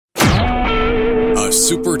A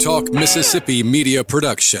Super Talk Mississippi media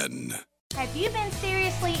production. Have you been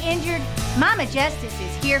seriously injured? Mama Justice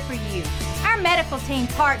is here for you. Our medical team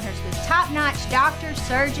partners with top-notch doctors,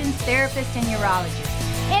 surgeons, therapists, and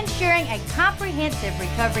urologists, ensuring a comprehensive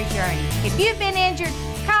recovery journey. If you've been injured,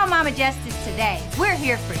 call Mama Justice today. We're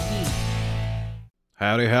here for you.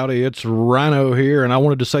 Howdy, howdy, it's Rhino here, and I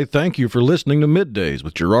wanted to say thank you for listening to MidDays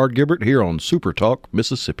with Gerard Gibert here on Super Talk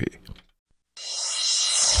Mississippi.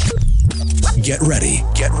 Get ready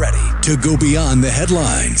to go beyond the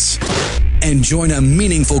headlines and join a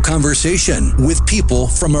meaningful conversation with people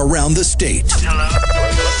from around the state.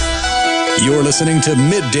 Hello. You're listening to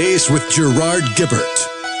MidDays with Gerard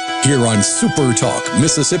Gibert here on Super Talk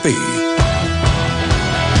Mississippi.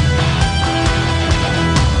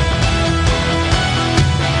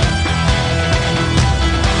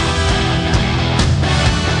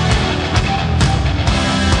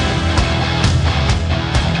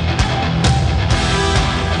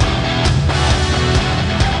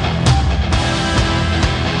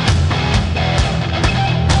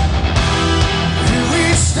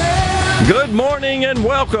 Good morning and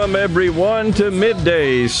welcome everyone to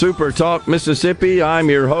Middays Super Talk Mississippi. I'm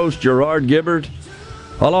your host Gerard Gibert,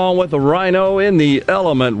 along with the Rhino in the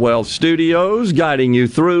Element Wealth Studios, guiding you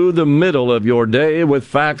through the middle of your day with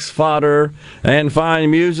facts, fodder, and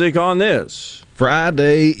fine music on this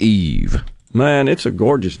Friday Eve. Man, it's a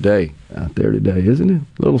gorgeous day out there today, isn't it?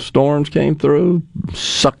 Little storms came through,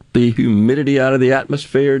 sucked the humidity out of the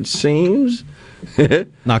atmosphere, it seems.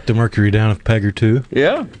 Knocked the mercury down a peg or two.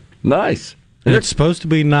 Yeah. Nice. And it's supposed to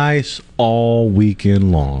be nice all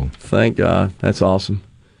weekend long. Thank God. That's awesome.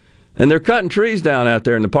 And they're cutting trees down out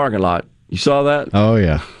there in the parking lot. You saw that? Oh,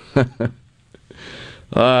 yeah.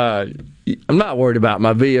 I'm not worried about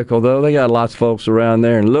my vehicle, though. They got lots of folks around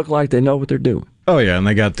there and look like they know what they're doing. Oh, yeah, and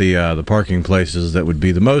they got the parking places that would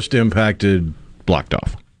be the most impacted blocked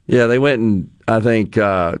off. Yeah, they went and, I think,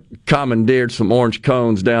 commandeered some orange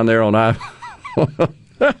cones down there on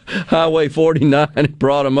Highway 49 and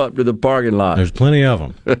brought them up to the parking lot. There's plenty of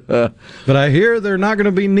them. But I hear they're not going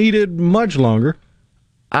to be needed much longer.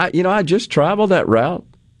 I just traveled that route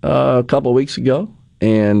a couple of weeks ago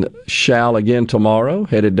and shall again tomorrow,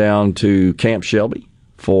 headed down to Camp Shelby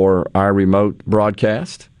for our remote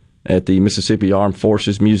broadcast at the Mississippi Armed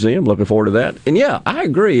Forces Museum. Looking forward to that. And yeah, I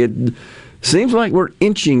agree. It seems like we're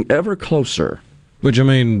inching ever closer. Which, I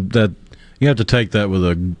mean, that you have to take that with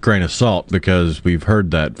a grain of salt because we've heard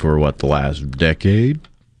that for, the last decade?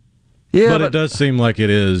 Yeah, but it does seem like it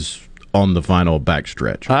is on the final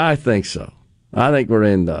backstretch. I think so. I think we're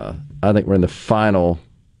in the final,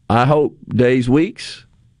 I hope, days, weeks.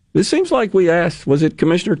 It seems like we asked, was it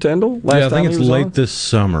Commissioner Tyndall last time? Yeah, I think it's late this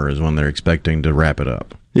summer is when they're expecting to wrap it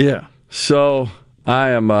up. Yeah, so I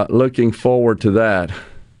am looking forward to that.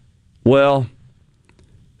 Well,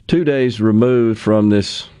 2 days removed from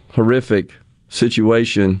this horrific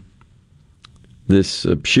situation, this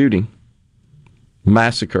shooting,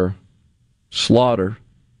 massacre, slaughter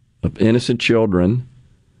of innocent children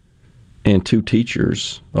and 2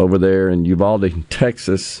 teachers over there in Uvalde,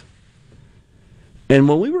 Texas. And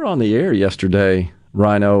when we were on the air yesterday,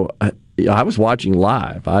 Rhino, I was watching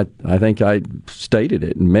live. I think I stated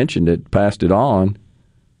it and mentioned it, passed it on,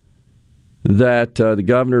 that the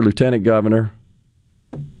governor, lieutenant governor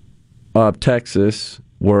of Texas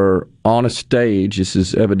were on a stage. This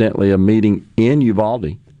is evidently a meeting in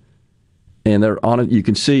Uvalde. And they're on you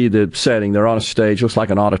can see the setting. They're on a stage, looks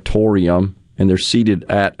like an auditorium, and they're seated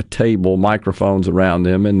at a table, microphones around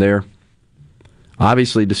them, and they're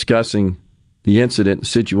obviously discussing the incident and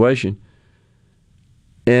situation.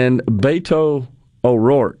 And Beto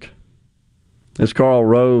O'Rourke, as Karl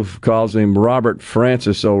Rove calls him, Robert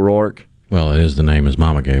Francis O'Rourke. Well, it is the name his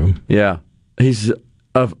mama gave him. Yeah. He's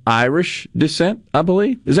of Irish descent, I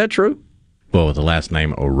believe. Is that true? Well, with the last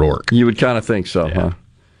name O'Rourke. You would kind of think so, yeah. Huh?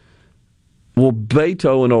 Well,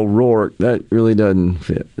 Beto and O'Rourke, that really doesn't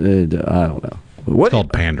fit. I don't know. It's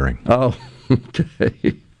called pandering. Oh,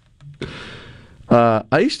 okay.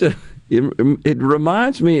 I used to... It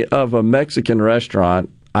reminds me of a Mexican restaurant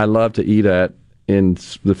I love to eat at in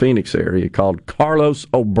the Phoenix area called Carlos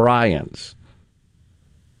O'Brien's.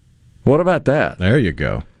 What about that? There you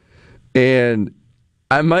go. And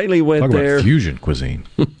I mainly went Talk there. About fusion cuisine.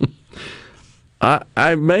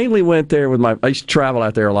 I mainly went there with I used to travel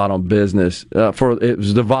out there a lot on business. It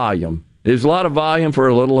was the volume. There's a lot of volume for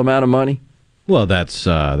a little amount of money. Well, that's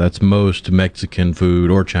most Mexican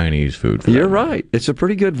food or Chinese food. You're right. It's a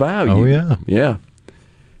pretty good value. Oh, yeah. Yeah.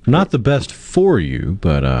 Not the best for you,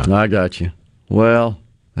 but... I got you. Well,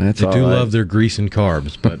 that's all They do right. love their grease and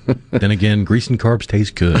carbs, but then again, grease and carbs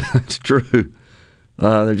taste good. It's true.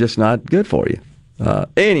 They're just not good for you.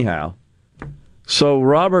 Anyhow, so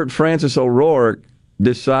Robert Francis O'Rourke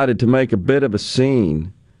decided to make a bit of a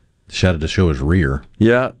scene. Decided to show his rear.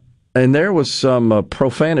 Yeah, and there was some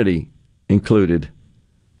profanity included.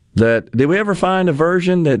 Did we ever find a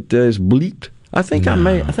version that is bleeped? I think I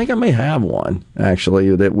may have one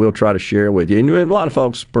actually that we'll try to share with you. And a lot of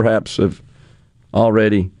folks perhaps have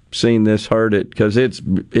already seen this, heard it, because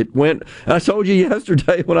it went. I told you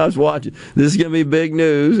yesterday when I was watching, this is going to be big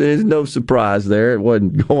news, and it's no surprise there. It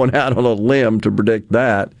wasn't going out on a limb to predict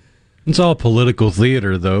that. It's all political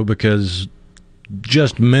theater, though, because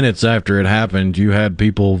just minutes after it happened, you had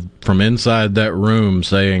people from inside that room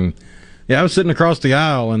saying, yeah, I was sitting across the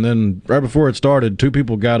aisle, and then right before it started, two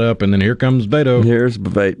people got up, and then here comes Beto. Here's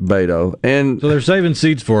Beto. And so they're saving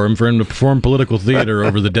seats for him to perform political theater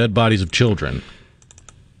over the dead bodies of children.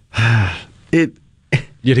 Yet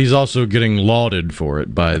he's also getting lauded for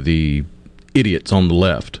it by the idiots on the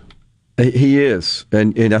left. He is.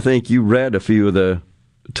 And I think you read a few of the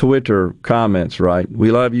Twitter comments, right?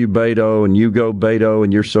 We love you, Beto, and you go, Beto,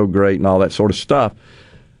 and you're so great, and all that sort of stuff.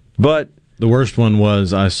 But the worst one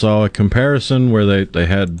was I saw a comparison where they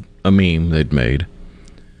had a meme they'd made.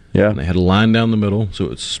 Yeah. And they had a line down the middle,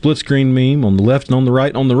 so it's a split-screen meme on the left and on the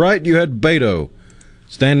right. On the right, you had Beto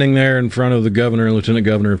standing there in front of the governor and lieutenant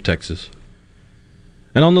governor of Texas.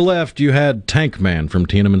 And on the left, you had Tank Man from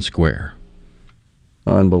Tiananmen Square.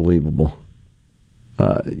 Unbelievable.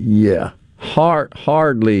 Yeah.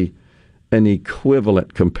 Hardly an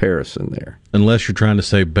equivalent comparison there. Unless you're trying to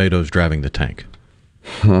say Beto's driving the tank.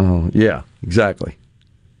 Oh, yeah, exactly.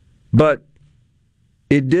 But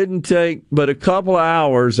it didn't take but a couple of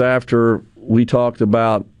hours after we talked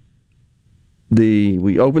about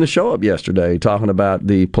we opened the show up yesterday talking about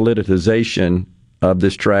the politicization of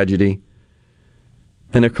this tragedy.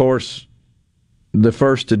 And, of course, the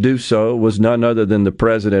first to do so was none other than the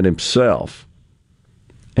president himself.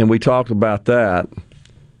 And we talked about that.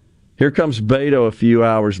 Here comes Beto a few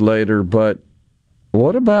hours later, but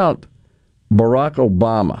what about Barack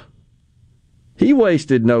Obama? He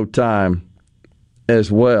wasted no time as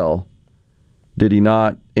well, did he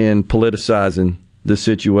not, in politicizing the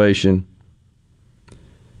situation?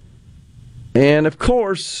 And, of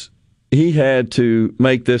course, he had to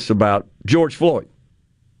make this about George Floyd.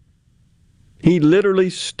 He literally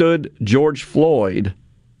stood George Floyd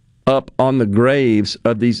up on the graves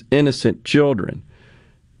of these innocent children.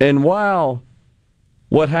 And while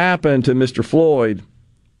what happened to Mr. Floyd,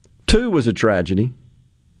 too, was a tragedy,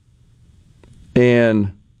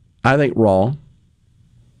 and I think wrong,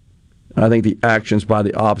 I think the actions by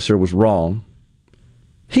the officer was wrong,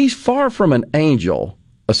 he's far from an angel,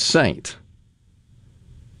 a saint.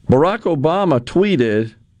 Barack Obama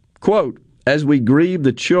tweeted, quote, "As we grieve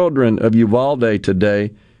the children of Uvalde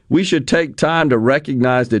today, we should take time to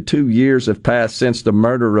recognize that 2 years have passed since the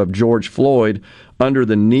murder of George Floyd under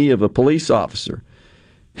the knee of a police officer.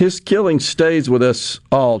 His killing stays with us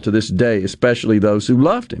all to this day, especially those who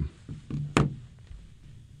loved him."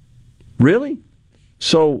 Really?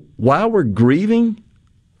 So while we're grieving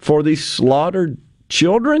for these slaughtered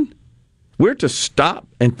children, we're to stop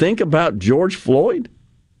and think about George Floyd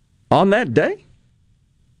on that day?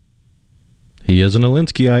 He is an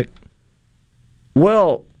Alinskyite.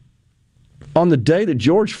 Well, on the day that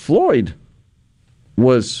George Floyd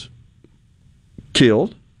was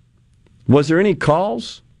killed, was there any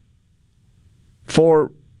cause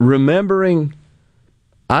for remembering,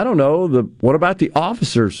 I don't know, what about the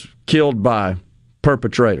officers killed by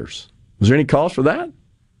perpetrators? Was there any cause for that?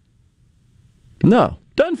 No.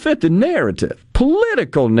 Doesn't fit the narrative,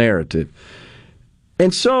 political narrative.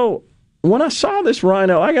 And so when I saw this,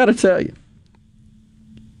 Rhino, I got to tell you,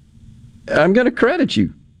 I'm going to credit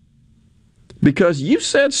you because you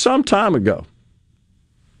said some time ago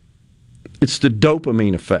it's the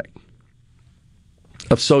dopamine effect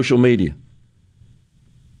of social media.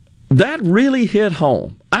 That really hit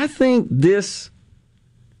home. I think this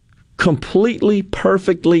completely,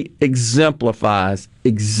 perfectly exemplifies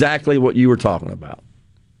exactly what you were talking about.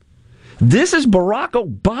 This is Barack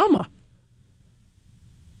Obama,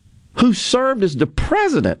 who served as the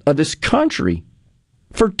president of this country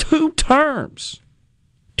for 2 terms.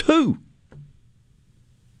 2.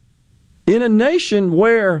 In a nation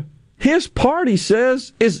where his party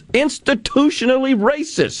says is institutionally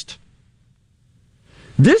racist.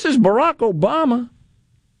 This is Barack Obama,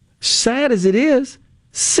 sad as it is,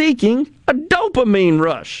 seeking a dopamine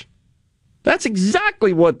rush. That's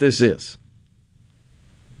exactly what this is.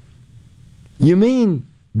 You mean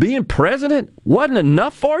being president wasn't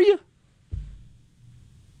enough for you?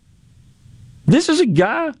 This is a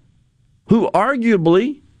guy who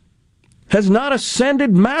arguably has not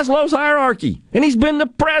ascended Maslow's hierarchy, and he's been the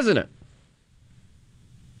president.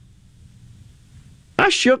 I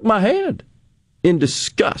shook my head in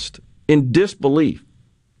disgust, in disbelief.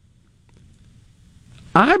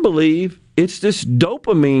 I believe it's this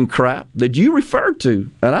dopamine crap that you referred to,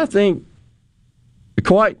 and I think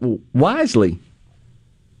quite wisely.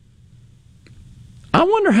 I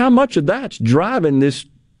wonder how much of that's driving this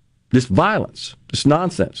violence, this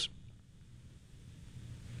nonsense.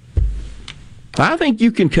 I think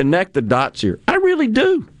you can connect the dots here. I really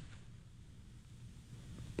do.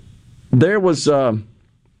 There was an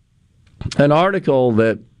article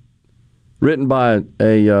that written by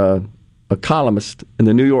a columnist in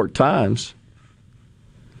the New York Times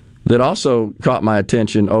that also caught my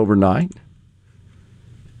attention overnight,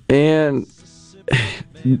 and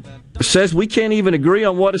says we can't even agree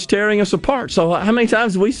on what is tearing us apart. So how many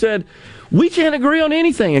times have we said we can't agree on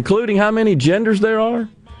anything, including how many genders there are?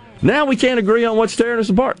 Now we can't agree on what's tearing us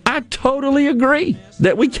apart. I totally agree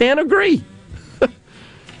that we can't agree.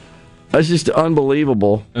 That's just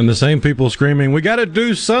unbelievable. And the same people screaming, we got to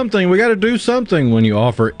do something, when you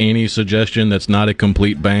offer any suggestion that's not a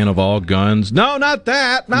complete ban of all guns. No, not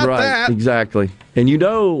that, not that. Exactly. And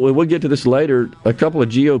we'll get to this later, a couple of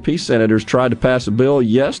GOP senators tried to pass a bill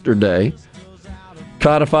yesterday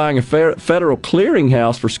codifying a federal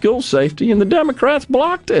clearinghouse for school safety, and the Democrats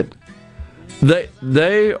blocked it.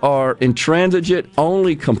 They are intransigent.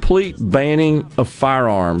 Only complete banning of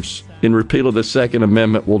firearms in repeal of the Second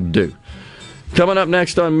Amendment will do. Coming up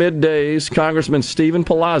next on Middays, Congressman Stephen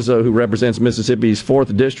Palazzo, who represents Mississippi's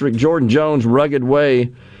 4th District, Jordan Jones' Rugged Way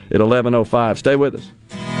at 11:05. Stay with us.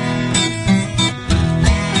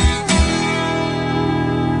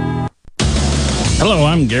 Hello,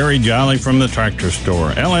 I'm Gary Jolly from the Tractor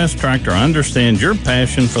Store. LS Tractor understands your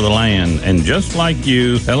passion for the land, and just like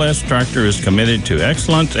you, LS Tractor is committed to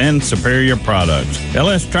excellence and superior products.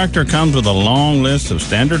 LS Tractor comes with a long list of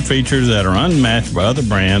standard features that are unmatched by other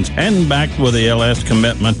brands, and backed with the LS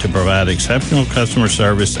commitment to provide exceptional customer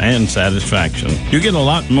service and satisfaction. You get a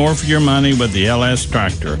lot more for your money with the LS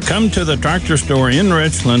Tractor. Come to the Tractor Store in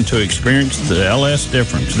Richland to experience the LS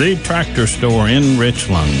difference. The Tractor Store in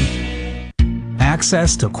Richland.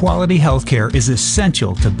 Access to quality health care is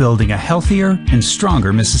essential to building a healthier and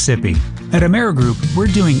stronger Mississippi. At AmeriGroup, we're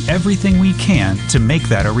doing everything we can to make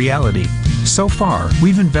that a reality. So far,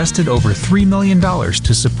 we've invested over $3 million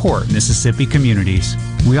to support Mississippi communities.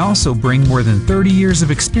 We also bring more than 30 years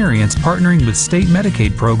of experience partnering with state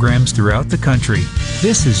Medicaid programs throughout the country.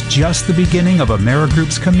 This is just the beginning of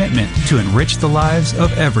AmeriGroup's commitment to enrich the lives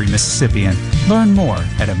of every Mississippian. Learn more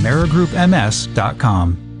at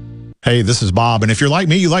AmeriGroupMS.com. Hey, this is Bob, and if you're like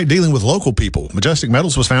me, you like dealing with local people. Majestic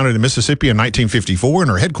Metals was founded in Mississippi in 1954 and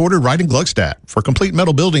are headquartered right in Gluckstadt. For complete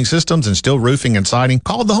metal building systems and steel roofing and siding,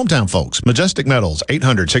 call the hometown folks. Majestic Metals,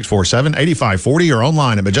 800-647-8540 or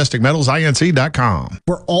online at majesticmetalsinc.com.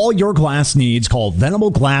 For all your glass needs, call Venable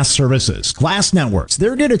Glass Services. Glass Networks,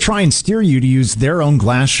 they're going to try and steer you to use their own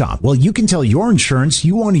glass shop. Well, you can tell your insurance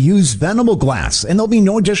you want to use Venable Glass, and there'll be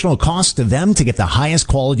no additional cost to them to get the highest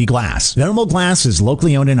quality glass. Venable Glass is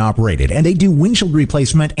locally owned and operated, and they do windshield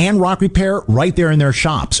replacement and rock repair right there in their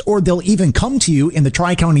shops, or they'll even come to you in the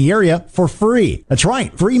Tri-County area for free. That's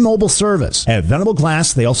right, free mobile service. At Venable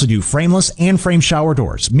Glass, they also do frameless and frame shower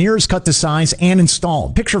doors, mirrors cut to size and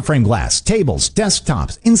installed, picture frame glass, tables,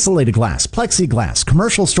 desktops, insulated glass, plexiglass,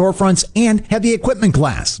 commercial storefronts, and heavy equipment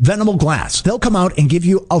glass. Venable Glass, they'll come out and give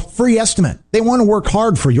you a free estimate. They want to work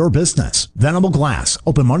hard for your business. Venable Glass,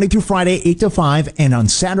 open Monday through Friday 8 to 5 and on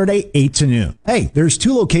Saturday 8 to noon. Hey, there's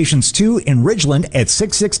two locations too, in Ridgeland at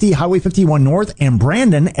 660 Highway 51 North and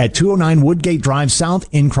Brandon at 209 Woodgate Drive South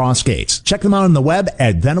in Cross Gates. Check them out on the web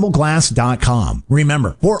at venableglass.com.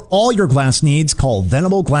 Remember, for all your glass needs, call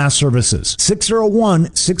Venable Glass Services,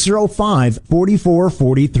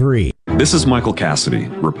 601-605-4443. This is Michael Cassidy,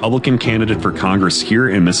 Republican candidate for Congress here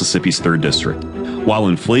in Mississippi's 3rd District. While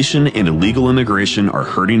inflation and illegal immigration are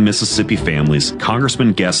hurting Mississippi families,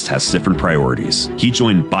 Congressman Guest has different priorities. He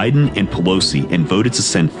joined Biden and Pelosi and voted to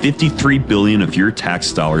send $53 billion of your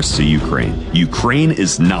tax dollars to Ukraine. Ukraine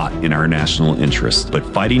is not in our national interest, but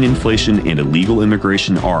fighting inflation and illegal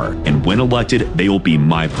immigration are, and when elected, they will be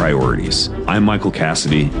my priorities. I'm Michael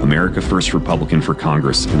Cassidy, America First Republican for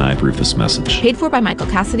Congress, and I approve this message. Paid for by Michael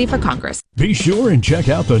Cassidy for Congress. Be sure and check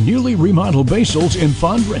out the newly remodeled Basil's in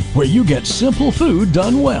Fondren, where you get simple food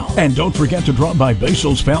done well. And don't forget to drop by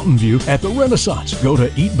Basil's Fountain View at the Renaissance. Go to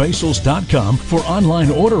eatbasils.com for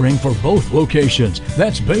online ordering for both locations.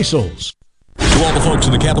 That's Basil's. To all the folks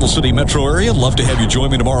in the Capital City metro area, love to have you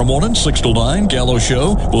join me tomorrow morning, 6 till 9, Gallo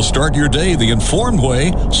Show. We'll start your day the informed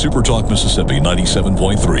way. Super Talk Mississippi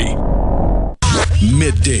 97.3.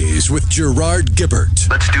 Middays with Gerard Gibert.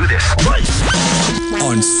 Let's do this.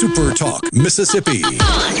 On Super Talk, Mississippi.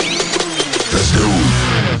 Let's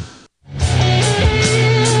go.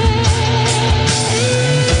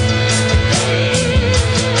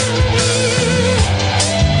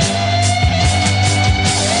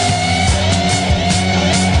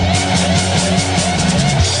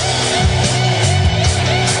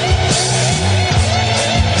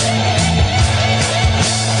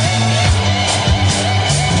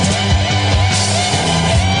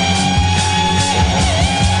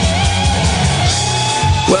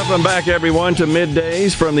 Welcome back, everyone, to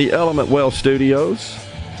Middays from the Element Wealth Studios,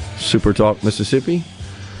 Super Talk, Mississippi.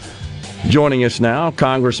 Joining us now,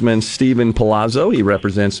 Congressman Stephen Palazzo. He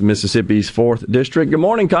represents Mississippi's 4th District. Good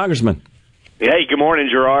morning, Congressman. Hey, good morning,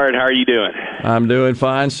 Gerard. How are you doing? I'm doing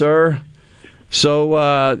fine, sir.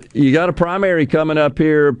 So you got a primary coming up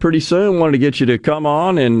here pretty soon. Wanted to get you to come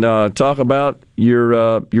on and talk about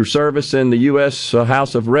your service in the U.S.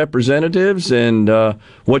 House of Representatives and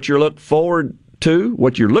what you're looking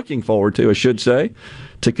forward to, I should say,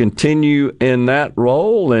 to continue in that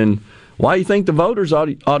role, and why you think the voters ought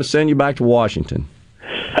to send you back to Washington.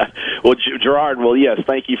 Well, Gerard, yes,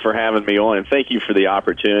 thank you for having me on, and thank you for the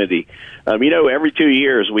opportunity. Every 2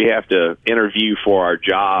 years we have to interview for our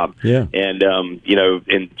job, and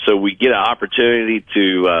so we get an opportunity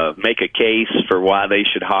to make a case for why they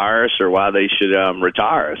should hire us or why they should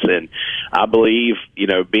retire us. And I believe,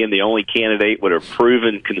 being the only candidate with a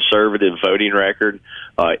proven conservative voting record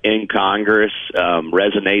in Congress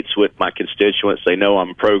resonates with my constituents. They know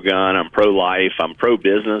I'm pro-gun, I'm pro-life, I'm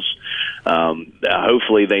pro-business.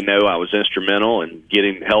 Hopefully they know I was instrumental in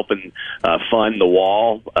helping fund the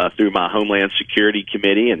wall through my Homeland Security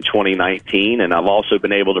Committee in 2019, and I've also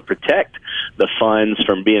been able to protect the funds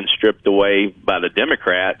from being stripped away by the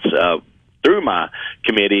Democrats through my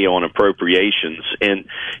committee on appropriations. And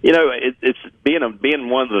it's being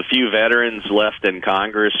one of the few veterans left in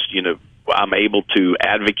Congress. I'm able to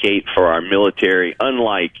advocate for our military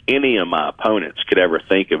unlike any of my opponents could ever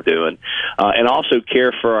think of doing, and also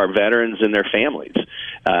care for our veterans and their families.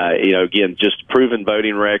 Again, just proven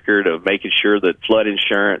voting record of making sure that flood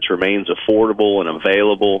insurance remains affordable and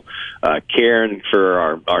available. Caring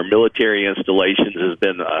for our military installations has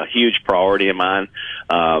been a huge priority of mine.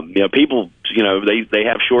 People, they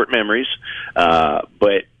have short memories,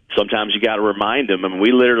 but sometimes you got to remind them. I mean,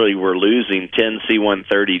 we literally were losing 10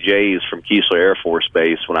 C-130Js from Keesler Air Force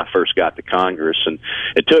Base when I first got to Congress, and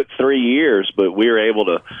it took 3 years, but we were able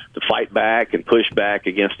to fight back and push back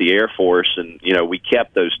against the Air Force, and we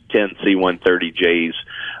kept those 10 C-130Js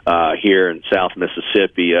here in South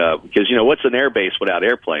Mississippi because what's an air base without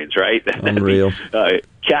airplanes, right? Unreal.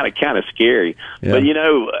 Kind of scary. Yeah. But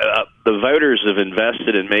the voters have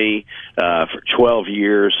invested in me for 12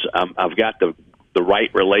 years. I've got the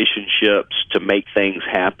right relationships to make things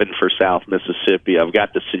happen for South Mississippi. I've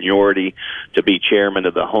got the seniority to be chairman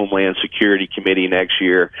of the Homeland Security Committee next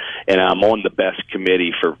year, and I'm on the best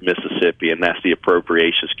committee for Mississippi, and that's the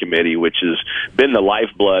Appropriations Committee, which has been the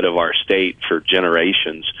lifeblood of our state for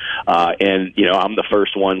generations. And I'm the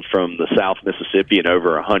first one from the South Mississippi in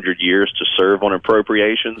over 100 years to serve on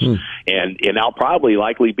appropriations, and I'll probably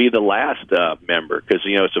likely be the last member because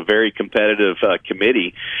it's a very competitive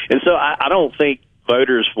committee, and so I don't think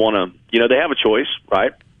voters want to, they have a choice,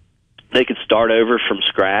 right? They could start over from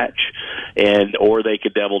scratch, or they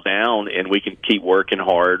could double down, and we can keep working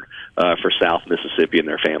hard for South Mississippi and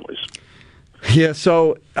their families. Yeah,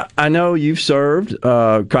 so I know you've served,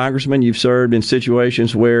 Congressman, you've served in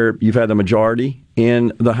situations where you've had the majority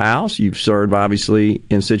in the House. You've served, obviously,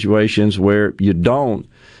 in situations where you don't,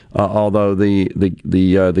 although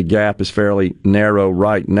the gap is fairly narrow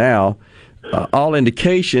right now. All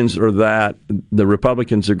indications are that the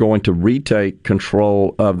Republicans are going to retake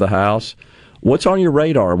control of the House. What's on your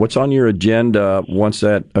radar? What's on your agenda once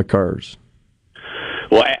that occurs?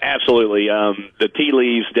 Well, absolutely. The tea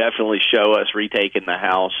leaves definitely show us retaking the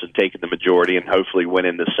House and taking the majority and hopefully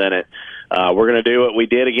winning the Senate. We're going to do what we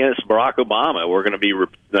did against Barack Obama. We're going to be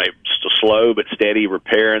slow but steady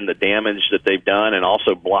repairing the damage that they've done and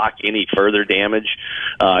also block any further damage.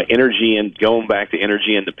 Energy and going back to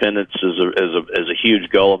energy independence is a huge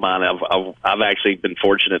goal of mine. I've actually been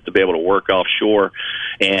fortunate to be able to work offshore,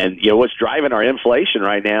 and what's driving our inflation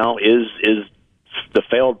right now is the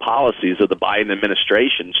failed policies of the Biden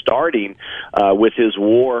administration, starting with his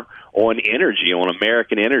war on energy, on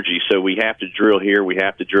American energy. So we have to drill here, we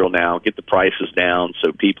have to drill now, get the prices down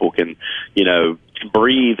so people can,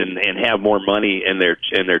 breathe and have more money in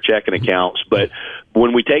their checking accounts. But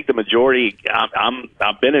when we take the majority,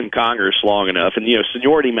 I've been in Congress long enough, and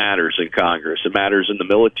seniority matters in Congress. It matters in the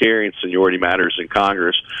military, and seniority matters in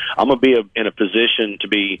Congress. I'm going to be in a position to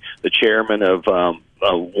be the chairman of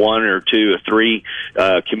one or two or three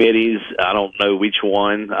committees. I don't know which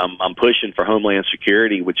one. I'm pushing for Homeland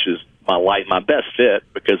Security, which is my best fit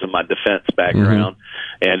because of my defense background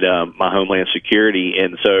and my Homeland Security.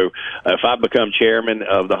 And so if I become chairman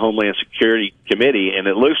of the Homeland Security Committee, and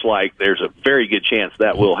it looks like there's a very good chance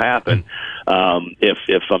that will happen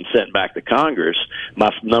if I'm sent back to Congress, my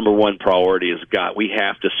number one priority is, we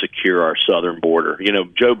have to secure our southern border.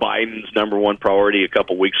 Joe Biden's number one priority a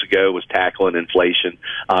couple weeks ago was tackling inflation.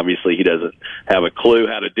 Obviously, he doesn't have a clue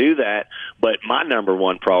how to do that. But my number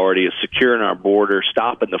one priority is securing our border,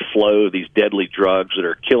 stopping the flow of these deadly drugs that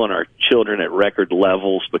are killing our children at record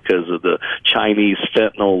levels because of the Chinese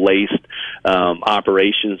fentanyl-laced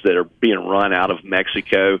operations that are being run out of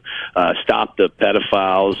Mexico. Stop the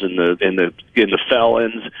pedophiles and the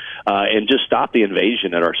felons, and just stop the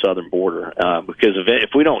invasion at our southern border. Because if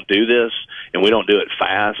we don't do this and we don't do it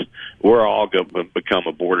fast, we're all going to become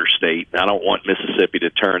a border state. I don't want Mississippi to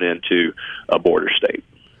turn into a border state.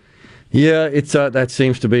 Yeah, it's that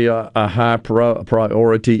seems to be a high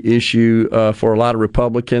priority issue for a lot of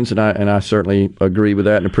Republicans, and I certainly agree with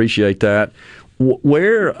that and appreciate that.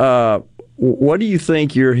 What do you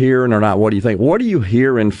think you're hearing, or not? What do you think? What are you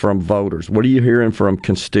hearing from voters? What are you hearing from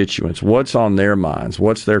constituents? What's on their minds?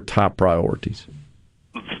 What's their top priorities?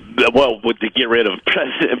 Well, to get rid of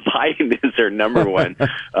President Biden is their number one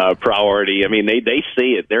priority. I mean, they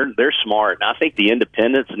see it. They're smart. And I think the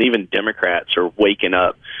independents and even Democrats are waking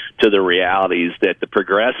up to the realities that the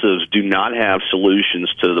progressives do not have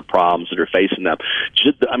solutions to the problems that are facing them.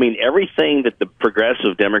 I mean, everything that the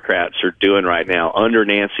progressive Democrats are doing right now under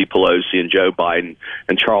Nancy Pelosi and Joe Biden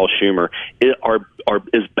and Charles Schumer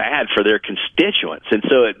is bad for their constituents. And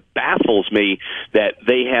so it baffles me that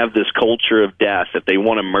they have this culture of death, that they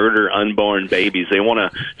want to murder unborn babies. They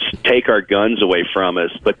want to take our guns away from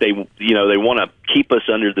us, but they want to keep us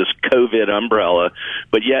under this COVID umbrella,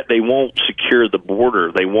 but yet they won't secure the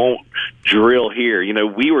border. They won't drill here.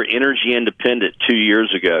 We were energy independent 2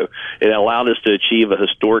 years ago. It allowed us to achieve a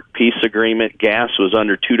historic peace agreement. Gas was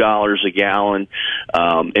under $2 a gallon.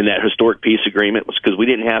 And that historic peace agreement was because we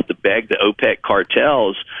didn't have to beg the OPEC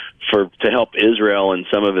cartels to help Israel and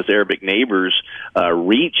some of its Arabic neighbors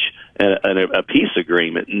reach a peace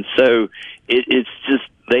agreement. And so it's just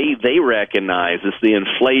they recognize it's the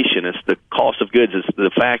inflation, it's the cost of goods, it's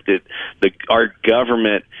the fact that our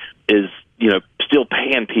government is still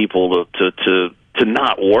paying people to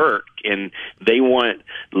not work, and they want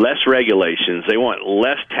less regulations, they want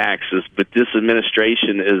less taxes, but this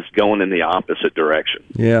administration is going in the opposite direction.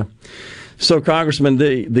 Yeah. So, Congressman,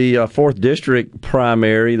 the 4th District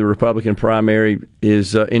primary, the Republican primary,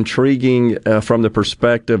 is intriguing from the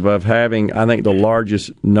perspective of having, I think, the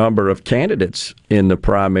largest number of candidates in the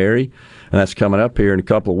primary, and that's coming up here in a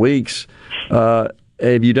couple of weeks.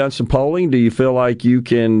 Have you done some polling? Do you feel like you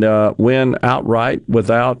can win outright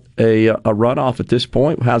without a runoff at this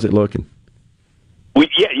point? How's it looking?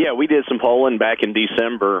 We did some polling back in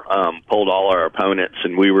December, polled all our opponents,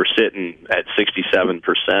 and we were sitting at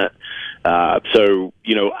 67%. So,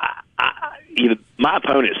 my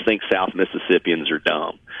opponents think South Mississippians are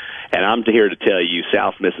dumb. And I'm here to tell you,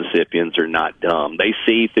 South Mississippians are not dumb. They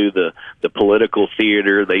see through the political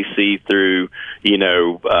theater. They see through,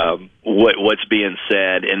 what's being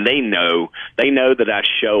said, and they know that I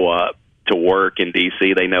show up to work in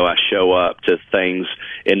D.C. They know I show up to things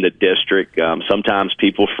in the district. Sometimes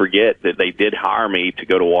people forget that they did hire me to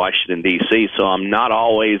go to Washington, D.C., so I'm not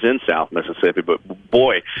always in South Mississippi. But,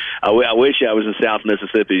 boy, I wish I was in South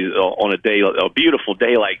Mississippi on a beautiful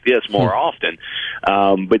day like this more often.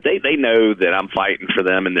 But they know that I'm fighting for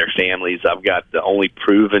them and their families. I've got the only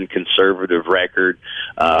proven conservative record.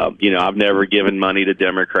 I've never given money to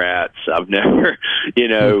Democrats. I've never,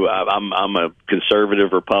 I'm a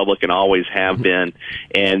conservative Republican, always have been.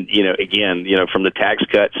 And, again, from the Tax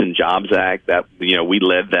Cuts and Jobs Act, that, we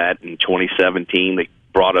led that in 2017. They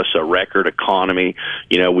brought us a record economy.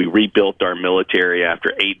 We rebuilt our military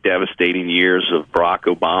after 8 devastating years of Barack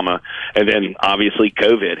Obama. And then obviously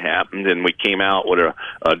COVID happened and we came out with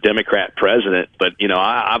a Democrat president. But,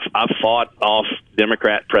 I've fought off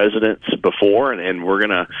Democrat presidents before, and we're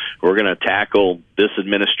gonna tackle this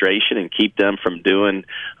administration and keep them from doing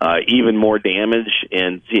even more damage.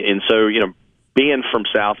 And so, being from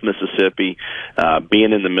South Mississippi,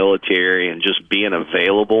 being in the military, and just being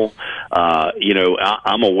available,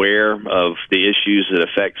 I'm aware of the issues that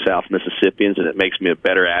affect South Mississippians, and it makes me a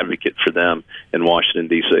better advocate for them in Washington,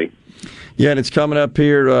 D.C. Yeah, and it's coming up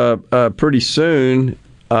here pretty soon,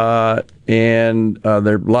 and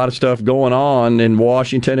there's a lot of stuff going on in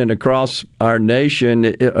Washington and across our nation.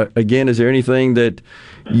 Again, is there anything that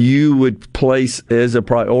you would place as a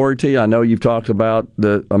priority? I know you've talked about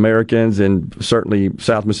the Americans and certainly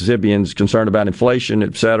South Mississippians concerned about inflation,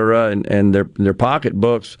 et cetera, and their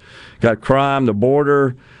pocketbooks. Got crime, the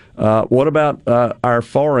border. What about our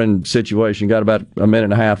foreign situation? Got about a minute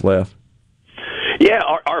and a half left. Yeah,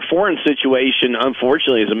 our foreign situation,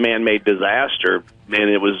 unfortunately, is a man-made disaster, and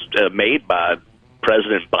it was made by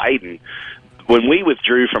President Biden. When we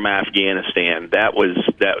withdrew from Afghanistan, that was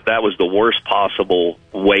the worst possible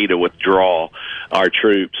way to withdraw our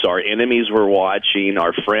troops. Our enemies were watching.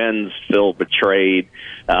 Our friends felt betrayed,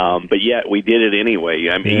 but yet we did it anyway.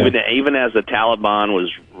 I mean, even as the Taliban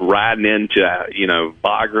was riding into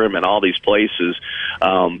Bagram and all these places,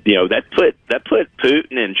 that put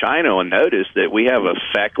Putin and China on notice that we have a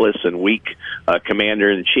feckless and weak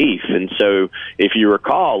commander-in-chief. And so, if you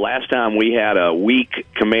recall, last time we had a weak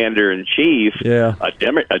commander-in-chief,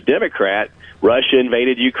 a Democrat, Russia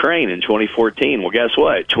invaded Ukraine in 2014. Well, guess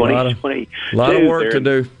what? 2022. A lot of work to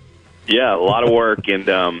do. Yeah, a lot of work, and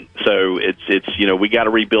so it's we got to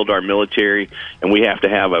rebuild our military, and we have to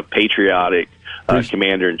have a patriotic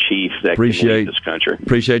commander-in-chief that can lead this country.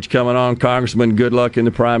 Appreciate you coming on, Congressman. Good luck in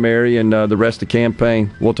the primary and the rest of the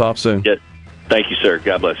campaign. We'll talk soon. Yeah. Thank you, sir.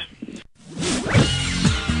 God bless.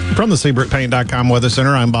 From the SeabrookPaint.com Weather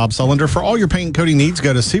Center, I'm Bob Sullender. For all your paint and coating needs,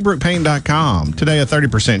 go to SeabrookPaint.com. Today, a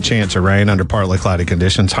 30% chance of rain under partly cloudy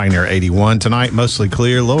conditions, high near 81. Tonight, mostly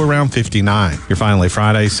clear, low around 59. Your finally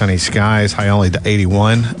Friday, sunny skies, high only to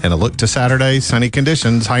 81. And a look to Saturday, sunny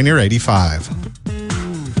conditions, high near 85.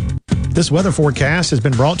 This weather forecast has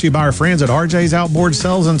been brought to you by our friends at RJ's Outboard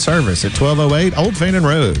Sales and Service at 1208 Old Fannin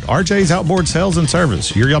Road. RJ's Outboard Sales and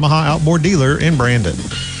Service, your Yamaha outboard dealer in Brandon.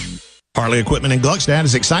 Harley Equipment in Gluckstadt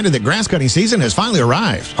is excited that grass cutting season has finally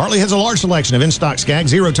arrived. Harley has a large selection of in-stock Skag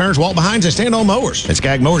zero-turns, walk-behinds, and stand-on mowers. And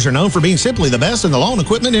Skag mowers are known for being simply the best in the lawn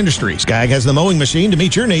equipment industry. Skag has the mowing machine to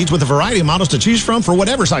meet your needs with a variety of models to choose from for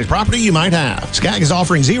whatever size property you might have. Skag is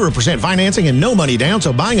offering 0% financing and no money down,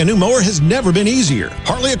 so buying a new mower has never been easier.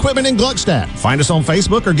 Harley Equipment in Gluckstadt. Find us on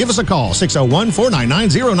Facebook or give us a call,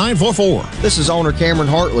 601-499-0944. This is owner Cameron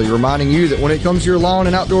Hartley reminding you that when it comes to your lawn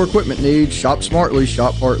and outdoor equipment needs, shop smartly,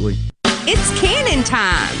 shop Hartley. It's Cannon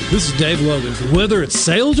time. This is Dave Logan. Whether it's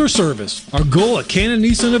sales or service, our goal at Cannon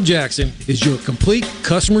Nissan of Jackson is your complete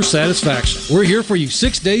customer satisfaction. We're here for you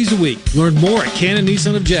 6 days a week. Learn more at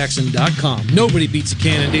CannonNissanofJackson.com. Nobody beats a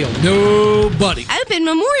Cannon deal. Nobody. Open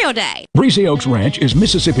Memorial Day. Breezy Oaks Ranch is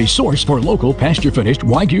Mississippi's source for local pasture-finished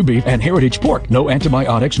Wagyu beef and heritage pork. No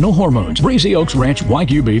antibiotics, no hormones. Breezy Oaks Ranch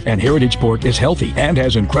Wagyu beef and heritage pork is healthy and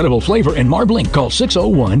has incredible flavor and marbling. Call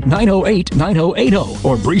 601-908-9080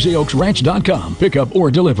 or BreezyOaksRanch.com. Pickup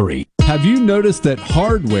or delivery. Have you noticed that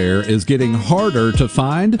hardware is getting harder to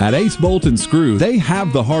find? At Ace Bolt & Screw, they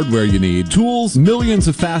have the hardware you need. Tools, millions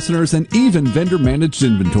of fasteners, and even vendor-managed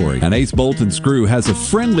inventory. And Ace Bolt & Screw has a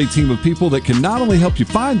friendly team of people that can not only help you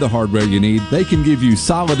find the hardware you need, they can give you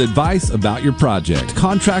solid advice about your project.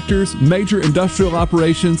 Contractors, major industrial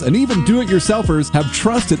operations, and even do-it-yourselfers have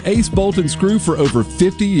trusted Ace Bolt & Screw for over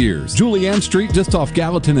 50 years. Julianne Street, just off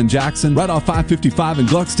Gallatin and Jackson, right off 555 in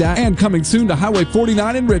Gluckstadt, and coming soon to Highway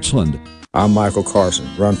 49 in Richland. I'm Michael Carson,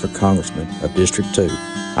 run for Congressman of District 2.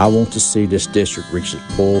 I want to see this district reach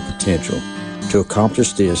its full potential. To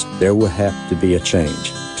accomplish this, there will have to be a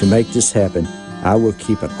change. To make this happen, I will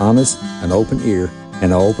keep an honest, an open ear, and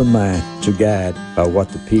an open mind to guide by what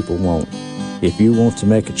the people want. If you want to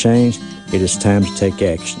make a change, it is time to take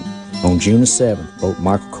action. On June the 7th, vote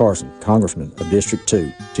Michael Carson, Congressman of District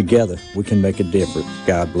 2. Together, we can make a difference.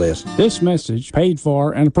 God bless. This message paid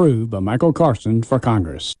for and approved by Michael Carson for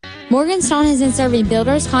Congress. Morganstone has been serving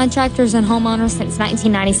builders, contractors, and homeowners since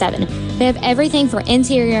 1997. They have everything for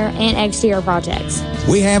interior and exterior projects.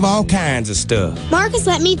 We have all kinds of stuff. Marcus,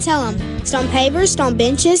 let me tell them. Stone pavers, stone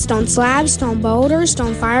benches, stone slabs, stone boulders,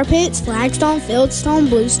 stone fire pits, flagstone, fieldstone,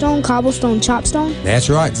 bluestone, cobblestone, chopstone. That's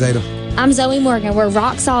right, Zeta. I'm Zoe Morgan. We're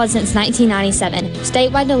rock solid since 1997.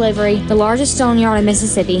 Statewide delivery, the largest stone yard in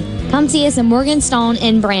Mississippi. Come see us in Morganstone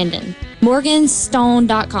in Brandon.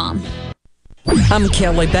 Morganstone.com. I'm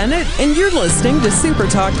Kelly Bennett, and you're listening to Super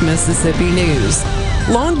Talk Mississippi News.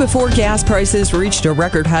 Long before gas prices reached a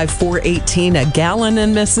record high $4.18 a gallon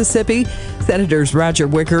in Mississippi, Senators Roger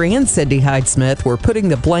Wicker and Cindy Hyde-Smith were putting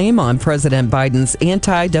the blame on President Biden's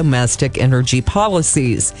anti-domestic energy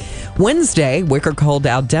policies. Wednesday, Wicker called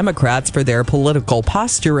out Democrats for their political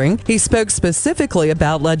posturing. He spoke specifically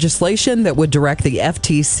about legislation that would direct the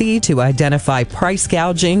FTC to identify price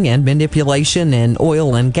gouging and manipulation in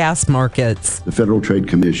oil and gas markets. The Federal Trade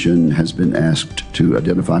Commission has been asked to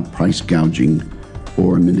identify price gouging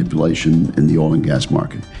or manipulation in the oil and gas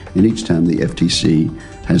market. And each time the FTC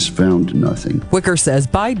has found nothing. Wicker says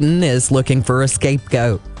Biden is looking for a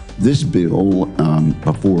scapegoat. This bill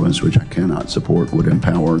before us, which I cannot support, would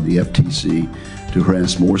empower the FTC to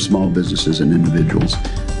harass more small businesses and individuals,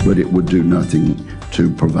 but it would do nothing to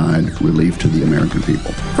provide relief to the American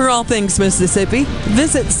people. For all things Mississippi,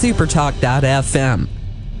 visit supertalk.fm.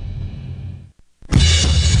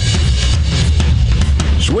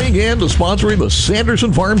 Swing in to sponsoring the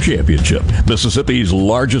Sanderson Farm Championship, Mississippi's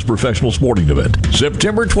largest professional sporting event,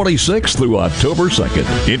 September 26th through October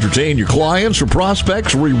 2nd. Entertain your clients or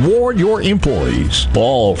prospects, reward your employees.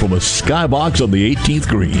 All from a skybox on the 18th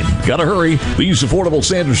green. Gotta hurry. These affordable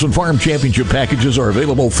Sanderson Farm Championship packages are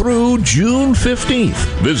available through June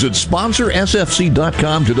 15th. Visit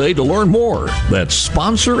sponsorsfc.com today to learn more. That's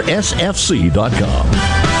sponsorsfc.com.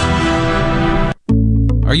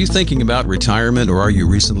 Are you thinking about retirement, or are you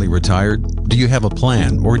recently retired? Do you have a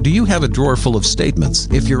plan, or do you have a drawer full of statements?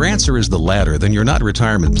 If your answer is the latter, then you're not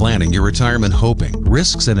retirement planning, you're retirement hoping.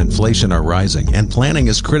 Risks and inflation are rising, and planning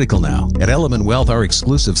is critical now. At Element Wealth, our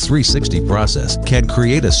exclusive 360 process can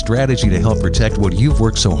create a strategy to help protect what you've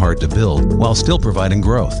worked so hard to build while still providing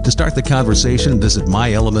growth. To start the conversation, visit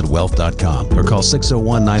myelementwealth.com or call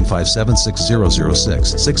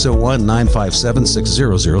 601-957-6006.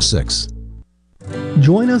 601-957-6006.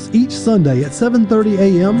 Join us each Sunday at 7:30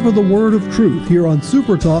 a.m. for the Word of Truth here on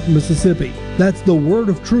Super Talk Mississippi. That's the Word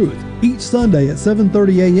of Truth each Sunday at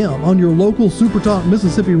 7:30 a.m. on your local Super Talk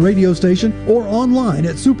Mississippi radio station or online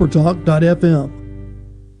at supertalk.fm.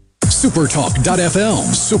 Supertalk.fm.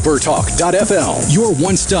 Supertalk.fm. Your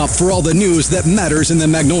one stop for all the news that matters in the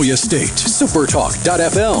Magnolia State.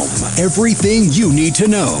 Supertalk.fm. Everything you need to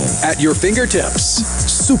know at your fingertips.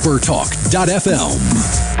 Supertalk.fm.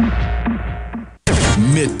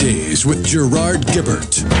 Middays with Gerard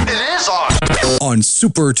Gibert. It is on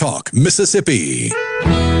Super Talk, Mississippi.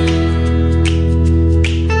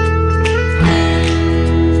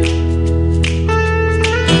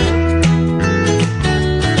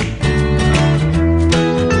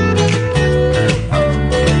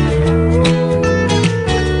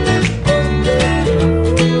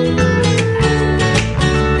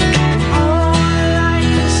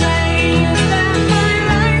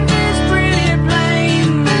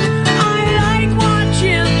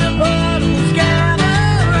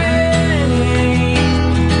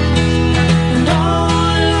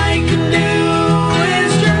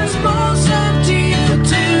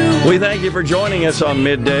 We thank you for joining us on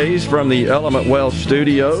Middays from the Element Wealth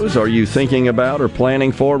Studios. Are you thinking about or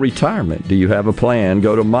planning for retirement? Do you have a plan?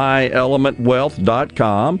 Go to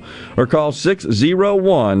myelementwealth.com or call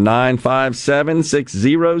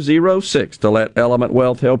 601-957-6006 to let Element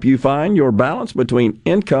Wealth help you find your balance between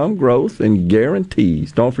income, growth, and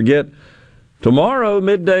guarantees. Don't forget, tomorrow,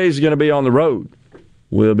 Middays is going to be on the road.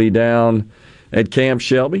 We'll be down at Camp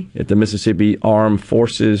Shelby at the Mississippi Armed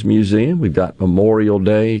Forces Museum. We've got Memorial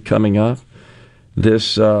Day coming up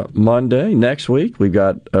this Monday. Next week, we've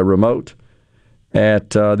got a remote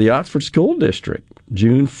at the Oxford School District,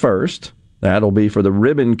 June 1st. That'll be for the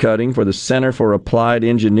ribbon cutting for the Center for Applied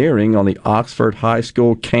Engineering on the Oxford High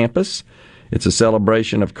School campus. It's a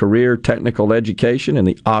celebration of career technical education in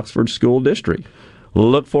the Oxford School District.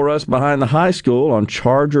 Look for us behind the high school on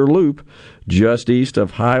Charger Loop, just east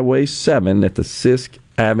of Highway 7 at the Sisk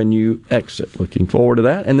Avenue exit. Looking forward to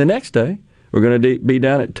that. And the next day, we're going to be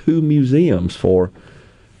down at 2 museums for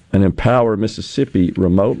an Empower Mississippi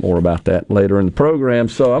remote. More about that later in the program.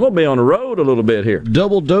 So I'm going to be on the road a little bit here.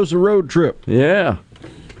 Double dose of road trip. Yeah.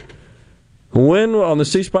 When, on the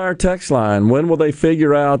C Spire text line, when will they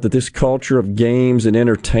figure out that this culture of games and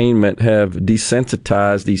entertainment have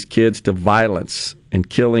desensitized these kids to violence and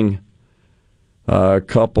killing?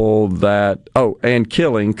 Couple that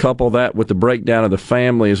with the breakdown of the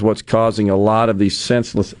family is what's causing a lot of these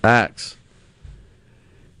senseless acts.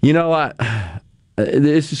 You know,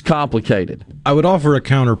 this is complicated. I would offer a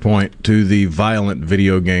counterpoint to the violent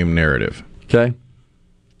video game narrative. Okay.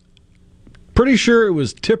 Pretty sure it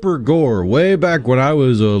was Tipper Gore way back when I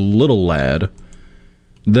was a little lad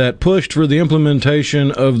that pushed for the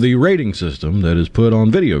implementation of the rating system that is put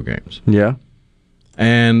on video games. Yeah.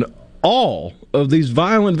 And all of these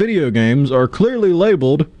violent video games are clearly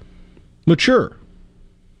labeled mature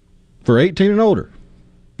for 18 and older.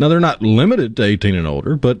 Now, they're not limited to 18 and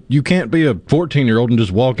older, but you can't be a 14-year-old and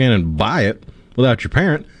just walk in and buy it without your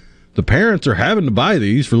parent. The parents are having to buy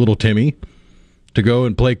these for little Timmy to go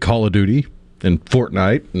and play Call of Duty and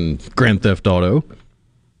Fortnite and Grand Theft Auto.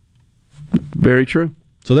 Very true.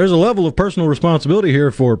 So there's a level of personal responsibility here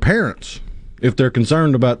for parents if they're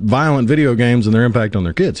concerned about violent video games and their impact on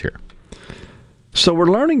their kids here. So we're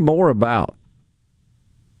learning more about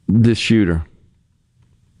this shooter.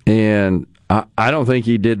 And I don't think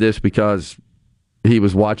he did this because he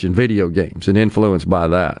was watching video games and influenced by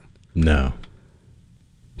that. No.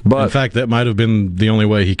 But in fact, that might have been the only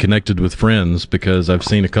way he connected with friends, because I've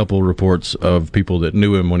seen a couple reports of people that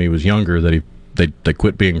knew him when he was younger that they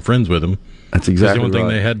quit being friends with him. That's exactly the only thing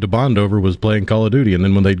right. they had to bond over was playing Call of Duty, and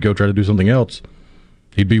then when they'd go try to do something else,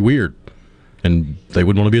 he'd be weird, and they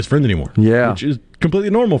wouldn't want to be his friend anymore. Yeah. Which is completely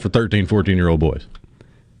normal for 13, 14-year-old boys.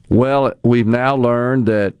 Well, we've now learned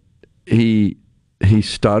that he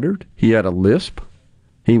stuttered. He had a lisp.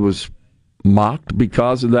 He was mocked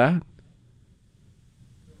because of that.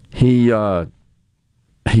 He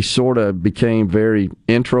sort of became very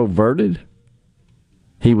introverted.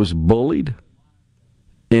 He was bullied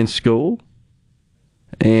in school,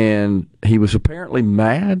 and he was apparently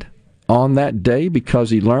mad on that day because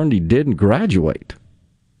he learned he didn't graduate.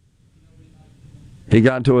 He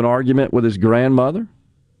got into an argument with his grandmother.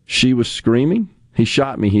 She was screaming, "He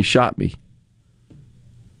shot me, he shot me."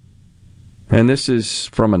 And this is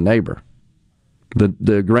from a neighbor.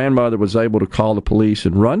 The grandmother was able to call the police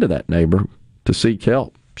and run to that neighbor to seek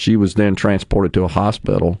help. She was then transported to a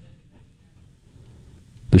hospital.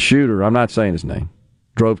 The shooter, I'm not saying his name,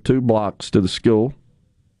 drove 2 blocks to the school,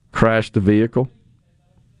 crashed the vehicle,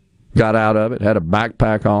 got out of it, had a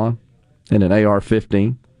backpack on, and an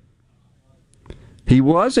AR-15. He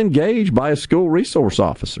was engaged by a school resource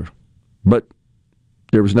officer, but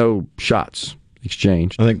there was no shots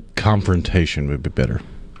exchanged. I think confrontation would be better.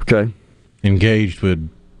 Okay. Engaged would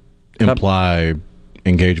imply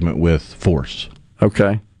engagement with force.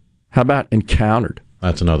 Okay. How about encountered?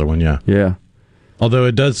 That's another one, yeah. Yeah. Although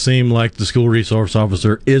it does seem like the school resource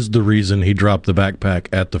officer is the reason he dropped the backpack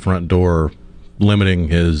at the front door, limiting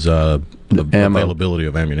his availability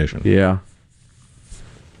of ammunition. Yeah.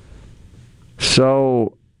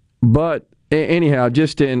 So, but anyhow,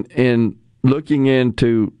 just in looking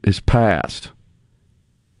into his past,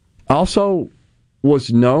 also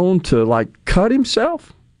was known to like cut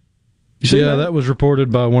himself. Yeah, that was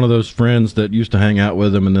reported by one of those friends that used to hang out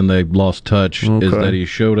with him and then they lost touch, is that he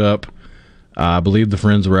showed up, I believe the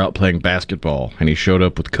friends were out playing basketball, and he showed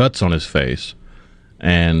up with cuts on his face,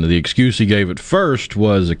 and the excuse he gave at first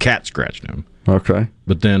was a cat scratched him. Okay.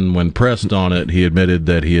 But then when pressed on it, he admitted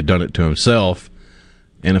that he had done it to himself,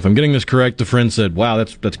 and if I'm getting this correct, the friend said, "Wow,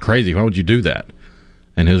 that's crazy, why would you do that?"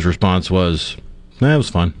 And his response was, "It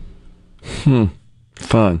was fun."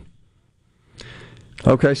 Fun.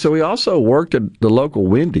 Okay, so he also worked at the local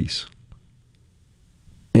Wendy's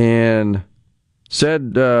and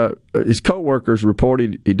said his coworkers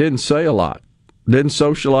reported he didn't say a lot, didn't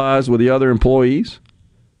socialize with the other employees.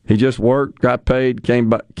 He just worked, got paid,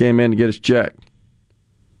 came in to get his check.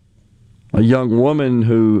 A young woman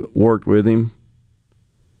who worked with him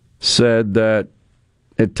said that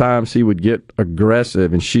at times he would get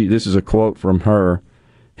aggressive, and this is a quote from her.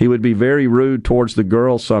 He would be very rude towards the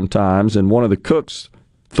girls sometimes, and one of the cooks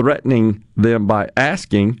threatening them by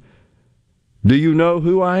asking, "Do you know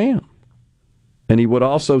who I am?" And he would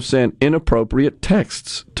also send inappropriate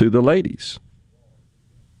texts to the ladies.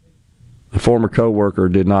 The former coworker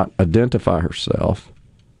did not identify herself,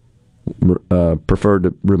 preferred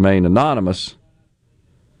to remain anonymous,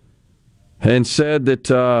 and said that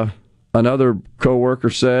another coworker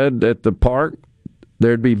said at the park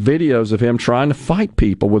there'd be videos of him trying to fight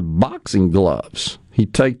people with boxing gloves.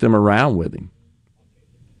 He'd take them around with him.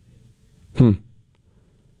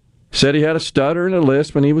 Said he had a stutter and a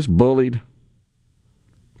lisp and he was bullied.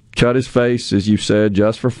 Cut his face, as you said,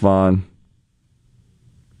 just for fun.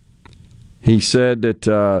 He said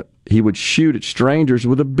that he would shoot at strangers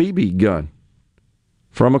with a BB gun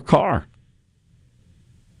from a car.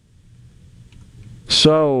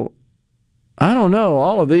 So, I don't know,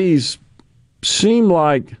 all of these seem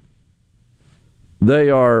like they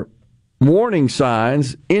are warning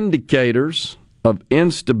signs, indicators of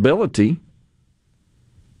instability,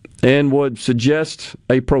 and would suggest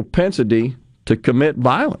a propensity to commit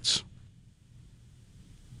violence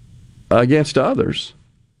against others.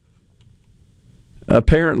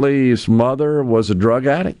 Apparently, his mother was a drug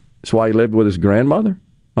addict. That's why he lived with his grandmother.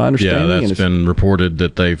 my understanding. Yeah, that's been reported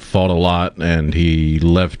that they fought a lot, and he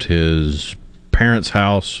left his parents'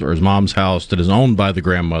 house or his mom's house that is owned by the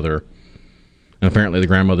grandmother. And apparently the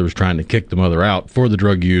grandmother was trying to kick the mother out for the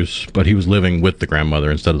drug use, but he was living with the grandmother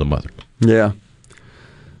instead of the mother. Yeah.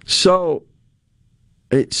 So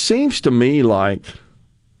it seems to me like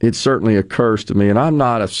it certainly occurs to me, and I'm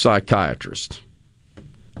not a psychiatrist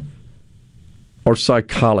or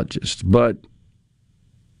psychologist, but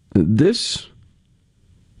this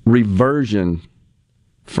reversion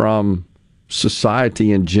from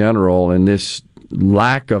society in general and this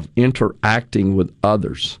lack of interacting with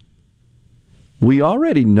others, we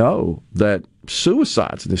already know that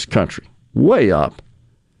suicides in this country way up,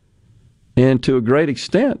 and to a great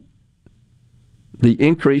extent the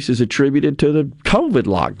increase is attributed to the COVID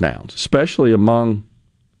lockdowns, especially among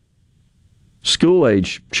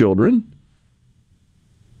school-age children.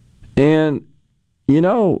 And, you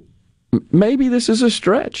know, maybe this is a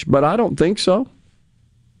stretch, but I don't think so.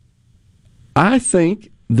 I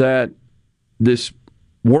think that this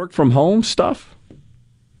work-from-home stuff,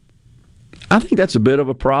 I think that's a bit of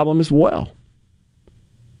a problem as well.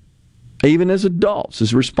 Even as adults,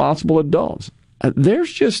 as responsible adults. There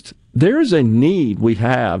is a need we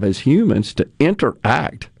have as humans to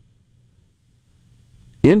interact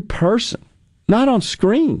in person, not on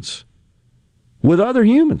screens, with other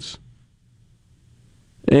humans.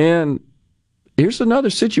 And here's another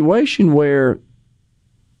situation where,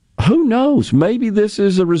 who knows, maybe this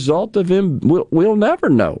is a result of him, we'll never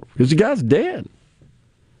know, because the guy's dead.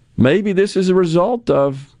 Maybe this is a result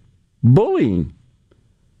of bullying.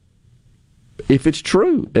 If it's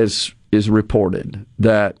true, as is reported,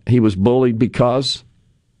 that he was bullied because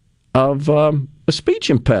of a speech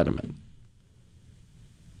impediment.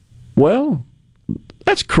 Well,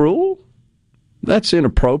 that's cruel. That's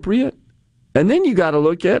inappropriate. And then you got to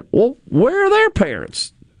look at, well, where are their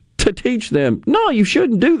parents to teach them, no, you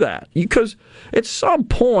shouldn't do that? Because at some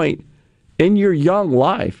point in your young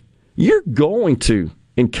life, you're going to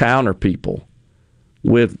encounter people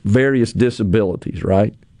with various disabilities,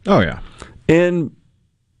 right? Oh, yeah. And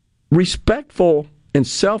respectful and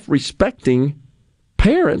self-respecting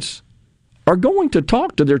parents are going to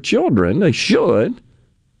talk to their children, they should,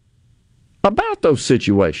 about those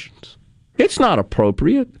situations. It's not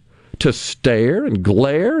appropriate to stare and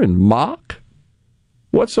glare and mock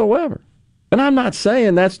whatsoever. And I'm not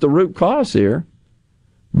saying that's the root cause here,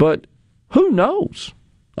 but who knows,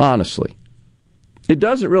 honestly? It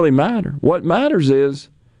doesn't really matter. What matters is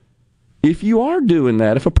if you are doing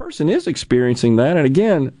that, if a person is experiencing that, and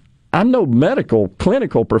again, I'm no medical,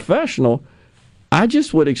 clinical professional, I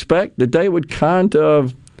just would expect that they would kind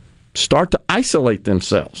of start to isolate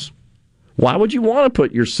themselves. Why would you want to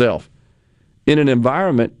put yourself in an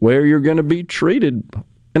environment where you're going to be treated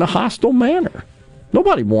in a hostile manner?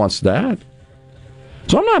 Nobody wants that.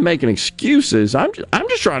 So I'm not making excuses. I'm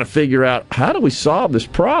just trying to figure out, how do we solve this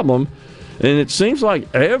problem? And it seems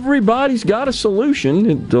like everybody's got a solution.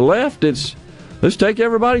 To the left, it's let's take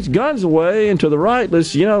everybody's guns away, and to the right,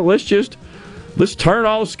 let's turn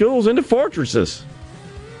all the schools into fortresses.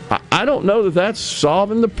 I don't know that that's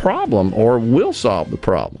solving the problem or will solve the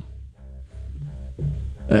problem.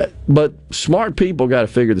 But smart people got to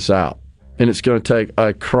figure this out, and it's going to take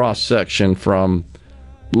a cross section from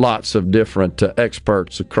lots of different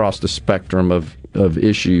experts across the spectrum of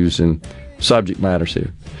issues and subject matters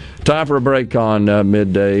here. Time for a break on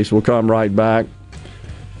Middays. We'll come right back.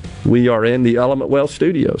 We are in the Element Wealth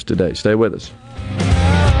studios today. Stay with us.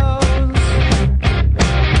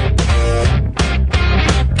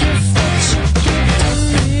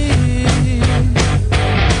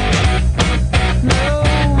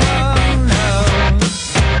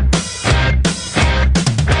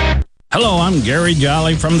 Hello, I'm Gary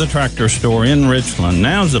Jolly from the Tractor Store in Richland.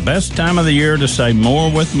 Now's the best time of the year to save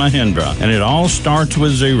more with Mahindra, and it all starts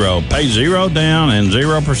with zero. Pay zero down and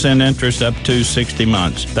 0% interest up to 60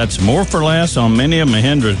 months. That's more for less on many of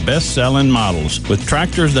Mahindra's best-selling models, with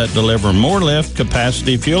tractors that deliver more lift,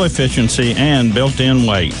 capacity, fuel efficiency, and built-in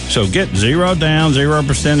weight. So get zero down,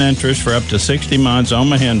 0% interest for up to 60 months on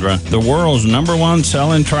Mahindra, the world's #1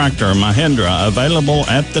 selling tractor, Mahindra, available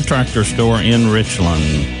at the Tractor Store in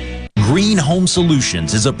Richland. Green Home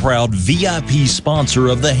Solutions is a proud VIP sponsor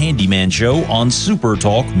of the Handyman Show on Super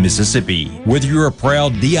Talk, Mississippi. Whether you're a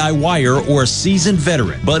proud DIYer or a seasoned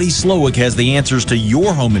veteran, Buddy Slowick has the answers to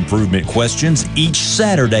your home improvement questions each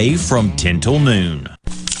Saturday from 10 till noon.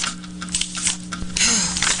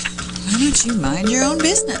 Lemon that you mind your own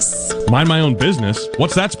business. Mind my own business?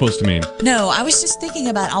 What's that supposed to mean? No, I was just thinking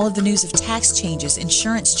about all of the news of tax changes,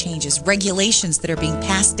 insurance changes, regulations that are being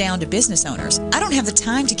passed down to business owners. I don't have the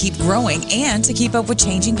time to keep growing and to keep up with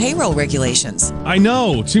changing payroll regulations. I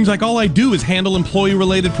know. It seems like all I do is handle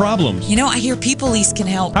employee-related problems. You know, I hear People Lease can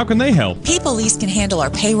help. How can they help? People Lease can handle our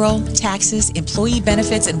payroll, taxes, employee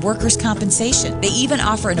benefits, and workers' compensation. They even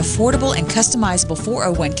offer an affordable and customizable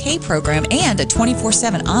 401k program and a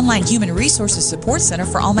 24/7 online human resources support center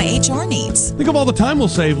for all my HR needs. Think of all the time we'll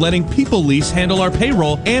save letting People Lease handle our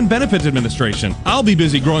payroll and benefits administration. I'll be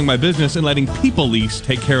busy growing my business and letting People Lease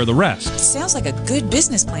take care of the rest. Sounds like a good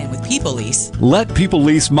business plan with People Lease. Let People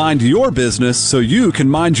Lease mind your business so you can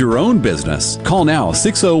mind your own business. Call now,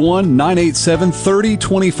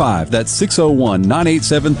 601-987-3025. That's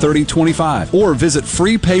 601-987-3025. Or visit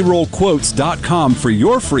freepayrollquotes.com for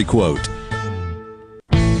your free quote.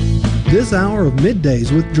 This hour of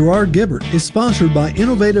Middays with Gerard Gibert is sponsored by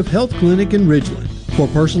Innovative Health Clinic in Ridgeland. For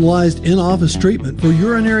personalized in-office treatment for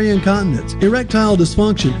urinary incontinence, erectile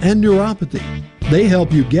dysfunction, and neuropathy, they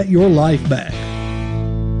help you get your life back.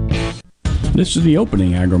 This is the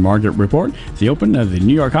opening agri-market report. The open of the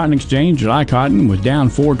New York Cotton Exchange, July cotton was down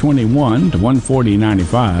 $4.21 to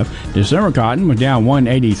 $140.95. December cotton was down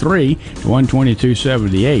 $1.83 to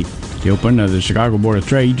 $122.78. The open of the Chicago Board of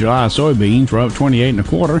Trade, July soybeans were up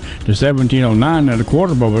 28.25 to $17.09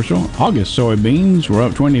 per bushel. August soybeans were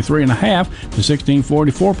up 23.5 to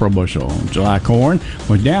 $16.44 per bushel. July corn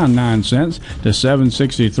was down 9 cents to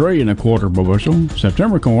 $7.63 per bushel.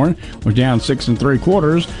 September corn was down 6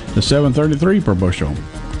 3/4 to $7.33 per bushel.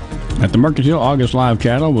 At the Mercantile, August live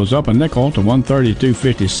cattle was up a nickel to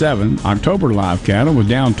 $132.57. October live cattle was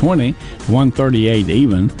down 20 to $138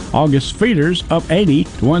 even. August feeders up 80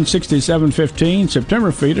 to $167.15.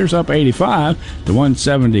 September feeders up 85 to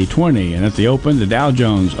 $170.20. And at the open, the Dow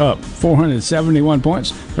Jones up 471 points,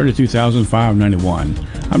 32,591.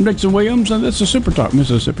 I'm Dixon Williams, and this is Super Talk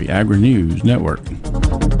Mississippi Agri News Network.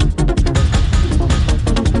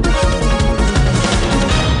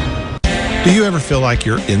 Do you ever feel like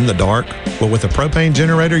you're in the dark? Well, with a propane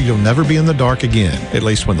generator, you'll never be in the dark again, at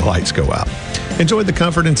least when the lights go out. Enjoy the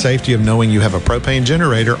comfort and safety of knowing you have a propane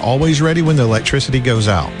generator always ready when the electricity goes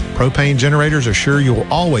out. Propane generators assure you'll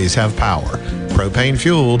always have power. Propane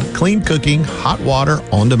fueled, clean cooking, hot water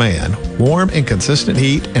on demand, warm and consistent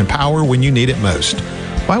heat, and power when you need it most.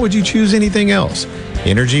 Why would you choose anything else?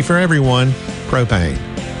 Energy for everyone, propane.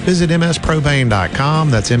 Visit mspropane.com.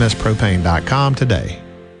 That's mspropane.com today.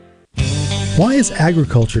 Why is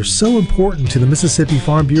agriculture so important to the Mississippi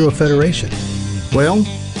Farm Bureau Federation? Well,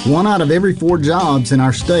 1 out of every 4 jobs in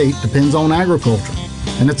our state depends on agriculture,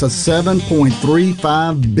 and it's a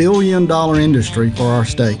 $7.35 billion industry for our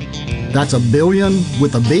state. That's a billion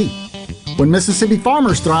with a B. When Mississippi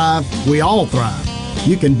farmers thrive, we all thrive.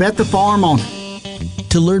 You can bet the farm on it.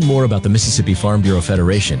 To learn more about the Mississippi Farm Bureau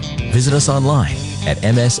Federation, visit us online at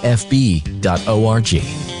msfb.org.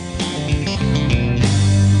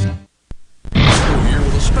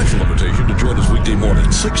 Join us weekday morning,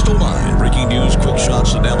 6 to 9. Breaking news, quick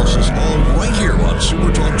shots, analysis, all right here on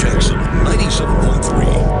Super Talk Jackson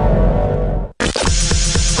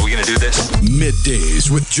 97.3. Are we going to do this? Middays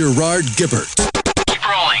with Gerard Gibert. Keep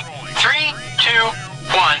rolling. 3, 2,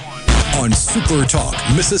 1. On Super Talk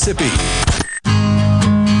Mississippi.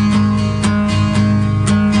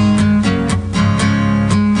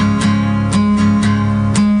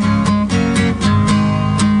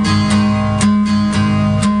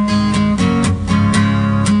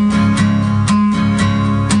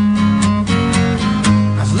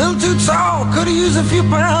 Could've used a few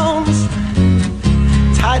pounds.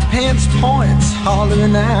 Tight pants points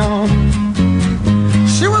hollering out.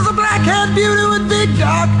 She was a black-haired beauty with big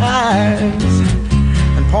dark eyes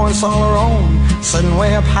and points all her own, sitting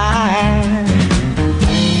way up high.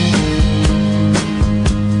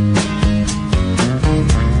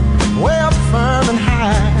 Way up firm and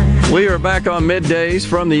high. We are back on Middays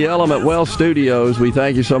from the Element Well Studios. We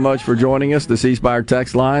thank you so much for joining us. The C Spire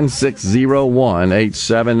text line,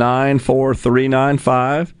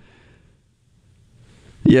 601-879-4395.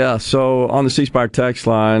 Yeah, so on the C Spire text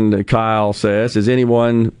line, Kyle says, has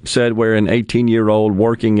anyone said where an 18-year-old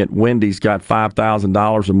working at Wendy's got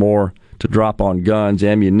 $5,000 or more to drop on guns,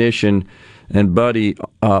 ammunition, and body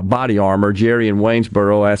armor? Jerry in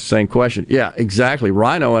Waynesboro asked the same question. Yeah, exactly.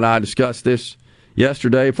 Rhino and I discussed this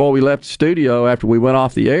yesterday before we left the studio. After we went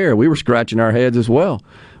off the air, we were scratching our heads as well.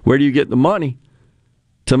 Where do you get the money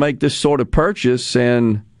to make this sort of purchase?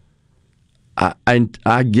 And I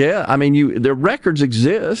mean, the records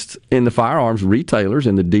exist in the firearms retailers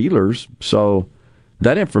and the dealers, so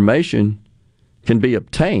that information can be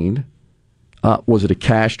obtained. Was it a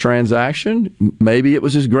cash transaction? Maybe it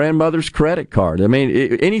was his grandmother's credit card. I mean,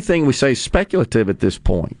 anything we say is speculative at this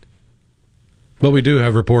point. But we do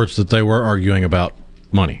have reports that they were arguing about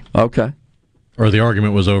money. Okay. Or the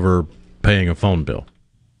argument was over paying a phone bill.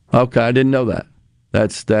 Okay, I didn't know that.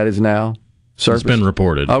 That is now surfaced. It's been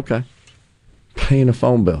reported. Okay. Paying a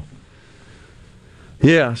phone bill.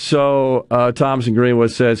 Yeah, so Thomas in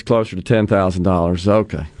Greenwood says closer to $10,000.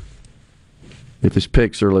 Okay. If his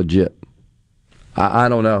picks are legit. I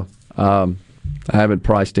don't know. I haven't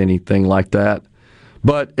priced anything like that.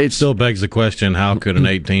 But it still begs the question, how could an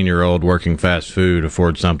 18-year-old working fast food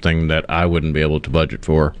afford something that I wouldn't be able to budget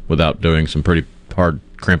for without doing some pretty hard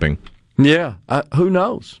crimping? Yeah, who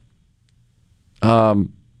knows?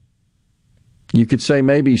 You could say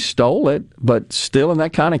maybe he stole it, but still in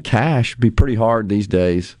that kind of cash would be pretty hard these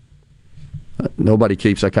days. Nobody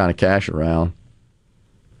keeps that kind of cash around.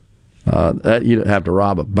 You'd have to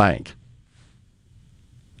rob a bank.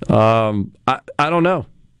 I don't know.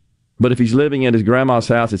 But if he's living at his grandma's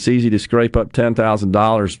house, it's easy to scrape up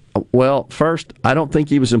 $10,000. Well, first, I don't think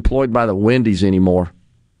he was employed by the Wendy's anymore.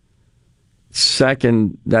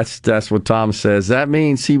 Second, that's what Tom says. That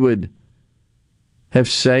means he would have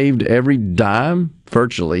saved every dime,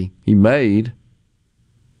 virtually, he made.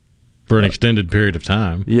 For an extended period of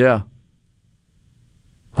time. Yeah.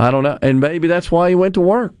 I don't know. And maybe that's why he went to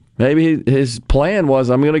work. Maybe his plan was,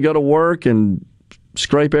 I'm going to go to work and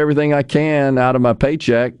scrape everything I can out of my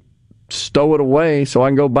paycheck, stow it away so I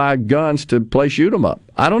can go buy guns to play shoot 'em up.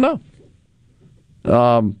 I don't know.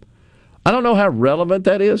 I don't know how relevant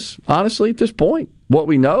that is, honestly, at this point. What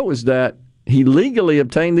we know is that he legally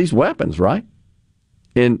obtained these weapons, right?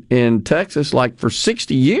 In Texas, like for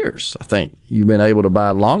 60 years, I think, you've been able to buy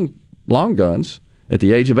long guns at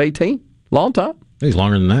the age of 18. Long time. He's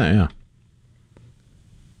longer than that, yeah.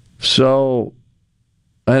 So,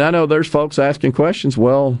 and I know there's folks asking questions,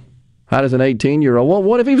 well, how does an 18-year-old, well,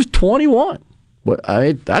 what if he was 21? Well,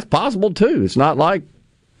 that's possible, too. It's not like,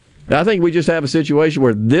 I think we just have a situation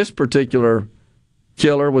where this particular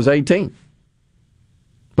killer was 18.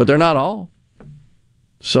 But they're not all.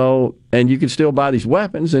 So, and you can still buy these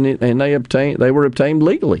weapons, and they were obtained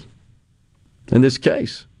legally in this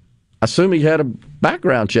case. I assume he had a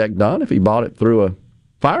background check done if he bought it through a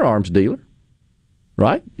firearms dealer,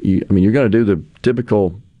 right? You're going to do the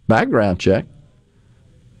typical background check.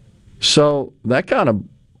 So that kind of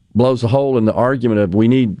blows a hole in the argument of we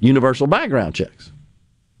need universal background checks.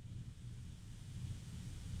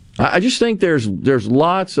 I just think there's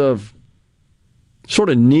lots of sort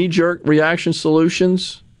of knee-jerk reaction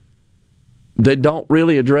solutions that don't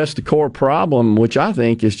really address the core problem, which I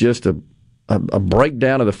think is just a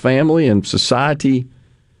breakdown of the family and society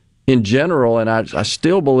in general. And I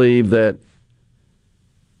still believe that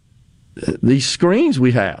these screens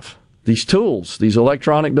we have, these tools, these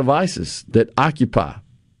electronic devices that occupy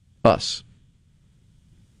us,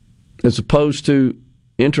 as opposed to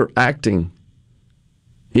interacting,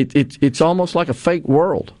 it's almost like a fake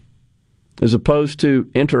world, as opposed to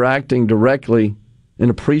interacting directly and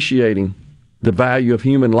appreciating the value of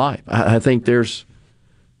human life. I think there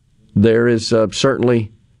is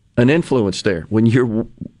certainly an influence there when you're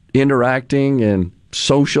interacting and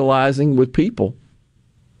socializing with people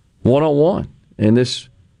one-on-one. And this,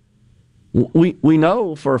 we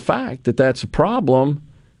know for a fact that that's a problem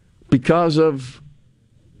because of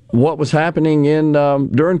what was happening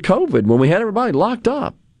during COVID when we had everybody locked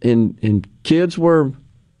up and kids were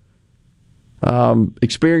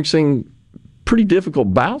experiencing pretty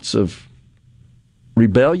difficult bouts of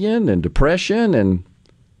rebellion and depression and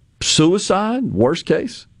suicide, worst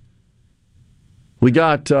case. We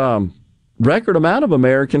got record amount of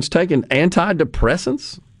Americans taking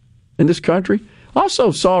antidepressants in this country.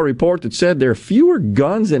 Also saw a report that said there are fewer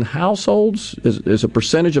guns in households as a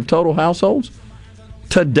percentage of total households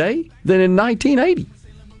today than in 1980.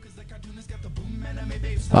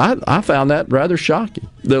 I found that rather shocking.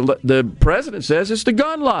 The president says it's the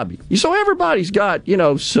gun lobby. So everybody's got,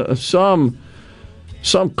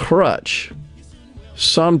 some crutch,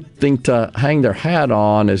 something to hang their hat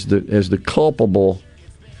on as the culpable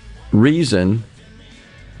reason.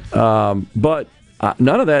 But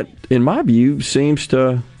none of that, in my view, seems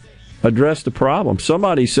to address the problem.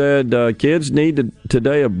 Somebody said kids need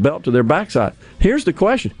today a belt to their backside. Here's the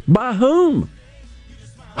question: by whom?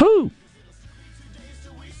 Who?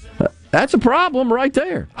 That's a problem right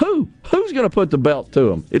there. Who's going to put the belt to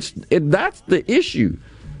them? That's the issue.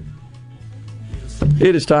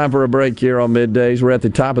 It is time for a break here on Middays. We're at the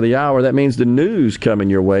top of the hour. That means the news coming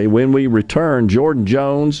your way. When we return, Jordan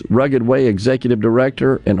Jones, Rugged Way Executive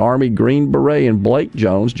Director, and Army Green Beret, and Blake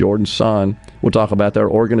Jones, Jordan's son. We'll talk about their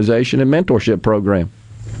organization and mentorship program.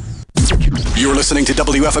 You're listening to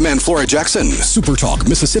WFMN Flora Jackson, Super Talk,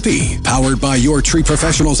 Mississippi, powered by your tree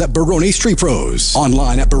professionals at Barone's Tree Pros.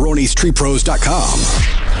 Online at baronestreepros.com.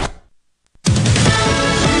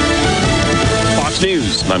 Fox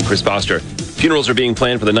News, I'm Chris Foster. Funerals are being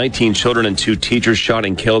planned for the 19 children and 2 teachers shot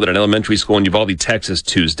and killed at an elementary school in Uvalde, Texas,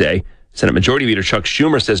 Tuesday. Senate Majority Leader Chuck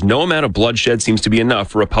Schumer says no amount of bloodshed seems to be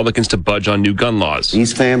enough for Republicans to budge on new gun laws.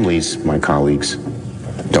 These families, my colleagues,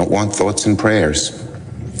 don't want thoughts and prayers.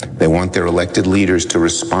 They want their elected leaders to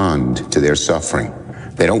respond to their suffering.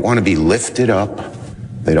 They don't want to be lifted up.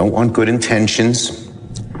 They don't want good intentions.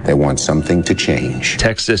 They want something to change.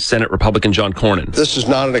 Texas Senate Republican John Cornyn. This is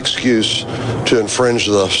not an excuse to infringe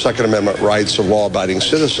the Second Amendment rights of law-abiding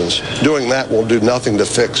citizens. Doing that will do nothing to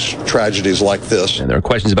fix tragedies like this. And there are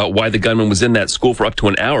questions about why the gunman was in that school for up to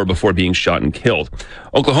an hour before being shot and killed.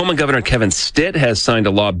 Oklahoma Governor Kevin Stitt has signed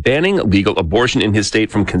a law banning legal abortion in his state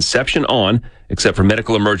from conception on, except for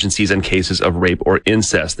medical emergencies and cases of rape or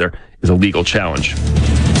incest. There is a legal challenge.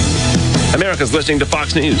 America's listening to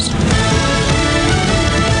Fox News.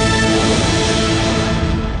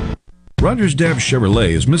 Rogers Dabbs Chevrolet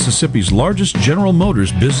is Mississippi's largest General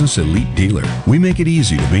Motors business elite dealer. We make it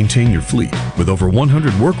easy to maintain your fleet with over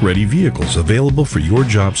 100 work-ready vehicles available for your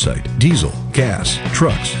job site. Diesel, gas,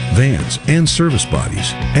 trucks, vans, and service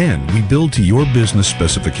bodies. And we build to your business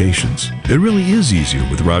specifications. It really is easier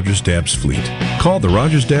with Rogers Dabbs Fleet. Call the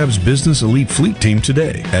Rogers Dabbs Business Elite Fleet Team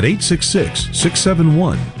today at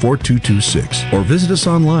 866-671-4226 or visit us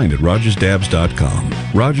online at rogersdabbs.com.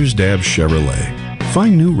 Rogers Dabbs Chevrolet.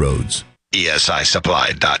 Find new roads.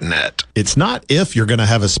 ESISupply.net. It's not if you're going to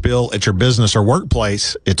have a spill at your business or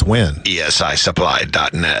workplace, it's when.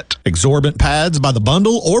 ESISupply.net. Exorbitant pads by the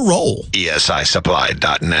bundle or roll.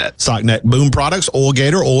 ESISupply.net. Sock neck boom products, oil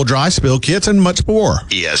gator, oil dry, spill kits, and much more.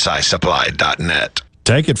 ESISupply.net.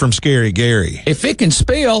 Take it from Scary Gary. If it can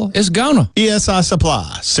spill, it's gonna. ESI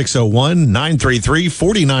Supply,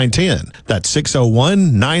 601-933-4910. That's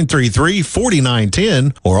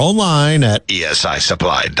 601-933-4910 or online at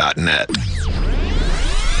ESISupply.net.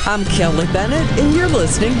 I'm Kelly Bennett, and you're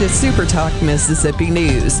listening to Super Talk Mississippi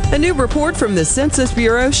News. A new report from the Census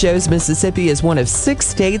Bureau shows Mississippi is one of 6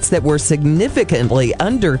 states that were significantly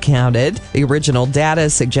undercounted. The original data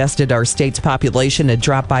suggested our state's population had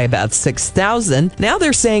dropped by about 6,000. Now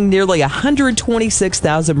they're saying nearly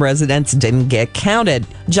 126,000 residents didn't get counted.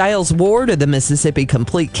 Giles Ward of the Mississippi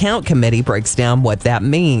Complete Count Committee breaks down what that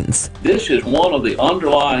means. This is one of the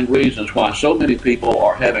underlying reasons why so many people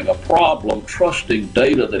are having a problem trusting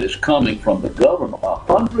data that is coming from the government.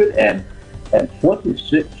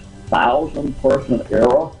 126,000 person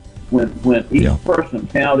error when each person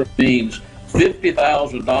counted means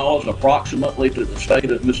 $50,000 approximately to the state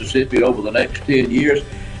of Mississippi over the next 10 years.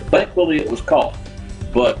 Thankfully, it was caught.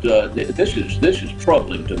 But this is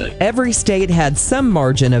troubling to me. Every state had some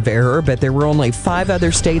margin of error, but there were only 5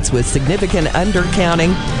 other states with significant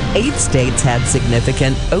undercounting. 8 states had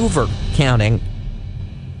significant overcounting.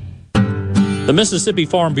 The Mississippi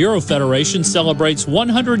Farm Bureau Federation celebrates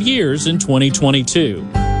 100 years in 2022.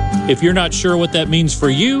 If you're not sure what that means for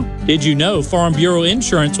you, did you know Farm Bureau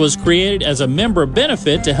Insurance was created as a member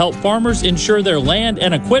benefit to help farmers insure their land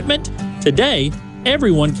and equipment? Today,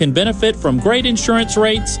 everyone can benefit from great insurance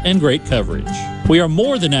rates and great coverage. We are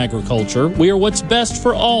more than agriculture. We are what's best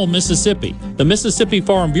for all Mississippi. The Mississippi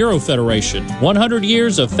Farm Bureau Federation. 100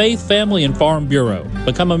 years of faith, family, and Farm Bureau.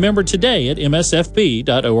 Become a member today at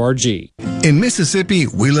msfb.org. In Mississippi,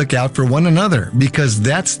 we look out for one another because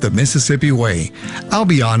that's the Mississippi way. I'll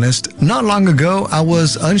be honest, not long ago, I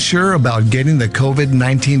was unsure about getting the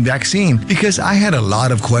COVID-19 vaccine because I had a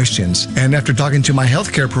lot of questions. And after talking to my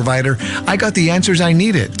healthcare provider, I got the answers I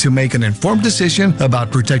needed to make an informed decision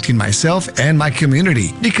about protecting myself and my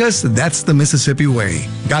community because that's the Mississippi way.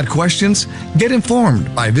 Got questions? Get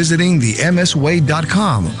informed by visiting the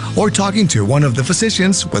msway.com or talking to one of the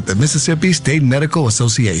physicians with the Mississippi State Medical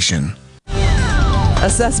Association. A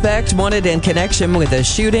suspect wanted in connection with a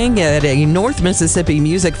shooting at a North Mississippi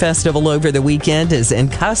music festival over the weekend is in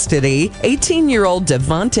custody. 18-year-old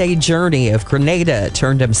Devontae Journey of Grenada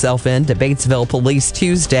turned himself in to Batesville police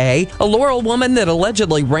Tuesday. A Laurel woman that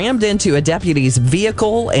allegedly rammed into a deputy's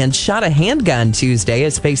vehicle and shot a handgun Tuesday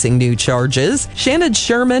is facing new charges. Shannon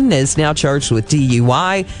Sherman is now charged with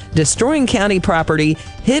DUI, destroying county property,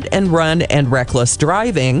 hit and run, and reckless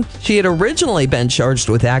driving. She had originally been charged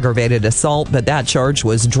with aggravated assault, but that charge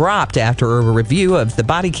was dropped after a review of the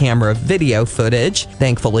body camera video footage.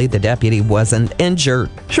 Thankfully, the deputy wasn't injured.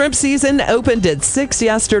 Shrimp season opened at 6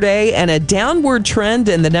 yesterday, and a downward trend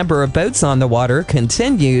in the number of boats on the water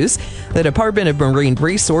continues. The Department of Marine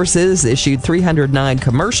Resources issued 309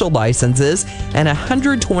 commercial licenses and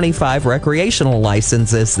 125 recreational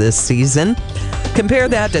licenses this season. Compare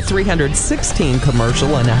that to 316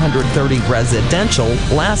 commercial and 130 residential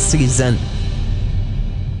last season.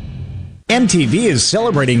 MTV is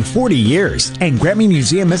celebrating 40 years, and Grammy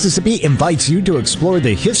Museum Mississippi invites you to explore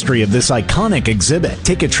the history of this iconic exhibit.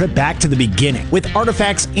 Take a trip back to the beginning with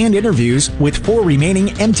artifacts and interviews with 4 remaining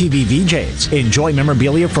MTV VJs. Enjoy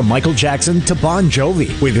memorabilia from Michael Jackson to Bon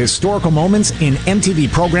Jovi, with historical moments in MTV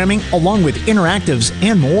programming along with interactives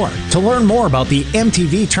and more. To learn more about the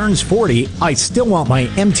MTV Turns 40, I Still Want My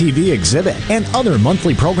MTV exhibit, and other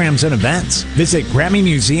monthly programs and events, visit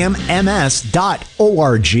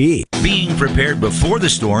GrammyMuseumMS.org. Being prepared before the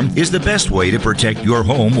storm is the best way to protect your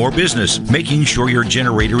home or business. Making sure your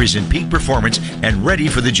generator is in peak performance and ready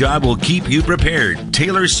for the job will keep you prepared.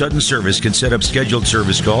 Taylor Sudden Service can set up scheduled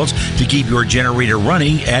service calls to keep your generator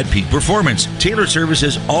running at peak performance. Taylor Service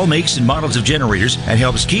has all makes and models of generators and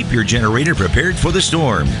helps keep your generator prepared for the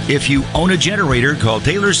storm. If you own a generator, call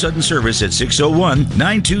Taylor Sudden Service at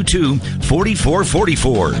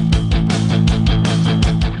 601-922-4444.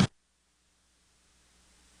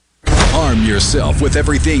 Arm yourself with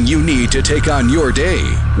everything you need to take on your day.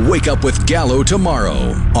 Wake up with Gallo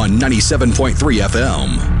tomorrow on 97.3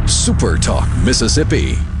 FM. Super Talk,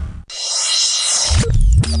 Mississippi.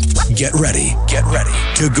 Get ready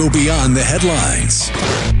to go beyond the headlines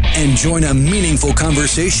and join a meaningful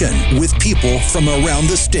conversation with people from around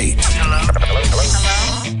the state. Hello?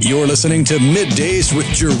 You're listening to MidDays with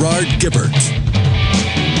Gerard Gibert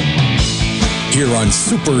here on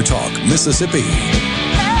Super Talk, Mississippi.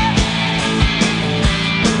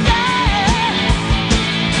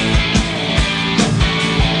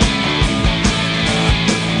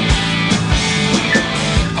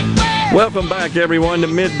 Welcome back, everyone, to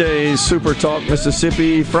MidDays Super Talk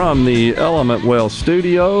Mississippi from the Element Well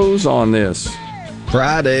Studios on this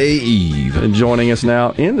Friday Eve. And joining us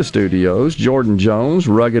now in the studios, Jordan Jones,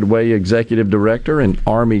 Rugged Way Executive Director and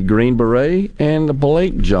Army Green Beret, and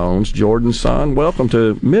Blake Jones, Jordan's son. Welcome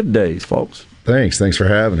to MidDays, folks. Thanks for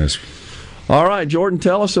having us. All right, Jordan,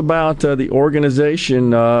 tell us about the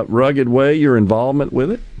organization Rugged Way, your involvement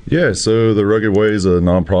with it. Yeah, so the Rugged Way is a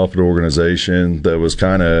nonprofit organization that was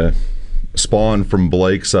kind of spawned from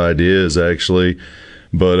Blake's ideas, actually.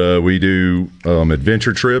 But we do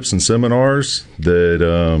adventure trips and seminars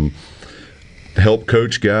that help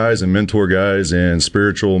coach guys and mentor guys in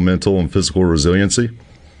spiritual, mental, and physical resiliency.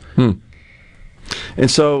 And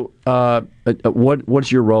so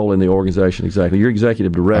what's your role in the organization exactly? You're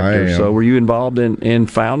executive director. So were you involved in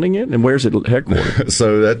founding it? And where's it headquartered?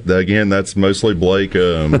 So that's mostly Blake.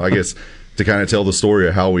 I guess to kind of tell the story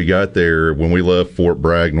of how we got there, when we left Fort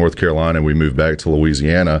Bragg, North Carolina, we moved back to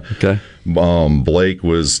Louisiana. Okay. Blake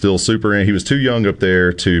was still he was too young up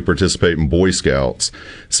there to participate in Boy Scouts.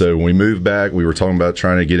 So when we moved back, we were talking about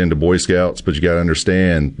trying to get into Boy Scouts, but you got to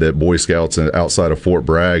understand that Boy Scouts outside of Fort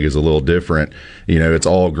Bragg is a little different. You know, it's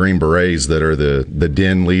all Green Berets that are the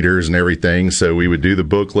den leaders and everything. So we would do the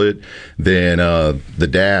booklet. Then the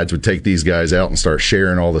dads would take these guys out and start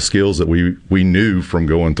sharing all the skills that we knew from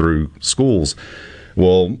going through schools.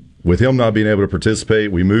 Well, with him not being able to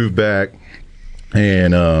participate, we moved back.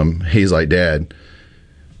 And he's like, Dad,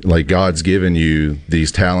 like God's given you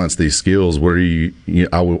these talents, these skills. What are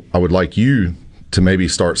I would like you to maybe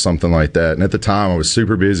start something like that. And at the time, I was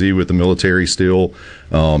super busy with the military still.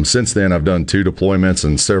 Since then, I've done 2 deployments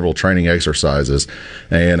and several training exercises.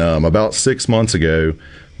 And about 6 months ago,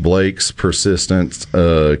 Blake's persistence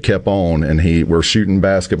kept on, and we're shooting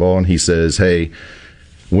basketball, and he says, hey,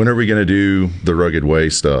 when are we going to do the Rugged Way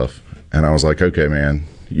stuff? And I was like, okay, man.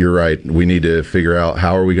 You're right. We need to figure out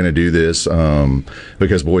how are we going to do this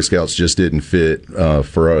because Boy Scouts just didn't fit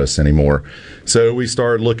for us anymore. So we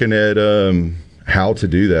started looking at how to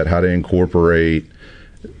do that, how to incorporate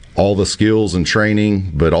all the skills and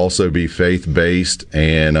training, but also be faith-based.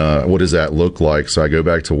 And what does that look like? So I go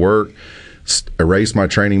back to work, erase my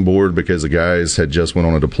training board because the guys had just went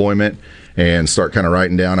on a deployment, and start kind of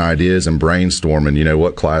writing down ideas and brainstorming,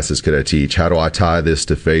 what classes could I teach? How do I tie this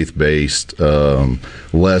to faith-based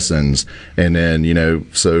lessons? And then,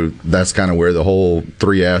 so that's kind of where the whole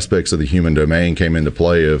 3 aspects of the human domain came into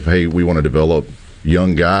play of, hey, we want to develop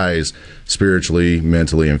young guys spiritually,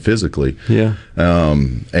 mentally, and physically. Yeah.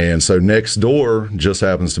 And so next door just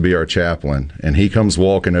happens to be our chaplain, and he comes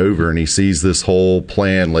walking over and he sees this whole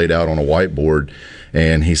plan laid out on a whiteboard,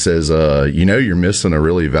 and he says, you're missing a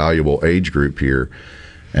really valuable age group here.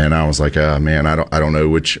 And I was like, man, I don't know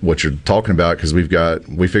what you're talking about, because we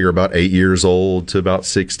figure about 8 years old to about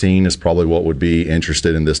 16 is probably what would be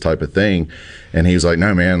interested in this type of thing. And he was like,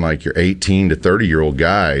 no, man, like your 18 to 30-year-old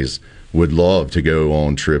guys would love to go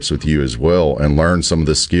on trips with you as well and learn some of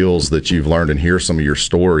the skills that you've learned and hear some of your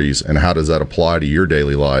stories, and how does that apply to your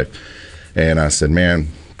daily life. And I said, man,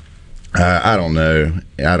 I don't know.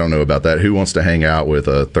 I don't know about that. Who wants to hang out with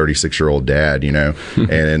a 36-year-old dad,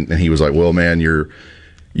 and he was like, well, man,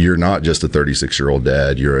 you're not just a 36-year-old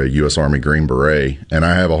dad. You're a U.S. Army Green Beret. And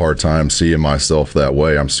I have a hard time seeing myself that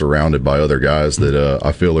way. I'm surrounded by other guys that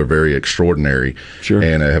I feel are very extraordinary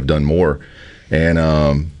and have done more.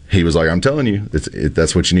 And he was like, I'm telling you,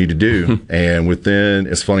 that's what you need to do. And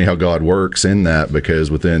it's funny how God works in that, because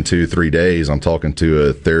within 2-3 days, I'm talking to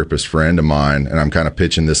a therapist friend of mine, and I'm kind of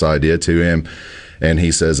pitching this idea to him. And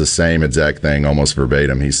he says the same exact thing, almost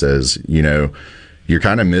verbatim. He says, you're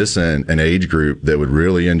kind of missing an age group that would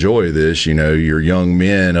really enjoy this. Your young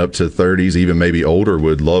men up to 30s, even maybe older,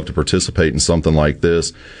 would love to participate in something like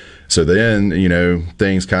this. So then,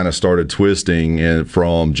 things kind of started twisting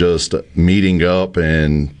from just meeting up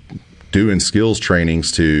and doing skills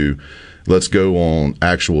trainings to let's go on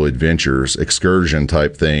actual adventures, excursion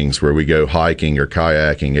type things where we go hiking or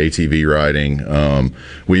kayaking, ATV riding.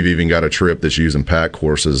 We've even got a trip that's using pack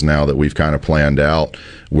horses now that we've kind of planned out,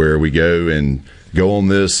 where we go on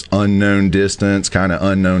this unknown distance, kind of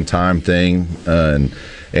unknown time thing,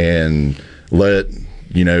 and let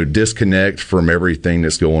disconnect from everything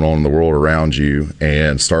that's going on in the world around you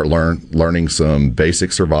and start learning some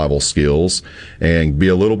basic survival skills and be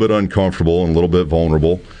a little bit uncomfortable and a little bit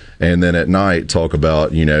vulnerable. And then at night, talk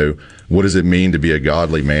about, what does it mean to be a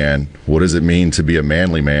godly man? What does it mean to be a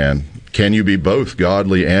manly man? Can you be both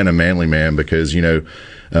godly and a manly man? Because,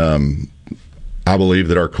 I believe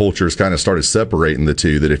that our culture has kind of started separating the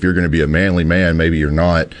two, that if you're going to be a manly man, maybe you're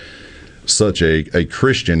not such a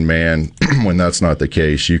Christian man. When that's not the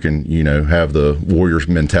case, you can, have the warrior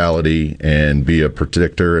mentality and be a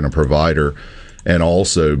protector and a provider, and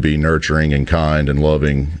also be nurturing and kind and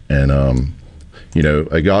loving and,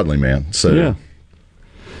 a godly man. So, yeah.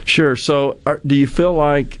 Sure. So, do you feel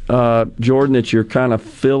like, Jordan, that you're kind of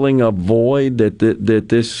filling a void that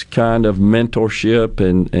this kind of mentorship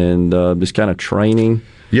and this kind of training?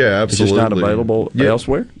 Yeah, absolutely. Is just not available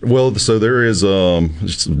elsewhere? Well, so there is,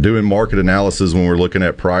 just doing market analysis when we're looking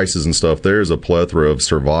at prices and stuff, there's a plethora of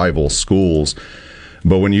survival schools.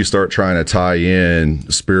 But when you start trying to tie in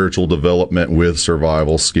spiritual development with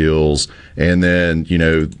survival skills, and then,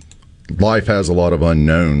 life has a lot of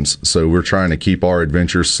unknowns, so we're trying to keep our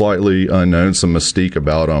adventures slightly unknown, some mystique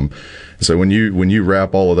about them. So when you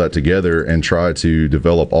wrap all of that together and try to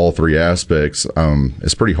develop all three aspects,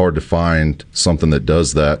 it's pretty hard to find something that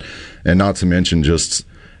does that, and not to mention just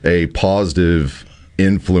a positive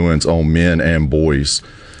influence on men and boys.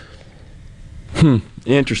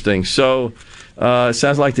 Interesting. So it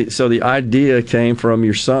sounds like the idea came from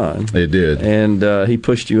your son. It did. And he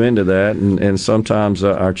pushed you into that, and sometimes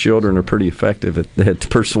our children are pretty effective at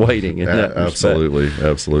persuading in that Absolutely, respect.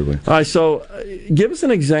 Absolutely. All right, so give us an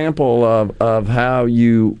example of how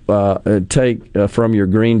you take from your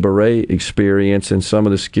Green Beret experience and some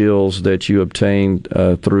of the skills that you obtained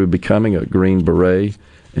through becoming a Green Beret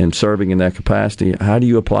and serving in that capacity. How do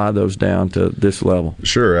you apply those down to this level?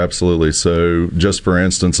 Sure, absolutely. So just for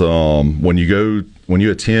instance, when you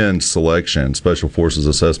attend selection, Special Forces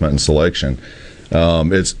Assessment and Selection,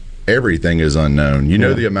 everything is unknown. You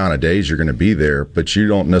know the amount of days you're going to be there, but you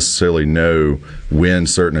don't necessarily know when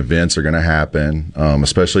certain events are going to happen,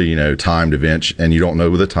 especially, timed events, and you don't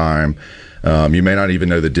know the time. You may not even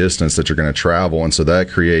know the distance that you're going to travel, and so that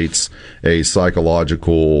creates a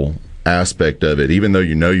psychological aspect of it. Even though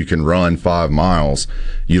you can run 5 miles,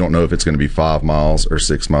 you don't know if it's going to be 5 miles or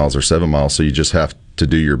 6 miles or 7 miles, so you just have to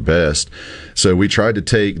do your best. So we tried to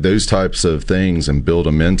take those types of things and build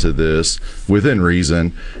them into this within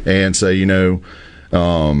reason, and say, we're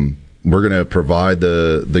going to provide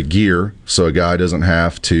the gear, so a guy doesn't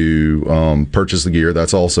have to purchase the gear.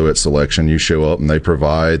 That's also at selection. You show up and they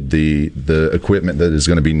provide the equipment that is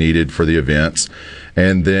going to be needed for the events,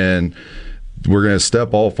 and then we're going to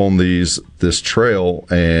step off on this trail,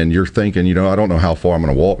 and you're thinking, I don't know how far I'm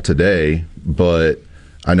going to walk today, but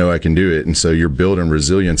I know I can do it. And so you're building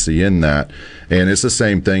resiliency in that. And it's the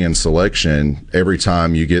same thing in selection. Every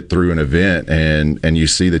time you get through an event and you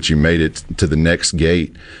see that you made it to the next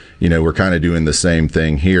gate, we're kind of doing the same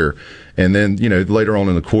thing here. And then, later on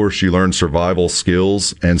in the course, you learn survival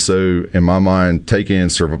skills. And so, in my mind, taking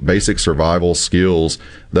basic survival skills,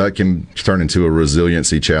 that can turn into a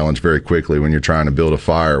resiliency challenge very quickly when you're trying to build a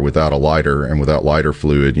fire without a lighter and without lighter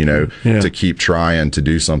fluid, to keep trying to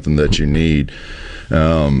do something that you need.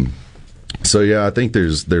 So I think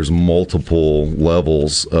there's multiple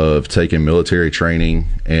levels of taking military training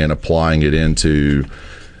and applying it into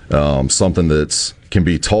something that's can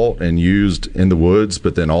be taught and used in the woods,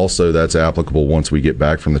 but then also that's applicable once we get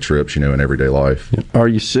back from the trips, in everyday life. Are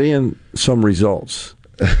you seeing some results?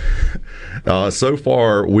 So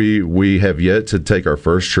far, we have yet to take our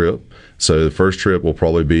first trip. So the first trip will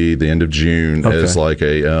probably be the end of June as like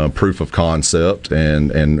a proof of concept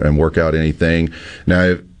and work out anything.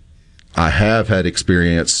 Now, I have had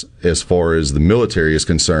experience as far as the military is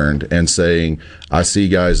concerned and saying I see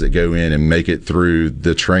guys that go in and make it through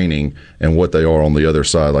the training and what they are on the other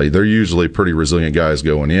side. Like they're usually pretty resilient guys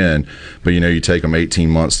going in, but you take them 18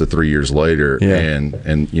 months to 3 years later and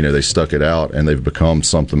they stuck it out and they've become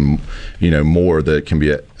something, more that can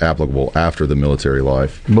be applicable after the military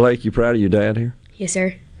life. Blake, you proud of your dad here? Yes,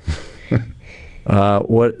 sir.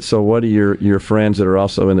 What do your friends that are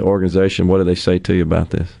also in the organization, what do they say to you about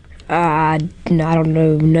this? I don't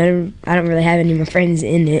know. I don't really have any of my friends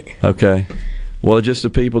in it. Okay. Well, just the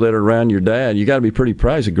people that are around your dad, you got to be pretty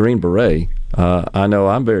proud. He's a Green Beret. I know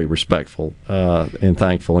I'm very respectful and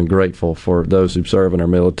thankful and grateful for those who serve in our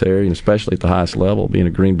military, and especially at the highest level, being a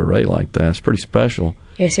Green Beret like that. It's pretty special.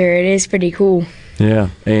 Yes, sir. It is pretty cool. Yeah,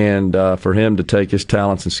 and for him to take his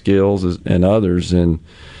talents and skills and others and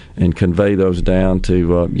convey those down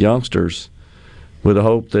to youngsters, with the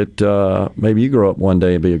hope that maybe you grow up one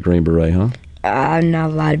day and be a Green Beret, huh? I'm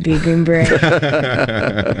not allowed to be a Green Beret.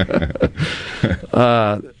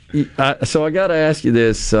 So I got to ask you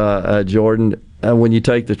this, Jordan, when you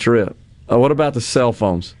take the trip, what about the cell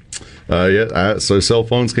phones? So cell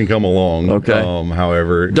phones can come along. Okay.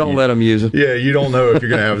 However, don't let them use it. Yeah, you don't know if you're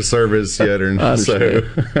going to have a service yet or not. So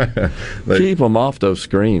keep them off those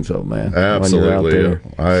screens, though, man. Absolutely,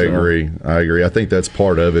 I agree. I think that's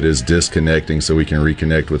part of it is disconnecting, so we can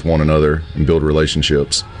reconnect with one another and build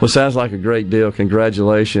relationships. Well, sounds like a great deal.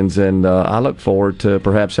 Congratulations, and I look forward to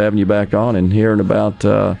perhaps having you back on and hearing about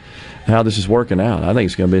how this is working out. I think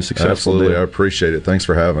it's going to be a successful Absolutely. deal. I appreciate it. Thanks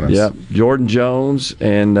for having us. Yeah, Jordan Jones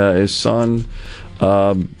and his son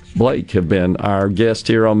Blake have been our guest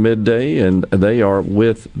here on Midday, and they are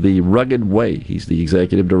with the Rugged Way. He's the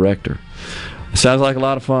executive director. Sounds like a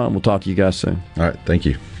lot of fun. We'll talk to you guys soon. All right, thank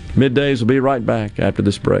you. Middays will be right back after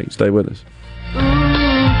this break. Stay with us.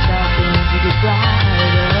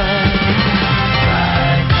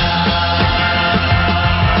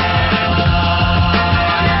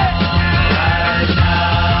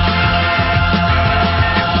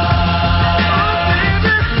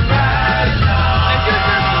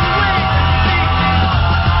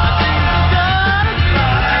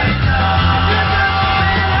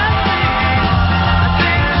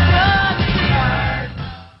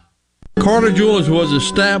 Carter Jewelers was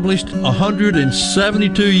established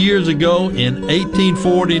 172 years ago in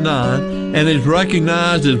 1849 and is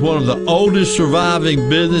recognized as one of the oldest surviving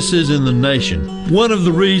businesses in the nation. One of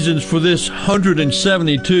the reasons for this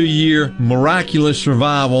 172-year miraculous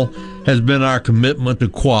survival has been our commitment to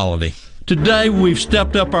quality. Today, we've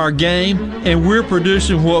stepped up our game, and we're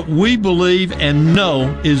producing what we believe and know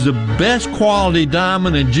is the best quality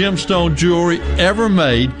diamond and gemstone jewelry ever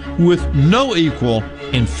made, with no equal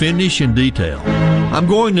in finish and detail. I'm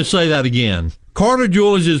going to say that again. Carter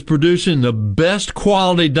Jewelers is producing the best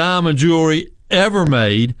quality diamond jewelry ever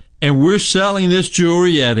made, and we're selling this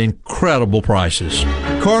jewelry at incredible prices.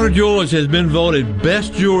 Carter Jewelers has been voted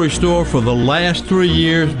best jewelry store for the last 3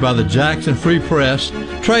 years by the Jackson Free Press.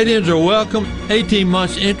 Trade-ins are welcome, 18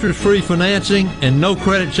 months interest-free financing, and no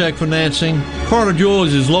credit check financing. Carter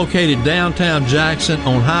Jewelers is located downtown Jackson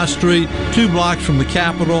on High Street, 2 blocks from the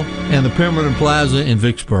Capitol and the Pemberton Plaza in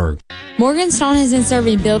Vicksburg. Morganstone has been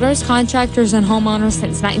serving builders, contractors, and homeowners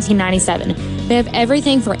since 1997. They have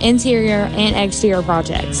everything for interior and exterior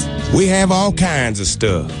projects. We have all kinds of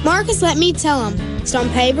stuff. Marcus, let me tell them. Stone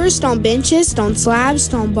pavers, stone benches, stone slabs,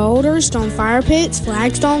 stone boulders, stone fire pits,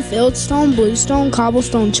 flagstone, fieldstone, bluestone,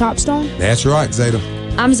 cobblestone, chopstone. That's right, Zeta.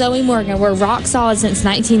 I'm Zoe Morgan. We're rock solid since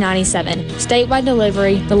 1997. Statewide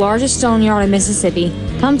delivery, the largest stone yard in Mississippi.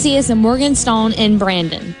 Come see us in Morganstone in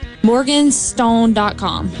Brandon.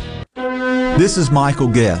 Morganstone.com. This is Michael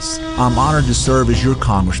Guess. I'm honored to serve as your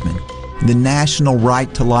congressman. The National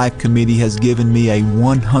Right to Life Committee has given me a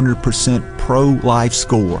 100% pro-life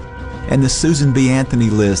score. And the Susan B. Anthony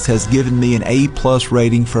list has given me an A+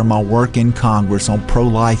 rating for my work in Congress on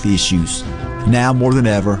pro-life issues. Now more than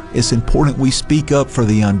ever, it's important we speak up for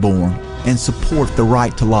the unborn and support the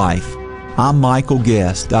right to life. I'm Michael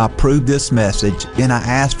Guest. I approve this message, and I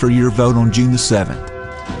ask for your vote on June the 7th.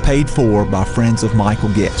 Paid for by Friends of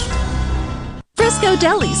Michael Guest. Frisco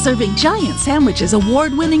Deli, serving giant sandwiches,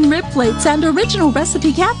 award-winning rib plates, and original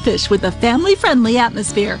recipe catfish with a family-friendly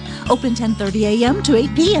atmosphere. Open 10:30 a.m. to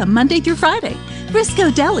 8 p.m. Monday through Friday.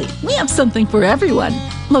 Frisco Deli, we have something for everyone.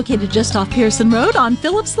 Located just off Pearson Road on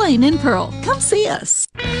Phillips Lane in Pearl. Come see us.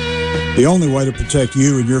 The only way to protect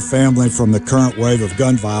you and your family from the current wave of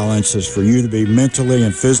gun violence is for you to be mentally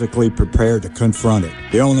and physically prepared to confront it.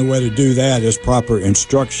 The only way to do that is proper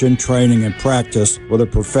instruction, training, and practice with a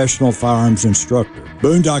professional firearms instructor.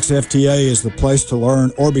 Boondocks FTA is the place to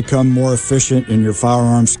learn or become more efficient in your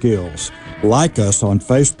firearm skills. Like us on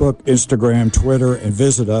Facebook, Instagram, Twitter, and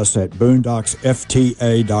visit us at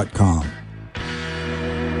boondocksfta.com.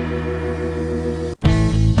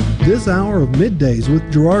 This hour of Middays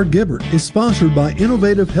with Gerard Gibert is sponsored by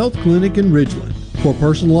Innovative Health Clinic in Ridgeland. For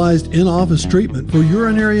personalized in-office treatment for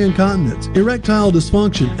urinary incontinence, erectile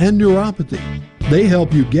dysfunction, and neuropathy, they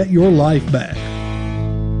help you get your life back.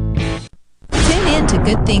 Tune in to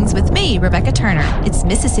Good Things with me, Rebecca Turner. It's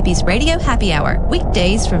Mississippi's Radio Happy Hour,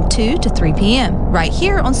 weekdays from 2 to 3 p.m., right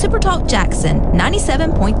here on Supertalk Jackson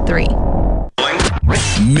 97.3.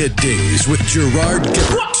 Middays with Gerard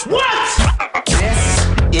Gibert. What? This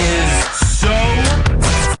is so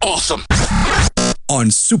awesome. On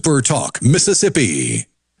Super Talk, Mississippi.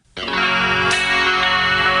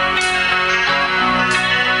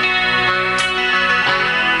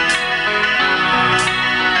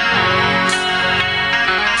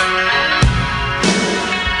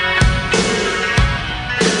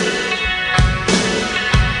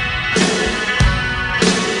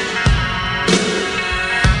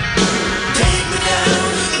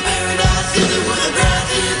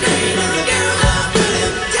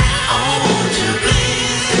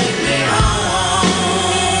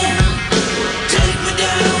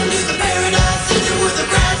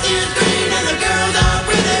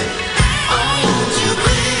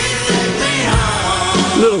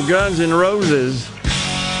 Little Guns N' Roses.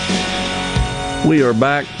 We are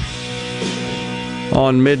back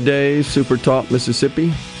on Middays, Super Talk,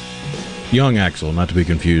 Mississippi. Young Axl, not to be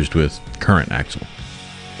confused with current Axl.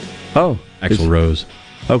 Oh. Axl Rose.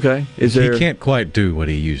 Okay. He can't quite do what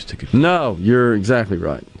he used to do. No, you're exactly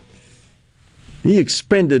right. He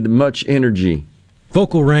expended much energy.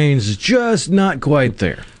 Vocal range is just not quite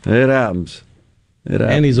there. It happens.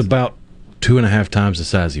 And he's about 2.5 times the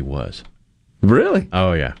size he was. Really?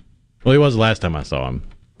 Oh, yeah. Well, he was the last time I saw him.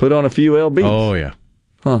 Put on a few lbs? Oh, yeah.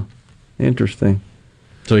 Huh. Interesting.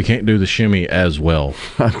 So he can't do the shimmy as well.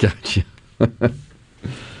 I got you.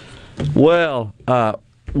 Well,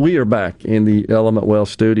 we are back in the Element Well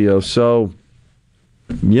studio. So,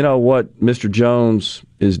 you know what Mr. Jones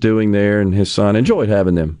is doing there and his son, enjoyed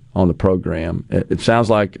having them on the program. It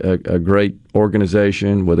sounds like a great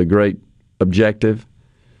organization with a great objective.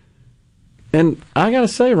 And I got to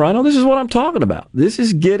say, Rhino, this is what I'm talking about. This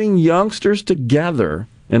is getting youngsters together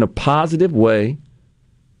in a positive way.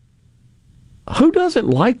 Who doesn't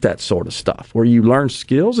like that sort of stuff, where you learn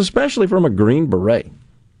skills, especially from a Green Beret,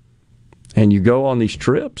 and you go on these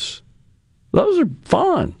trips? Those are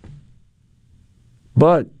fun.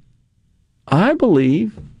 But I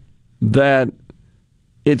believe that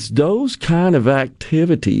it's those kind of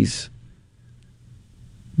activities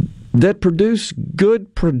that produce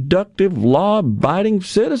good, productive, law-abiding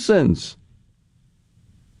citizens.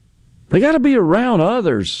 They got to be around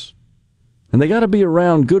others, and they got to be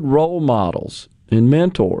around good role models and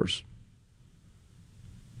mentors.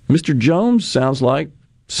 Mr. Jones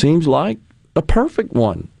seems like a perfect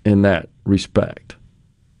one in that respect.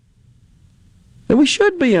 And we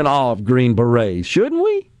should be in awe of Green Berets, shouldn't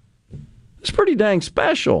we? It's pretty dang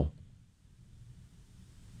special.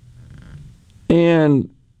 And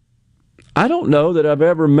I don't know that I've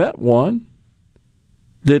ever met one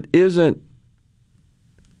that isn't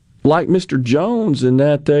like Mr. Jones in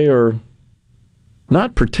that they are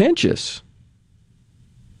not pretentious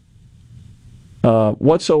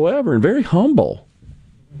whatsoever and very humble.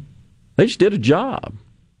 They just did a job.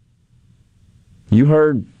 You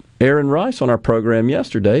heard Aaron Rice on our program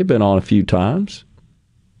yesterday, been on a few times,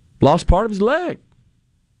 lost part of his leg.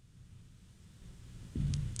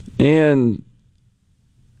 And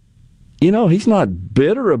you know, he's not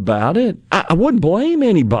bitter about it. I wouldn't blame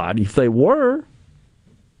anybody if they were.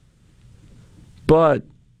 But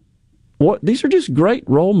these are just great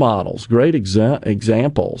role models, great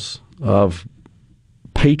examples of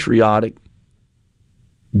patriotic,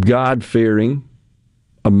 God-fearing,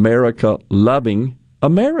 America-loving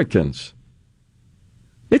Americans.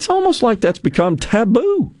 It's almost like that's become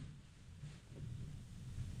taboo.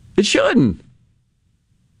 It shouldn't.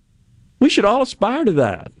 We should all aspire to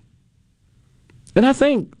that. And I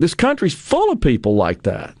think this country's full of people like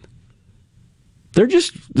that. They're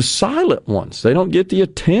just the silent ones. They don't get the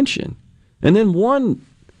attention. And then one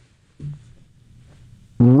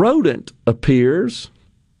rodent appears,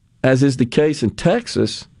 as is the case in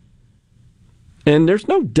Texas, and there's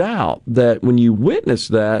no doubt that when you witness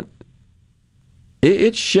that,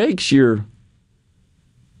 it shakes your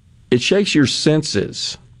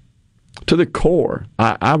senses to the core.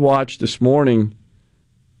 I watched this morning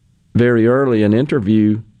very early an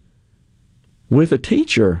interview with a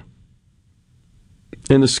teacher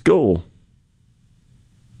in the school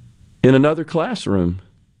in another classroom.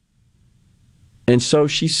 And so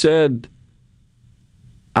she said,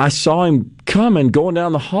 I saw him coming, going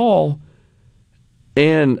down the hall,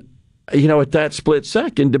 and, at that split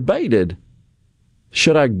second, debated,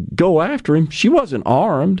 should I go after him? She wasn't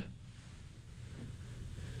armed.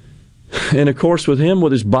 And, of course, with him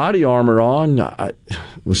with his body armor on, I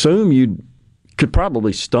assume you could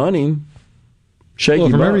probably stun him, shake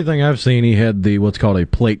him from up. everything I've seen, he had what's called a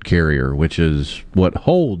plate carrier, which is what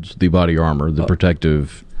holds the body armor, the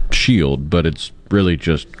protective shield, but it's really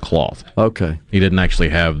just cloth. Okay. He didn't actually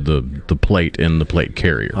have the plate in the plate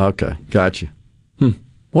carrier. Okay, gotcha.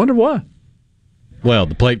 Wonder why. Well,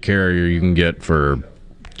 the plate carrier you can get for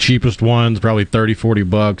cheapest ones, probably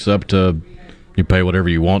 $30-$40, up to you pay whatever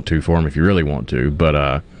you want to for them if you really want to.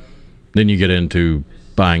 But then you get into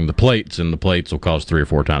buying the plates, and the plates will cost 3 or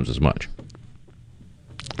 4 times as much.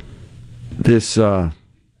 This,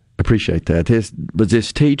 appreciate that.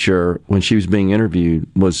 This teacher, when she was being interviewed,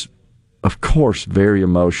 was, of course, very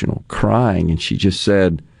emotional, crying, and she just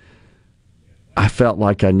said, I felt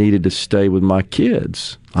like I needed to stay with my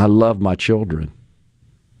kids. I love my children.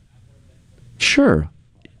 Sure,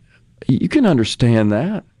 you can understand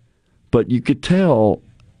that, but you could tell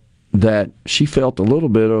that she felt a little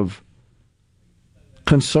bit of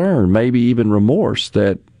concern, maybe even remorse,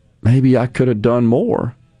 that maybe I could have done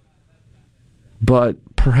more. But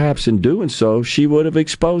perhaps in doing so, she would have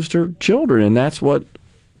exposed her children, and that's what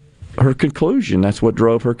her conclusion, that's what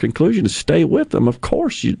drove her conclusion, to stay with them. Of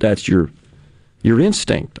course, that's your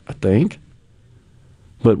instinct, I think.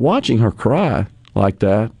 But watching her cry like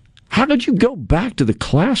that, how did you go back to the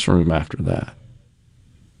classroom after that?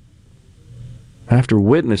 After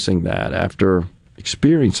witnessing that, after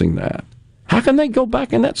experiencing that, how can they go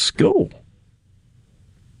back in that school?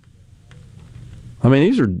 I mean,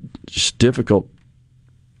 these are just difficult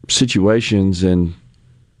situations and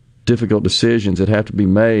difficult decisions that have to be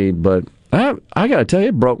made, but I got to tell you,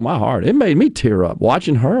 it broke my heart. It made me tear up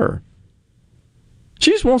watching her.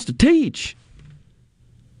 She just wants to teach.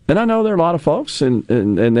 And I know there are a lot of folks, and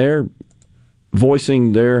they're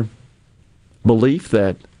voicing their belief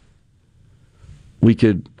that we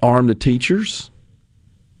could arm the teachers,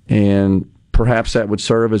 and perhaps that would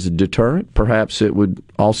serve as a deterrent. Perhaps it would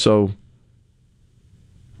also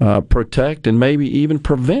protect and maybe even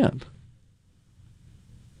prevent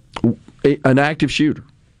an active shooter,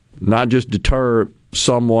 not just deter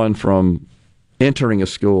someone from entering a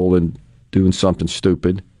school and doing something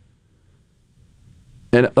stupid.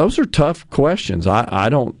 And those are tough questions. I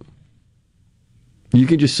don't. You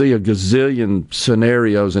can just see a gazillion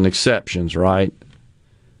scenarios and exceptions, right?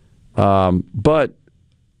 But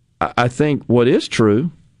I think what is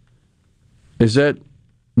true is that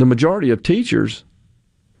the majority of teachers,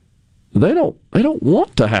 they don't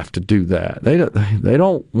want to have to do that. They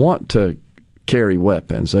don't want to carry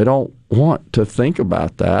weapons. They don't want to think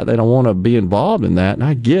about that. They don't want to be involved in that. And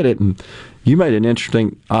I get it. And you made an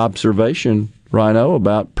interesting observation, Rhino,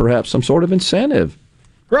 about perhaps some sort of incentive.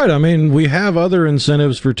 Right. I mean, we have other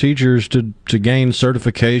incentives for teachers to gain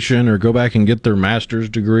certification or go back and get their master's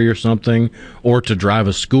degree or something, or to drive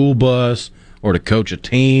a school bus or to coach a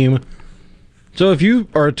team. So if you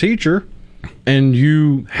are a teacher and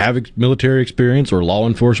you have military experience or law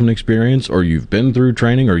enforcement experience, or you've been through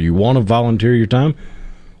training, or you want to volunteer your time,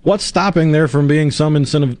 what's stopping there from being some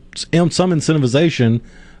incentivization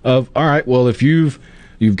of, all right, well, if you've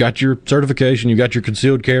got your certification, you've got your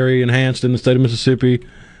concealed carry enhanced in the state of Mississippi,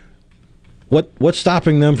 what's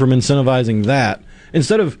stopping them from incentivizing that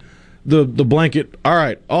instead of the blanket, all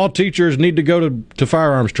right, all teachers need to go to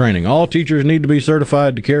firearms training, all teachers need to be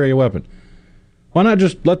certified to carry a weapon? Why not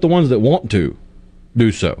just let the ones that want to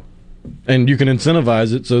do so? And you can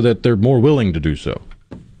incentivize it so that they're more willing to do so.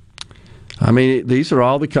 I mean, these are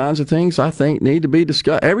all the kinds of things I think need to be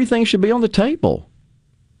discussed. Everything should be on the table.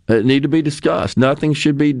 that need to be discussed. Nothing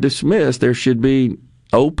should be dismissed. There should be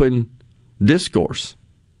open discourse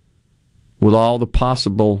with all the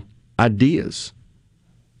possible ideas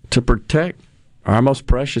to protect our most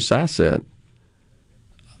precious asset.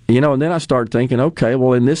 And then I start thinking, okay,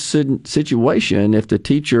 well, in this situation, if the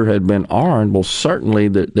teacher had been armed, well, certainly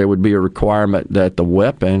there would be a requirement that the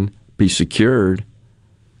weapon be secured.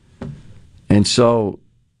 And so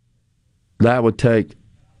that would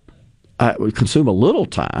consume a little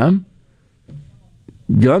time.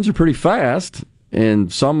 Guns are pretty fast,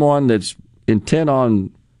 and someone that's intent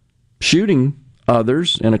on shooting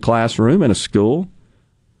others in a classroom, in a school,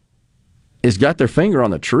 has got their finger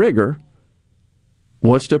on the trigger.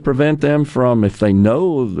 What's to prevent them from, if they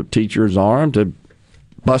know the teacher is armed, to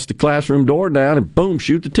bust the classroom door down and boom,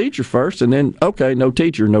 shoot the teacher first, and then, okay, no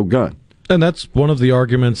teacher, no gun. And that's one of the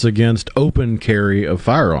arguments against open carry of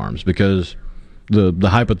firearms, because the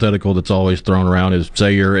hypothetical that's always thrown around is,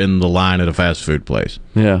 say you're in the line at a fast food place.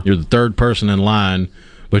 Yeah. You're the third person in line,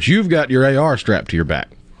 but you've got your AR strapped to your back.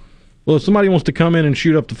 Well, if somebody wants to come in and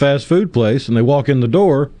shoot up the fast food place and they walk in the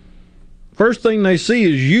door, first thing they see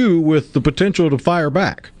is you with the potential to fire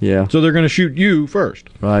back. Yeah. So they're going to shoot you first.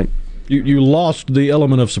 Right. You lost the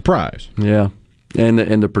element of surprise. Yeah. And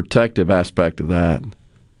the protective aspect of that.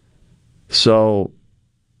 So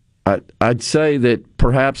I'd say that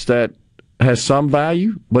perhaps that has some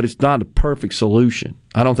value, but it's not a perfect solution.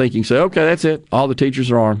 I don't think you can say, okay, that's it. All the teachers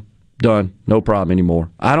are armed. Done. No problem anymore.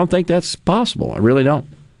 I don't think that's possible. I really don't.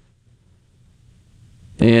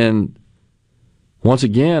 And once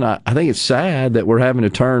again, I think it's sad that we're having to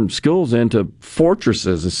turn schools into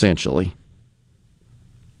fortresses, essentially.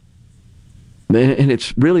 And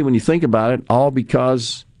it's really, when you think about it, all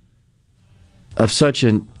because of such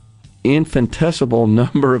an infinitesimal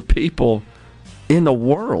number of people in the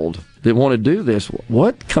world that want to do this.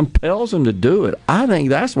 What compels them to do it? I think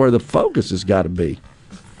that's where the focus has got to be.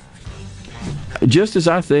 Just as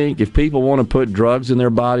I think if people want to put drugs in their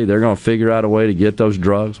body, they're going to figure out a way to get those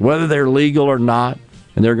drugs, whether they're legal or not,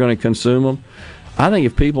 and they're going to consume them. I think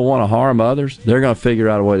if people want to harm others, they're going to figure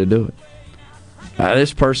out a way to do it.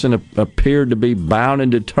 This person appeared to be bound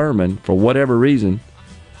and determined, for whatever reason,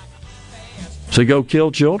 to go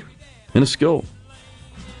kill children in a school.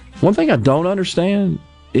 One thing I don't understand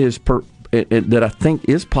is that I think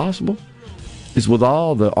is possible is with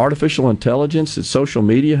all the artificial intelligence that social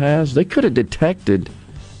media has, they could have detected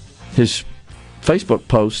his Facebook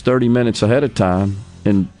post 30 minutes ahead of time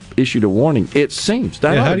and issued a warning. It seems.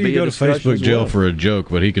 That how do you go to Facebook jail for a joke,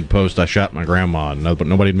 but he could post, I shot my grandma, but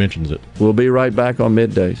nobody mentions it? We'll be right back on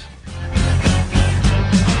Middays.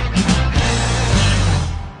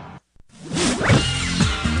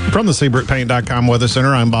 From the SeabrookPaint.com Weather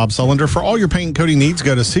Center, I'm Bob Sullender. For all your paint and coating needs,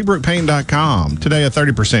 go to SeabrookPaint.com. Today, a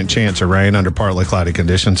 30% chance of rain under partly cloudy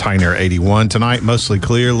conditions, high near 81. Tonight, mostly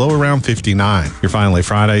clear, low around 59. Your finally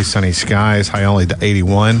Friday, sunny skies, high only to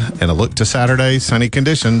 81. And a look to Saturday, sunny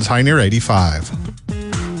conditions, high near 85.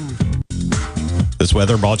 This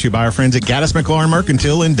weather brought to you by our friends at Gaddis McLaurin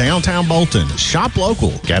Mercantile in downtown Bolton. Shop local.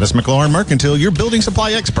 Gaddis McLaurin Mercantile, your building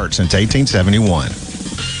supply expert since 1871.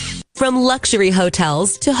 From luxury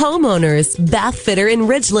hotels to homeowners, Bath Fitter in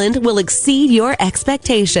Ridgeland will exceed your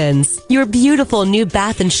expectations. Your beautiful new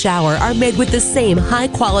bath and shower are made with the same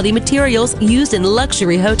high-quality materials used in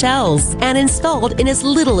luxury hotels and installed in as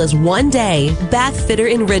little as 1 day. Bath Fitter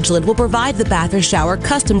in Ridgeland will provide the bath or shower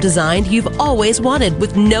custom designed you've always wanted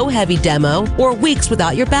with no heavy demo or weeks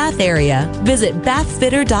without your bath area. Visit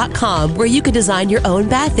bathfitter.com where you can design your own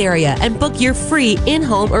bath area and book your free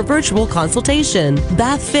in-home or virtual consultation.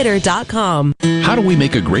 Bathfitter.com. How do we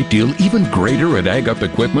make a great deal even greater at Ag Up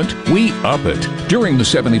Equipment? We up it. During the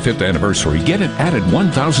 75th anniversary, get an added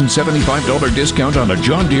 $1,075 discount on a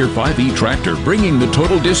John Deere 5E tractor, bringing the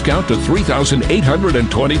total discount to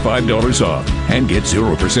 $3,825 off. And get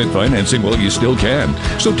 0% financing while you still can.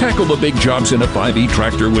 So tackle the big jobs in a 5E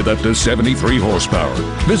tractor with up to 73 horsepower.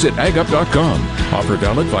 Visit agup.com. Offer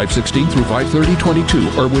valid 5/16 through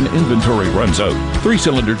 5/30/22 or when inventory runs out.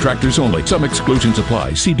 3-cylinder tractors only. Some exclusions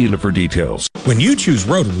apply. See dealer for details. When you choose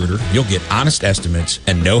Roto-Rooter, you'll get honest estimates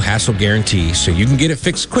and no hassle guarantee, so you can get it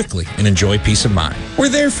fixed quickly and enjoy peace of mind. We're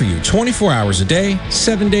there for you 24 hours a day,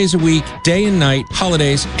 7 days a week, day and night,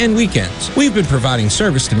 holidays, and weekends. We've been providing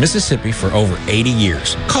service to Mississippi for over 80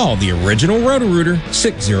 years. Call the original Roto-Rooter,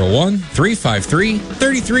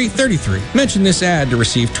 601-353-3333. Mention this ad to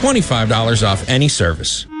receive $25 off any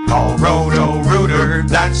service. Call Roto-Rooter,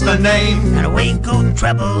 that's the name. And away go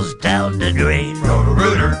troubles down the drain.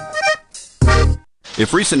 Roto-Rooter.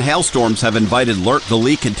 If recent hailstorms have invited Lurk the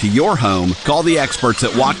Leak into your home, call the experts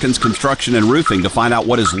at Watkins Construction and Roofing to find out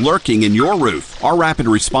what is lurking in your roof. Our rapid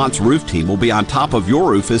response roof team will be on top of your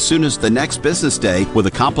roof as soon as the next business day with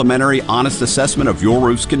a complimentary, honest assessment of your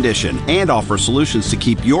roof's condition and offer solutions to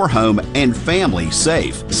keep your home and family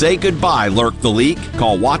safe. Say goodbye, Lurk the Leak.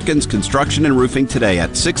 Call Watkins Construction and Roofing today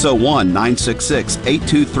at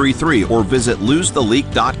 601-966-8233 or visit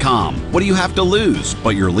losetheleak.com. What do you have to lose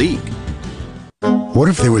but your leak? What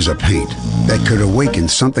if there was a paint that could awaken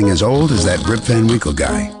something as old as that Rip Van Winkle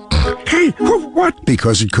guy? Hey, what?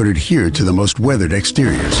 Because it could adhere to the most weathered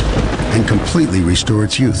exteriors and completely restore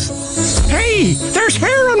its youth. Hey, there's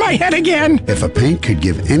hair on my head again! If a paint could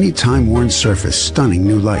give any time-worn surface stunning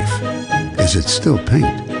new life, is it still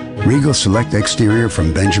paint? Regal Select Exterior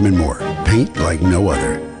from Benjamin Moore. Paint like no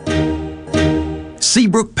other.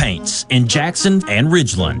 Seabrook Paints in Jackson and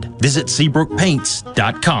Ridgeland. Visit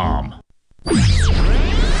SeabrookPaints.com.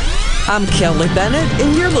 I'm Kelly Bennett,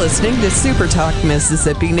 and you're listening to Super Talk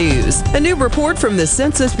Mississippi News. A new report from the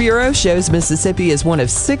Census Bureau shows Mississippi is one of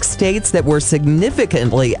 6 states that were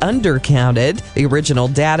significantly undercounted. The original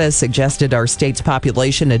data suggested our state's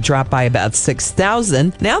population had dropped by about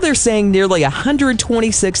 6,000. Now they're saying nearly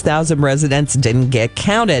 126,000 residents didn't get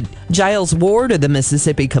counted. Giles Ward of the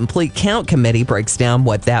Mississippi Complete Count Committee breaks down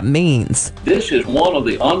what that means. This is one of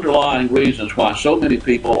the underlying reasons why so many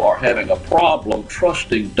people are having a problem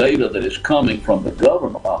trusting data that is coming from the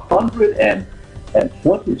government.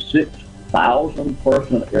 126,000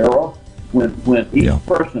 person error when each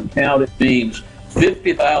person counted means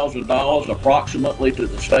 $50,000 approximately to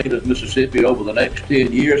the state of Mississippi over the next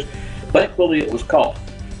 10 years. Thankfully, it was caught.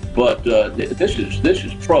 But this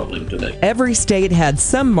is troubling to me. Every state had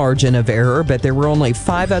some margin of error, but there were only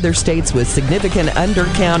 5 other states with significant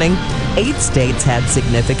undercounting. 8 states had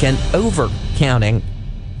significant overcounting.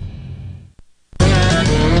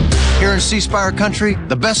 Here in C Spire country,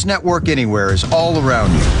 the best network anywhere is all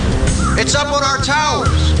around you. It's up on our towers,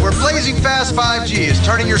 where blazing fast 5G is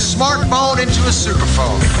turning your smartphone into a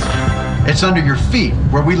superphone. It's under your feet,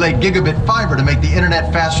 where we lay gigabit fiber to make the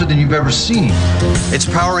internet faster than you've ever seen. It's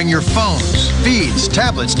powering your phones, feeds,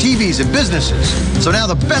 tablets, TVs, and businesses. So now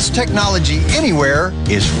the best technology anywhere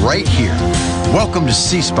is right here. Welcome to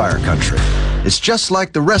C Spire country. It's just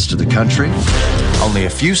like the rest of the country, only a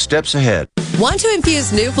few steps ahead. Want to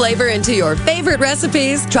infuse new flavor into your favorite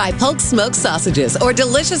recipes? Try Polk's smoked sausages or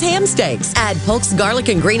delicious ham steaks. Add Polk's garlic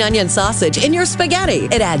and green onion sausage in your spaghetti.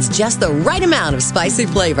 It adds just the right amount of spicy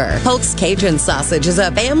flavor. Polk's Cajun sausage is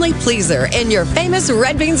a family pleaser in your famous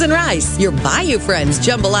red beans and rice. Your Bayou Friends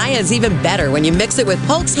jambalaya is even better when you mix it with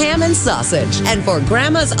Polk's ham and sausage. And for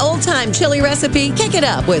Grandma's old-time chili recipe, kick it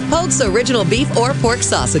up with Polk's original beef or pork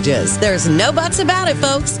sausages. There's no buts about it,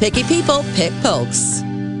 folks. Picky people pick Polk's.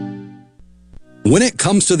 When it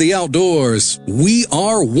comes to the outdoors, we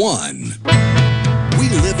are one. We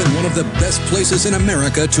live in one of the best places in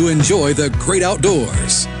America to enjoy the great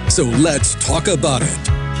outdoors. So let's talk about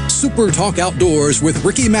it. Super Talk Outdoors with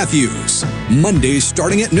Ricky Matthews. Mondays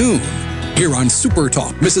starting at noon. Here on Super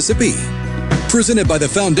Talk Mississippi. Presented by the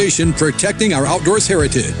Foundation Protecting Our Outdoors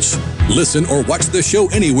Heritage. Listen or watch the show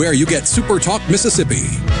anywhere you get Super Talk Mississippi.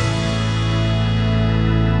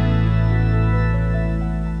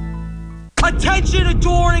 Attention,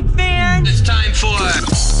 adoring fans! It's time for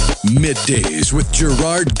Middays with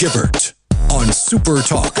Gerard Gibert on Super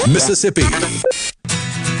Talk Mississippi.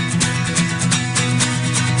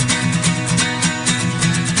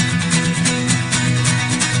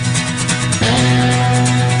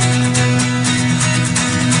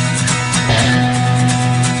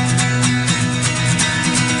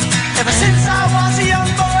 Ever since I was a young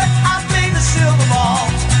boy, I played the silver ball.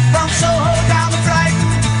 From Soho down to Brighton,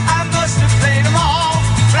 I must have played them all.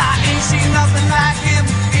 But I ain't seen nothing like him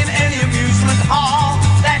in any amusement hall.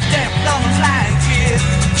 That deaf, dumb, and blind kid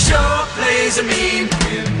sure plays a mean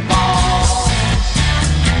pinball.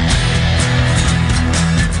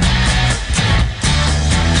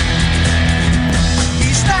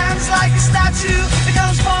 He stands like a statue,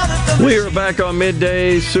 becomes part of the We are back on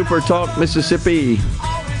Middays, Super Talk Mississippi.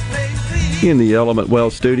 In the Element Well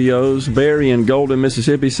Studios, Barry in Golden,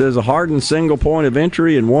 Mississippi says a hardened single point of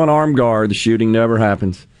entry and one armed guard. The shooting never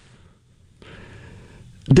happens.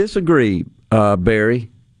 Disagree, Barry.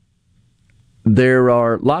 There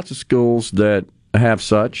are lots of schools that have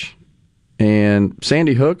such, and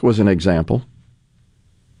Sandy Hook was an example.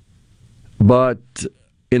 But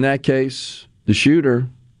in that case, the shooter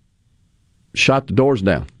shot the doors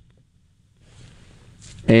down.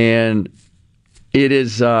 And it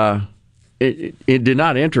is... It did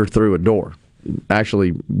not enter through a door. It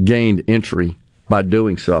actually gained entry by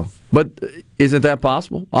doing so. But isn't that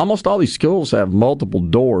possible? Almost all these schools have multiple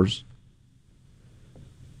doors.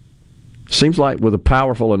 Seems like with a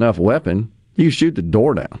powerful enough weapon, you shoot the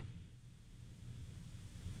door down.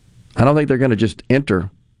 I don't think they're going to just enter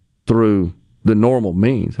through the normal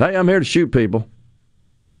means. Hey, I'm here to shoot people.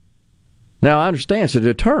 Now, I understand it's a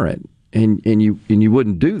deterrent, and you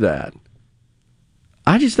wouldn't do that.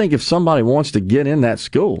 I just think if somebody wants to get in that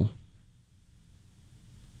school,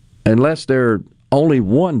 unless there's only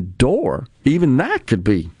one door, even that could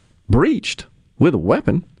be breached with a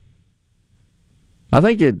weapon. I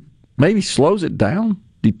think it maybe slows it down,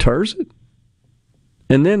 deters it.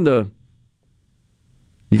 And then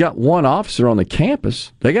you got one officer on the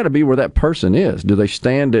campus. They got to be where that person is. Do they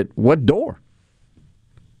stand at what door?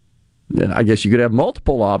 Then I guess you could have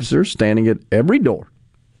multiple officers standing at every door.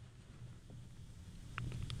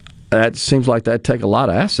 That seems like that'd take a lot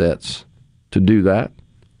of assets to do that.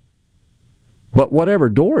 But whatever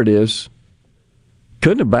door it is,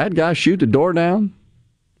 couldn't a bad guy shoot the door down,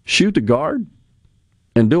 shoot the guard,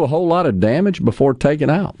 and do a whole lot of damage before taking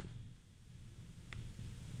out?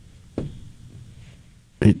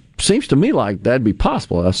 It seems to me like that'd be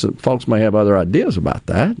possible. Folks may have other ideas about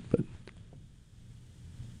that, but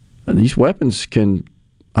these weapons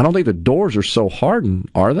I don't think the doors are so hardened,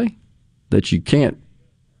 are they, that you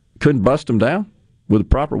couldn't bust them down with a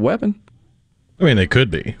proper weapon? I mean, they could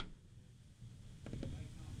be.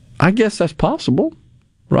 I guess that's possible,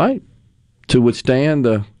 right? To withstand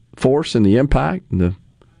the force and the impact and the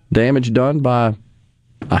damage done by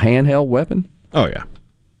a handheld weapon? Oh, yeah.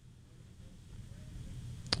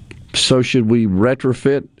 So should we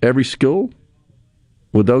retrofit every school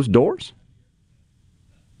with those doors?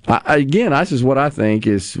 Again, this is what I think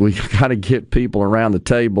is we got to get people around the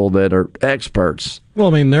table that are experts. Well,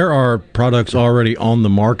 I mean, there are products already on the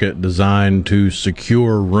market designed to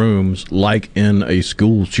secure rooms like in a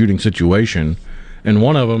school shooting situation. And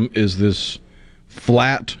one of them is this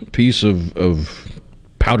flat piece of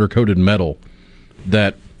powder-coated metal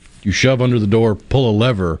that you shove under the door, pull a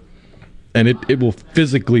lever, and it will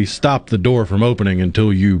physically stop the door from opening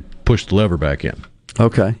until you push the lever back in.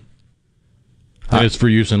 Okay. And it's for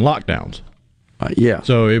use in lockdowns. Yeah.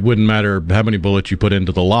 So it wouldn't matter how many bullets you put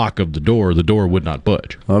into the lock of the door would not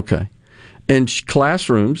budge. Okay. And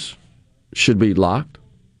classrooms should be locked,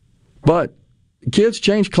 but kids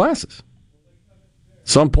change classes. At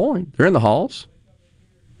some point, they're in the halls.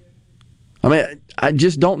 I mean, I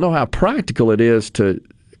just don't know how practical it is to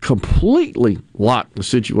completely lock the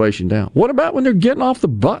situation down. What about when they're getting off the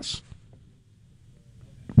bus?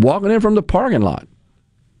 Walking in from the parking lot?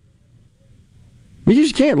 You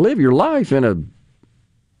just can't live your life in a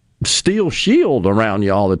steel shield around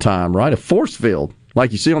you all the time, right? A force field,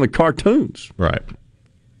 like you see on the cartoons. Right.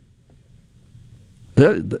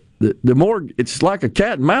 The more, it's like a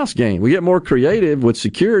cat and mouse game. We get more creative with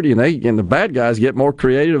security, and the bad guys get more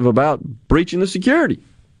creative about breaching the security.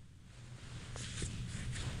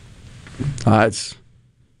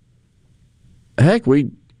 Heck,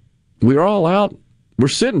 we're all out. We're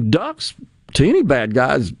sitting ducks to any bad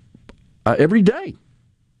guys every day.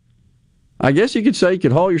 I guess you could say you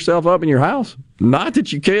could haul yourself up in your house. Not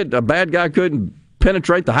that you could. A bad guy couldn't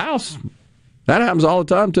penetrate the house. That happens all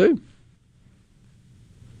the time, too.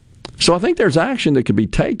 So I think there's action that could be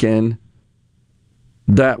taken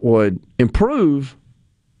that would improve,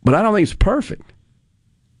 but I don't think it's perfect.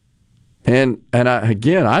 And I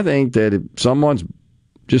think that if someone's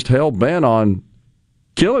just hell-bent on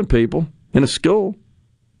killing people in a school,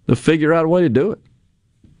 they'll figure out a way to do it.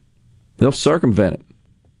 They'll circumvent it.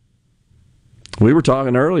 We were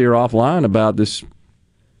talking earlier offline about this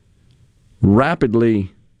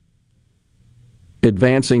rapidly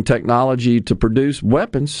advancing technology to produce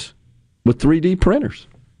weapons with 3D printers.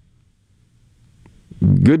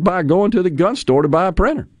 Goodbye going to the gun store to buy a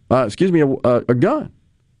printer. A gun.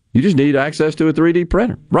 You just need access to a 3D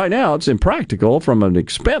printer. Right now, it's impractical from an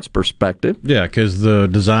expense perspective. Yeah, because the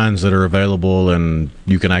designs that are available and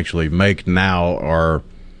you can actually make now are,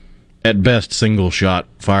 at best, single-shot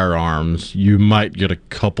firearms. You might get a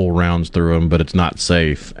couple rounds through them, but it's not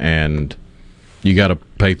safe, and you got to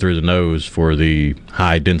pay through the nose for the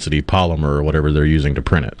high-density polymer or whatever they're using to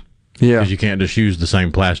print it. Yeah. Because you can't just use the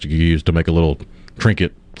same plastic you use to make a little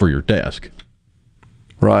trinket for your desk.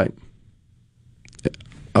 Right.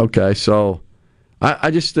 Okay, so I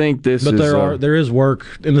just think this but is... there is work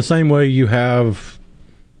in the same way you have,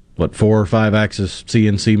 4 or 5 axis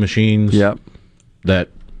CNC machines that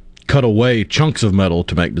cut away chunks of metal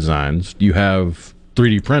to make designs. You have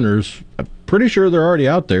 3D printers. I'm pretty sure they're already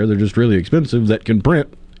out there. They're just really expensive that can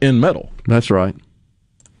print in metal. That's right.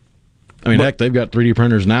 I mean, heck, they've got 3D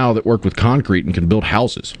printers now that work with concrete and can build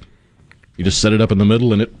houses. You just set it up in the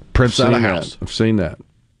middle and it prints out a house. I've seen that.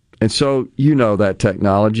 And so, that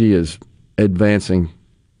technology is advancing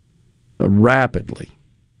rapidly.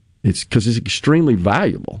 It's because it's extremely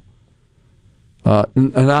valuable. But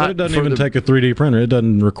it doesn't even take a 3D printer. It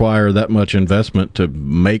doesn't require that much investment to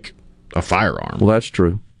make a firearm. Well, that's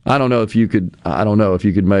true. I don't know if you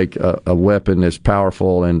could make a weapon as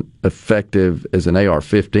powerful and effective as an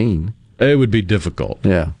AR-15. It would be difficult.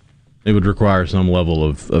 Yeah. It would require some level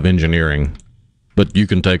of engineering. But you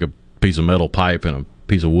can take a piece of metal pipe and a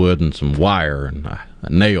piece of wood and some wire and a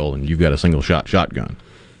nail, and you've got a single-shot shotgun.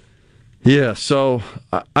 Yeah, so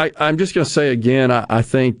I'm just going to say again, I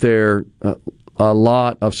think there are a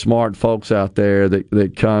lot of smart folks out there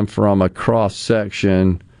that come from a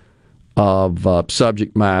cross-section of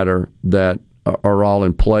subject matter that are all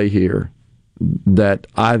in play here that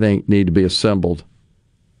I think need to be assembled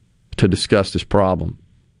to discuss this problem.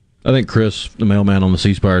 I think Chris, the mailman on the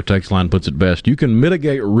C Spire text line, puts it best. You can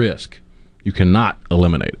mitigate risk. You cannot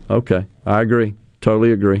eliminate it. Okay, I agree.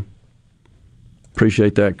 Totally agree.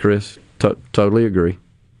 Appreciate that, Chris. Totally agree.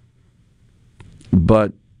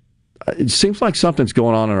 But it seems like something's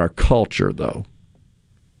going on in our culture, though,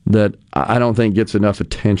 that I don't think gets enough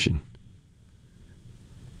attention.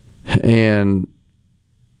 And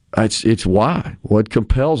it's why. What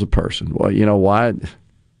compels a person? Well, why?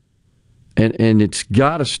 And it's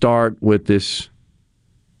got to start with this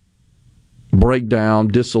breakdown,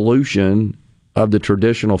 dissolution of the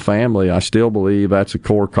traditional family. I still believe that's a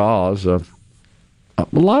core cause of a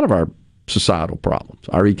lot of our societal problems,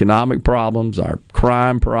 our economic problems, our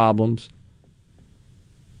crime problems.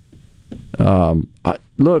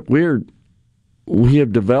 Look, we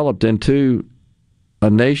have developed into a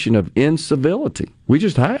nation of incivility. We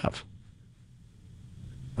just have.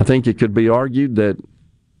 I think it could be argued that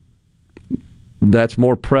that's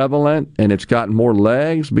more prevalent and it's gotten more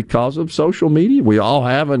legs because of social media. We all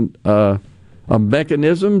have a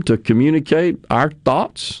mechanism to communicate our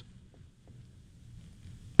thoughts,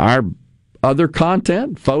 our other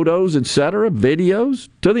content, photos, etc., videos,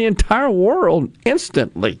 to the entire world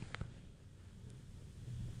instantly.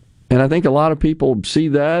 And I think a lot of people see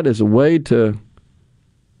that as a way to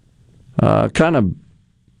kind of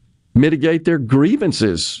mitigate their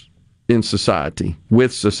grievances in society,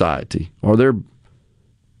 with society, or their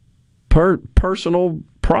personal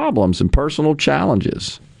problems and personal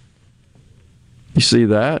challenges. You see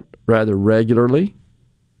that rather regularly.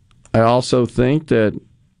 I also think that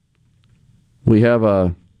we have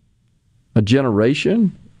a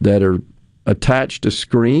generation that are attached to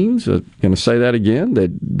screens, I'm going to say that again,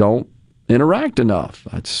 that don't interact enough.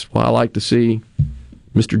 That's why I like to see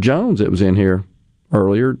Mr. Jones that was in here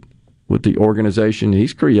earlier with the organization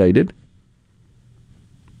he's created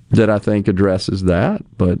that I think addresses that.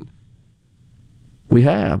 But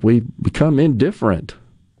we've become indifferent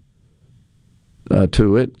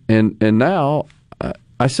to it. And now,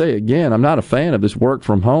 I say again, I'm not a fan of this work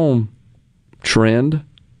from home trend.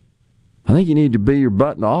 I think you need to be your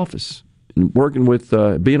butt in the office and working with,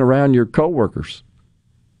 being around your coworkers.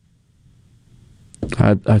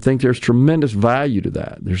 I think there's tremendous value to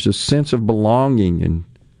that. There's a sense of belonging, and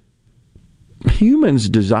humans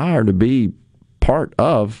desire to be part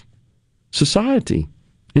of society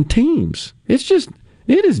and teams. It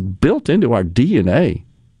is built into our DNA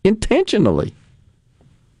intentionally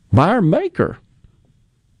by our maker.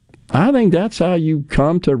 I think that's how you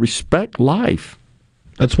come to respect life.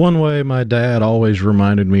 That's one way my dad always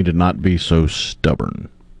reminded me to not be so stubborn.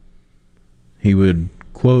 He would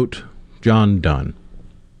quote John Donne,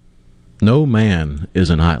 "No man is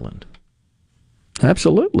an island."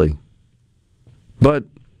 Absolutely. But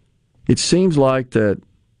it seems like that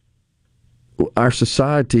our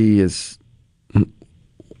society is,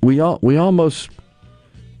 we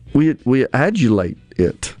adulate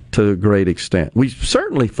it to a great extent. We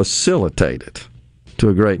certainly facilitate it to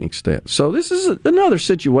a great extent. So this is another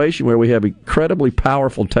situation where we have incredibly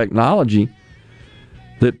powerful technology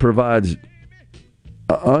that provides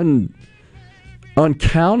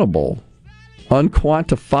uncountable,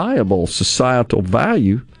 unquantifiable societal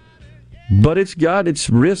value, but it's got its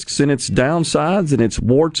risks and its downsides and its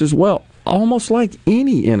warts as well, almost like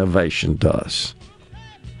any innovation does.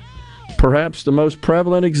 Perhaps the most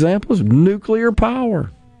prevalent example is nuclear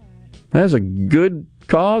power. It has a good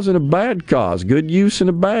cause and a bad cause, good use and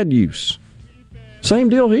a bad use. Same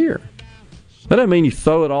deal here. That doesn't mean you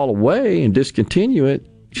throw it all away and discontinue it.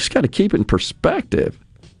 You just got to keep it in perspective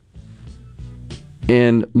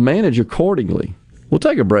and manage accordingly. We'll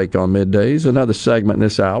take a break on Middays, another segment in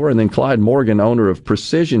this hour, and then Clyde Morgan, owner of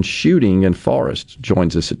Precision Shooting in Forest,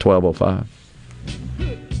 joins us at 12:05.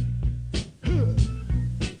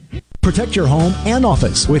 Protect your home and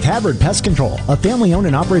office with Havard Pest Control, a family-owned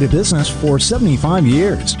and operated business for 75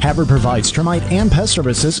 years. Havard provides termite and pest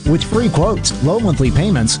services with free quotes, low monthly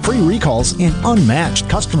payments, free recalls, and unmatched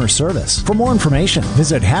customer service. For more information,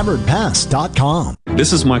 visit HavardPest.com.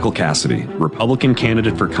 This is Michael Cassidy, Republican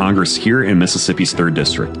candidate for Congress here in Mississippi's 3rd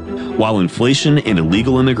District. While inflation and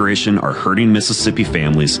illegal immigration are hurting Mississippi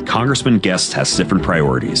families, Congressman Guest has different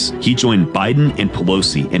priorities. He joined Biden and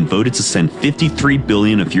Pelosi and voted to send $53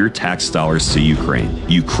 billion of your tax dollars to Ukraine.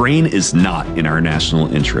 Ukraine is not in our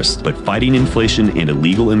national interest, but fighting inflation and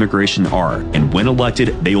illegal immigration are, and when elected,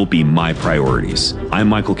 they will be my priorities. I'm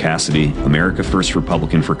Michael Cassidy, America First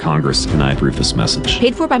Republican for Congress, and I approve this message.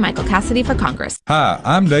 Paid for by Michael Cassidy for Congress. Hi,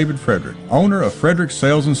 I'm David Frederick, owner of Frederick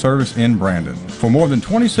Sales and Service in Brandon. For more than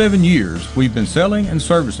 27 years, we've been selling and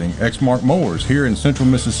servicing Exmark mowers here in central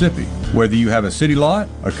Mississippi. Whether you have a city lot,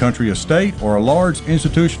 a country estate, or a large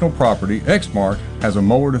institutional property, Exmark has a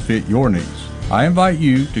mower to fit your needs. I invite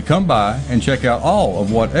you to come by and check out all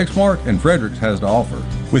of what Exmark and Fredericks has to offer.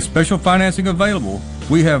 With special financing available,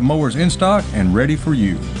 we have mowers in stock and ready for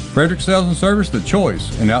you. Frederick Sales and Service, the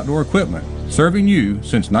choice in outdoor equipment, serving you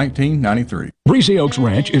since 1993. Breezy Oaks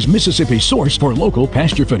Ranch is Mississippi's source for local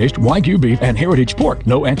pasture-finished Wagyu beef and heritage pork.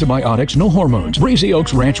 No antibiotics, no hormones. Breezy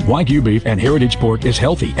Oaks Ranch Wagyu beef and heritage pork is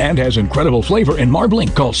healthy and has incredible flavor and marbling.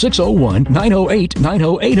 Call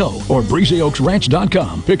 601-908-9080 or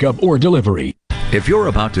breezyoaksranch.com. Pickup or delivery. If you're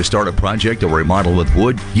about to start a project or remodel with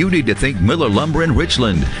wood, you need to think Miller Lumber in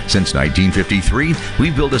Richland. Since 1953,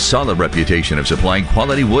 we've built a solid reputation of supplying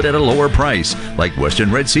quality wood at a lower price, like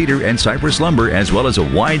Western Red Cedar and Cypress Lumber, as well as a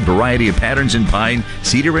wide variety of patterns in pine,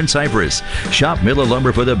 cedar, and cypress. Shop Miller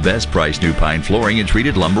Lumber for the best price new pine flooring and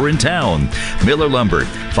treated lumber in town. Miller Lumber,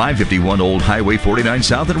 551 Old Highway 49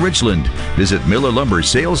 South in Richland. Visit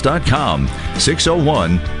MillerLumberSales.com,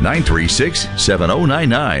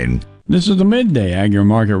 601-936-7099. This is the Midday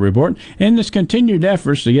Agri-Market Report. In its continued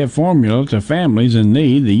efforts to get formula to families in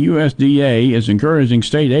need, the USDA is encouraging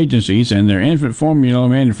state agencies and their infant formula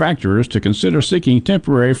manufacturers to consider seeking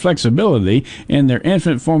temporary flexibility in their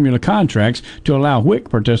infant formula contracts to allow WIC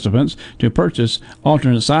participants to purchase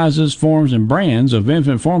alternate sizes, forms, and brands of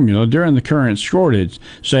infant formula during the current shortage.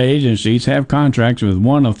 State agencies have contracts with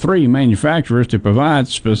one of 3 manufacturers to provide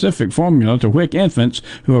specific formula to WIC infants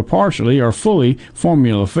who are partially or fully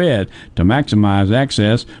formula fed. To maximize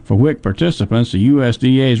access for WIC participants, the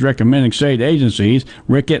USDA is recommending state agencies,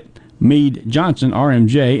 Rickett, Meade, Johnson,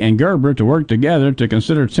 RMJ, and Gerber to work together to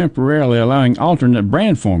consider temporarily allowing alternate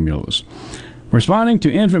brand formulas. Responding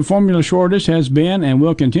to infant formula shortage has been and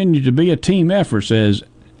will continue to be a team effort, says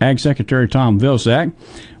Ag Secretary Tom Vilsack.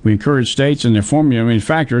 We encourage states and their formula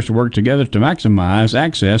manufacturers to work together to maximize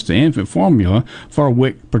access to infant formula for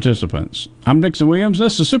WIC participants. I'm Dixon Williams.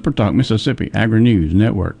 This is Super Talk Mississippi Agri-News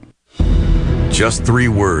Network. Just 3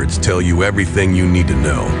 words tell you everything you need to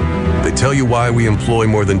know. They tell you why we employ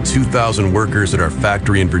more than 2,000 workers at our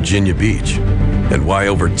factory in Virginia Beach, and why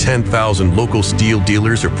over 10,000 local steel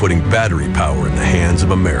dealers are putting battery power in the hands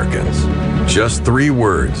of Americans. Just 3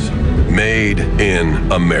 words. Made in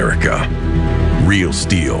America. Real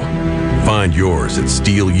steel. Find yours at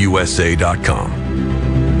steelusa.com.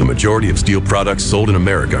 The majority of steel products sold in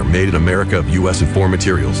America are made in America of U.S. and foreign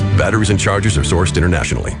materials. Batteries and chargers are sourced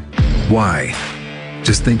internationally. Why?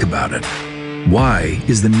 Just think about it. Why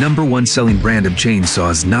is the #1 selling brand of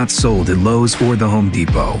chainsaws not sold at Lowe's or the Home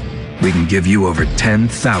Depot? We can give you over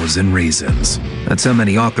 10,000 reasons. That's how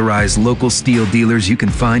many authorized local steel dealers you can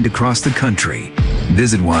find across the country.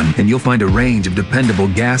 Visit one and you'll find a range of dependable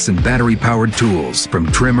gas and battery-powered tools,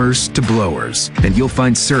 from trimmers to blowers. And you'll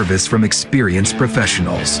find service from experienced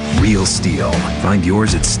professionals. Real steel. Find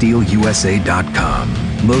yours at steelusa.com.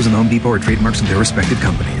 Lowe's and Home Depot are trademarks of their respective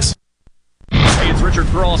companies. Hey, it's Richard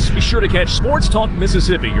Cross. Be sure to catch Sports Talk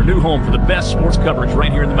Mississippi, your new home for the best sports coverage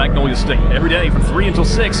right here in the Magnolia State. Every day from 3 until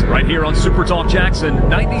 6, right here on Super Talk Jackson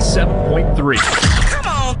 97.3.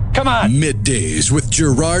 Come on. Middays with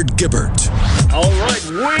Gerard Gibert. All right,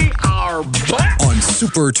 we are back on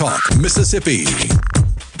Super Talk Mississippi.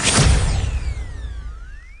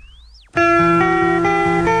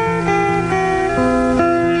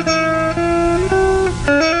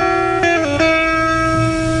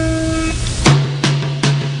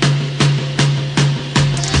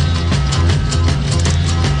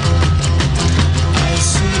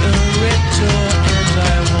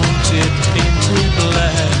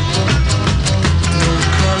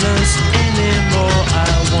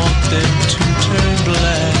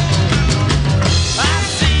 I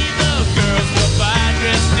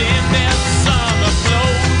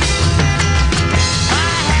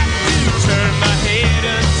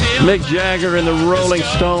Mick Jagger and the Rolling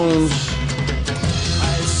Stones.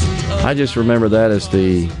 I just remember that as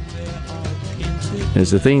the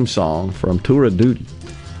theme song from Tour of Duty.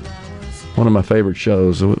 One of my favorite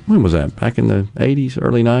shows. When was that? Back in the 80s,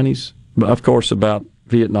 early 90s? Of course, about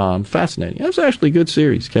Vietnam. Fascinating. It was actually a good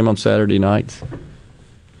series. Came on Saturday nights.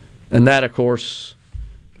 And that, of course...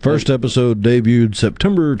 First episode debuted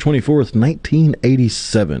September 24th,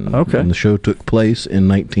 1987. Okay. And the show took place in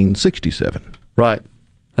 1967. Right.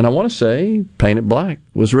 And I want to say Paint It Black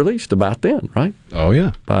was released about then, right? Oh,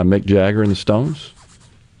 yeah. By Mick Jagger and the Stones.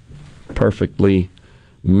 Perfectly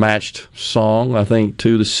matched song, I think,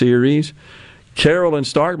 to the series. Carol in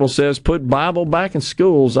Starkville says, put Bible back in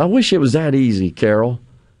schools. I wish it was that easy, Carol.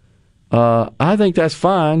 I think that's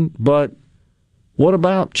fine, but what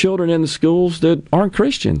about children in the schools that aren't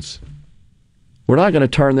Christians? We're not going to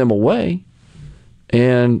turn them away.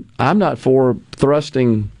 And I'm not for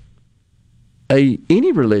thrusting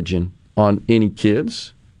any religion on any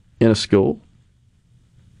kids in a school.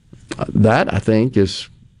 That, I think, is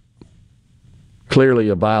clearly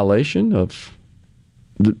a violation of...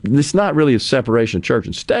 It's not really a separation of church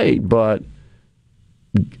and state, but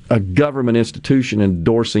a government institution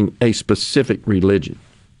endorsing a specific religion,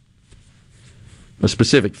 a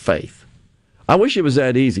specific faith. I wish it was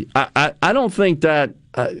that easy. I don't think that...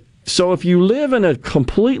 so if you live in a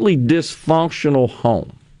completely dysfunctional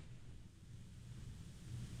home,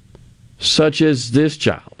 such as this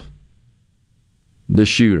child, the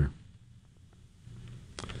shooter,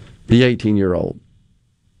 the 18-year-old,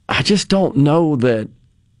 I just don't know that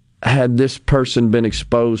had this person been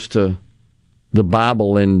exposed to the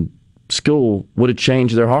Bible in school, would it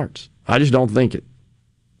change their hearts? I just don't think it.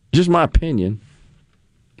 Just my opinion.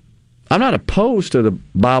 I'm not opposed to the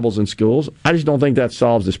Bibles in schools. I just don't think that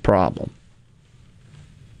solves this problem.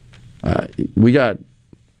 I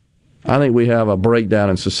think we have a breakdown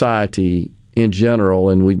in society in general,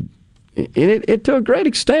 and it to a great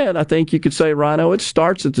extent, I think you could say, Rhino, it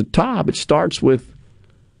starts at the top. It starts with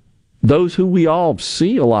those who we all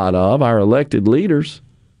see a lot of, our elected leaders.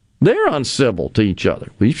 They're uncivil to each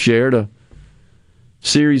other. We've shared a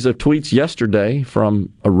series of tweets yesterday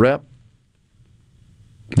from a rep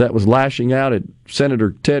that was lashing out at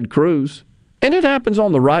Senator Ted Cruz, and it happens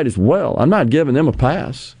on the right as well. I'm not giving them a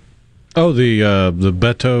pass. Oh, the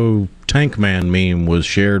Beto Tank Man meme was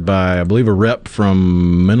shared by, I believe, a rep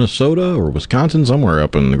from Minnesota or Wisconsin, somewhere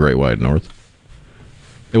up in the Great White North.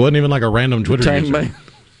 It wasn't even like a random Twitter Tank user. Man.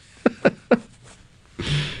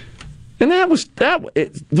 And it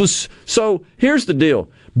was. So here's the deal.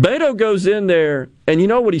 Beto goes in there, and you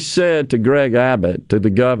know what he said to Greg Abbott, to the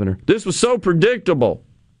governor? This was so predictable.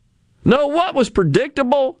 No, what was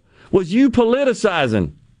predictable was you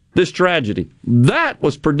politicizing this tragedy. That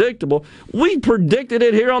was predictable. We predicted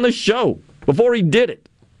it here on the show before he did it.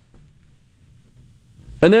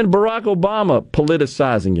 And then Barack Obama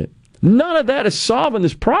politicizing it. None of that is solving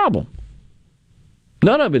this problem.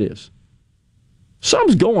 None of it is.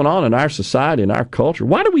 Something's going on in our society and our culture.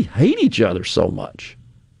 Why do we hate each other so much?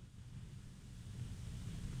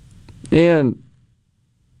 And,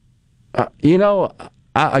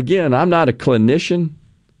 again, I'm not a clinician.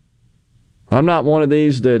 I'm not one of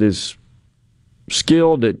these that is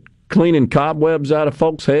skilled at cleaning cobwebs out of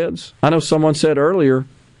folks' heads. I know someone said earlier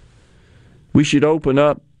we should open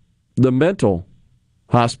up the mental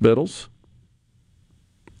hospitals.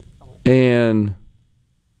 And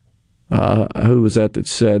who was that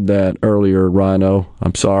said that earlier, Rhino?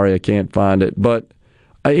 I'm sorry, I can't find it. But,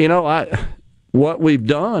 what we've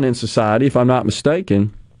done in society, if I'm not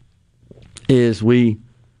mistaken, is we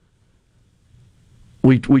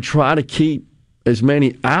try to keep as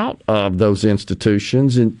many out of those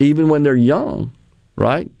institutions, and even when they're young,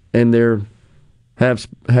 right, and they have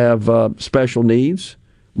special needs,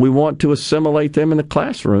 we want to assimilate them in the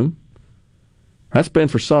classroom. That's been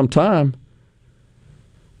for some time.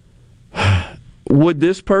 Would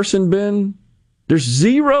this person been? There's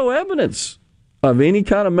zero evidence of any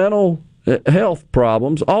kind of mental health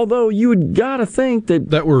problems, although you would got to think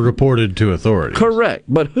that were reported to authorities. Correct.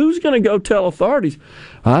 But who's going to go tell authorities?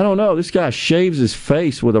 I don't know. This guy shaves his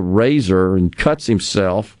face with a razor and cuts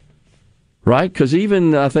himself, right? Because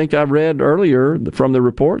even, I think I read earlier from the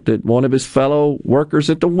report that one of his fellow workers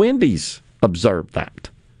at the Wendy's observed that.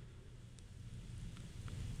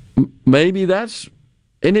 Maybe that's...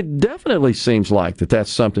 And it definitely seems like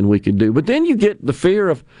that's something we could do. But then you get the fear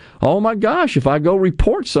of, oh my gosh, if I go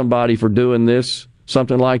report somebody for doing this,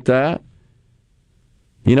 something like that,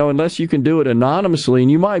 unless you can do it anonymously,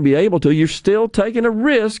 and you might be able to, you're still taking a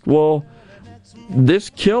risk. Well,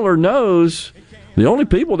 this killer knows The only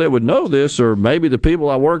people that would know this are maybe the people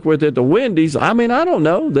I work with at the Wendy's. I mean, I don't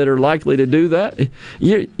know, that are likely to do that.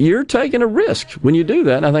 You're taking a risk when you do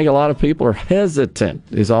that, and I think a lot of people are hesitant,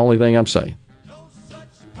 is the only thing I'm saying,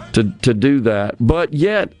 to do that. But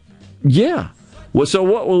yet, yeah. Well, so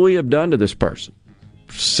what will we have done to this person?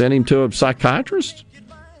 Send him to a psychiatrist?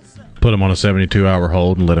 Put him on a 72-hour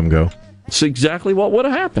hold and let him go. It's exactly what would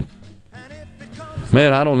have happened.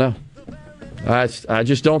 Man, I don't know. I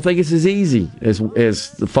just don't think it's as easy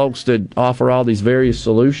as the folks that offer all these various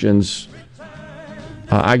solutions.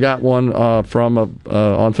 I got one from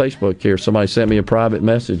on Facebook here. Somebody sent me a private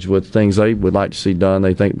message with things they would like to see done.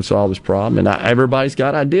 They think would solve this problem, and everybody's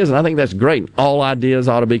got ideas, and I think that's great. All ideas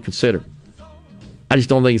ought to be considered. I just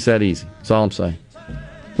don't think it's that easy. That's all I'm saying.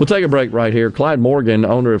 We'll take a break right here. Clyde Morgan,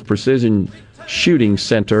 owner of Precision Shooting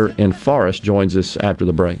Center in Forest, joins us after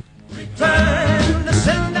the break.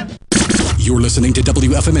 You're listening to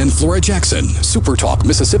WFMN Flora Jackson, Super Talk,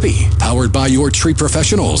 Mississippi. Powered by your tree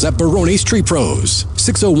professionals at Barone's Tree Pros.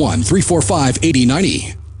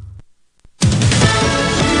 601-345-8090.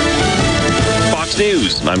 Fox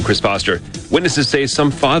News. I'm Chris Foster. Witnesses say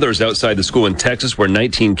some fathers outside the school in Texas where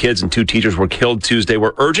 19 kids and 2 teachers were killed Tuesday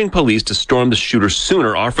were urging police to storm the shooter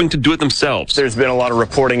sooner, offering to do it themselves. There's been a lot of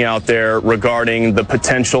reporting out there regarding the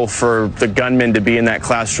potential for the gunman to be in that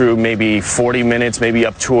classroom maybe 40 minutes, maybe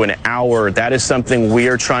up to an hour. That is something we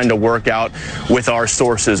are trying to work out with our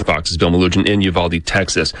sources. Fox's Bill Malugin in Uvalde,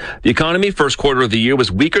 Texas. The economy first quarter of the year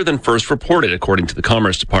was weaker than first reported, according to the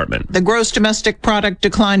Commerce Department. The gross domestic product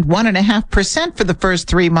declined 1.5% for the first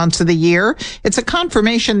 3 months of the year. It's a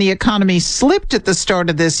confirmation the economy slipped at the start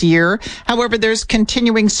of this year. However, there's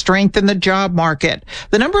continuing strength in the job market.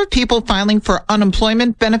 The number of people filing for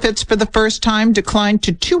unemployment benefits for the first time declined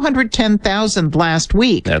to 210,000 last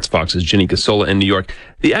week. That's Fox's Ginny Casola in New York.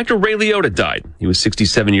 The actor Ray Liotta died. He was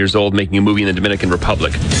 67 years old, making a movie in the Dominican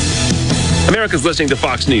Republic. America's listening to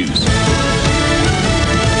Fox News.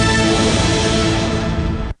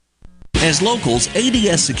 As locals,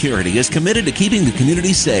 ADS Security is committed to keeping the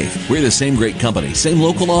community safe. We're the same great company, same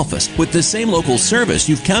local office, with the same local service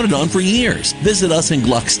you've counted on for years. Visit us in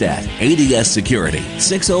Gluckstadt. ADS Security,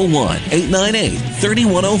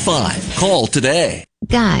 601-898-3105. Call today.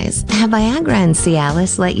 Guys, have Viagra and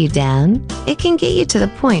Cialis let you down? It can get you to the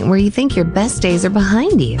point where you think your best days are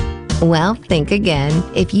behind you. Well, think again.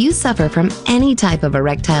 If you suffer from any type of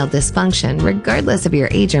erectile dysfunction, regardless of your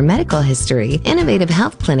age or medical history, Innovative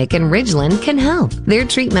Health Clinic in Ridgeland can help. Their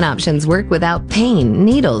treatment options work without pain,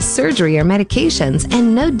 needles, surgery, or medications,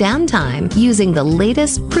 and no downtime, using the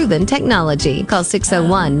latest proven technology. Call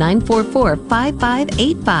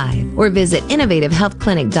 601-944-5585 or visit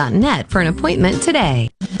innovativehealthclinic.net for an appointment today.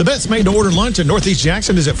 The best made-to-order lunch in Northeast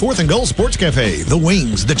Jackson is at 4th and Gold Sports Cafe. The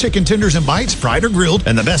wings, the chicken tenders and bites, fried or grilled,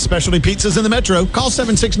 and the best specialty pizzas in the metro. Call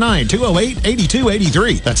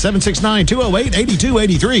 769-208-8283. That's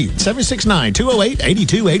 769-208-8283.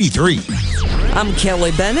 769-208-8283. I'm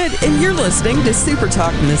Kelly Bennett, and you're listening to Super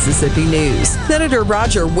Talk Mississippi News. Senator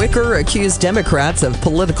Roger Wicker accused Democrats of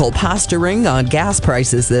political posturing on gas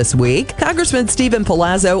prices this week. Congressman Stephen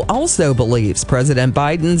Palazzo also believes President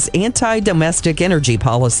Biden's anti-domestic energy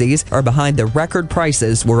policies are behind the record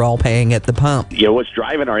prices we're all paying at the pump. You know, what's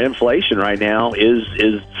driving our inflation right now is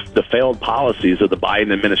the failed policies of the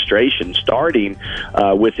Biden administration, starting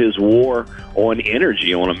with his war on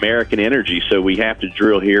energy, on American energy. So we have to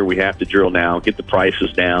drill here, we have to drill now, get the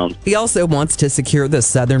prices down. He also wants to secure the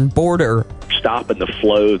southern border, stopping the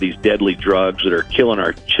flow of these deadly drugs that are killing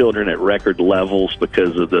our children at record levels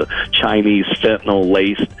because of the Chinese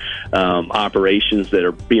fentanyl-laced operations that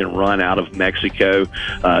are being run out of Mexico.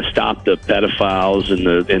 Stop the pedophiles and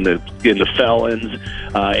the felons,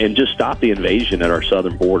 and just stop the invasion at our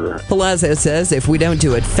southern border. Palazzo says if we don't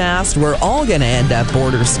do it fast, we're all going to end up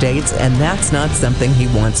border states, and that's not something he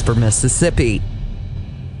wants for Mississippi.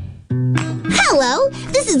 Hello,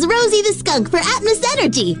 this is Rosie the Skunk for Atmos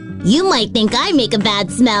Energy. You might think I make a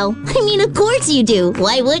bad smell. I mean, of course you do.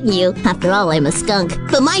 Why wouldn't you? After all, I'm a skunk.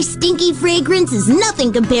 But my stinky fragrance is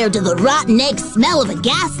nothing compared to the rotten egg smell of a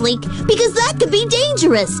gas leak, because that could be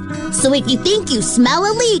dangerous. So if you think you smell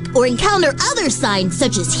a leak or encounter other signs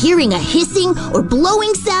such as hearing a hissing or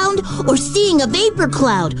blowing sound or seeing a vapor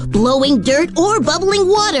cloud, blowing dirt or bubbling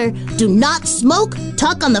water, do not smoke,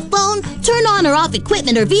 talk on the phone, turn on or off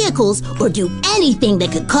equipment or vehicles, or do anything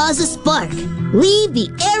that could cause a spark. Leave the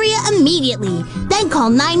area immediately. Then call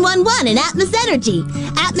 911 and Atmos Energy.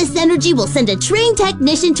 Atmos Energy will send a trained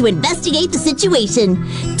technician to investigate the situation.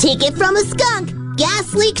 Take it from a skunk.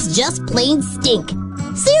 Gas leaks just plain stink.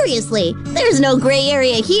 Seriously, there's no gray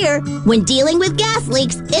area here. When dealing with gas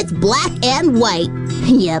leaks, it's black and white.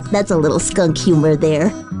 Yep, that's a little skunk humor there.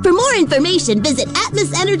 For more information, visit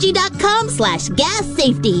atmosenergy.com/gas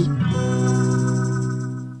safety.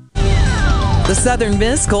 The Southern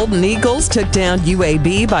Miss Golden Eagles took down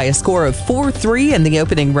UAB by a score of 4-3 in the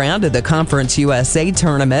opening round of the Conference USA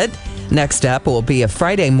tournament. Next up will be a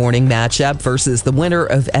Friday morning matchup versus the winner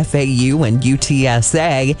of FAU and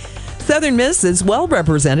UTSA. Southern Miss is well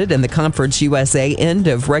represented in the Conference USA end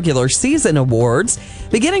of regular season awards.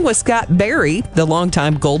 Beginning with Scott Berry, the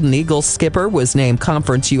longtime Golden Eagles skipper was named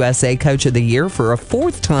Conference USA Coach of the Year for a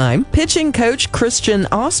fourth time. Pitching coach Christian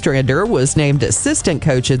Ostrander was named Assistant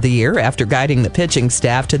Coach of the Year after guiding the pitching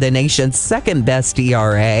staff to the nation's second best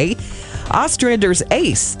ERA. Ostrander's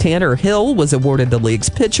ace, Tanner Hill, was awarded the league's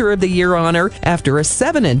Pitcher of the Year honor after a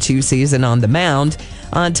 7-2 season on the mound.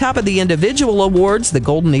 On top of the individual awards, the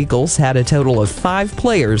Golden Eagles had a total of 5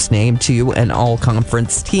 players named to an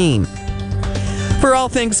all-conference team. For all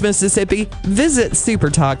things Mississippi, visit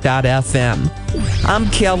supertalk.fm. I'm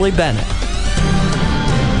Kelly Bennett.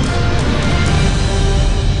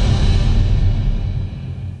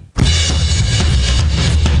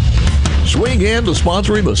 Swing in to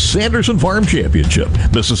sponsoring the Sanderson Farm Championship,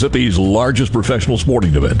 Mississippi's largest professional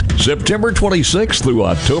sporting event, September 26th through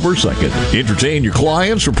October 2nd. Entertain your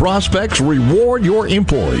clients or prospects, reward your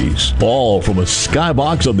employees. All from a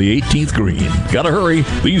skybox on the 18th green. Gotta hurry.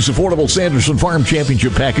 These affordable Sanderson Farm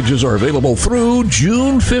Championship packages are available through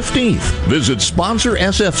June 15th. Visit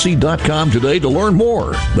sponsorsfc.com today to learn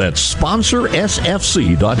more. That's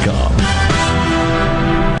sponsorsfc.com.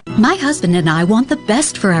 My husband and I want the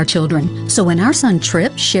best for our children, so when our son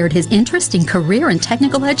Tripp shared his interest in career and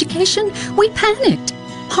technical education, we panicked.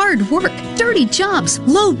 Hard work, dirty jobs,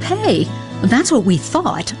 low pay. That's what we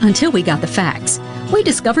thought until we got the facts. We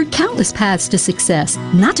discovered countless paths to success,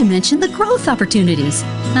 not to mention the growth opportunities.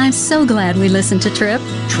 I'm so glad we listened to Tripp.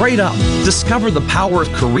 Trade up, discover the power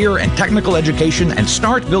of career and technical education, and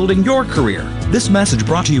start building your career. This message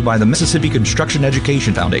brought to you by the Mississippi Construction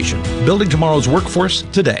Education Foundation. Building tomorrow's workforce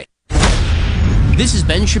today. This is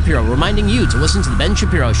Ben Shapiro reminding you to listen to The Ben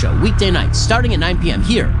Shapiro Show weekday nights starting at 9 p.m.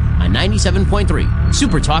 here on 97.3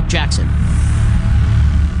 Super Talk Jackson.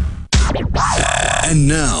 And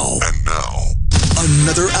now,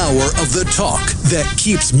 another hour of the talk that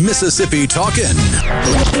keeps Mississippi talking.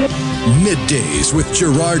 Middays with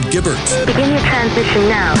Gerard Gibert. Begin your transition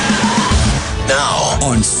now. Now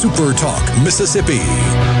on Super Talk Mississippi.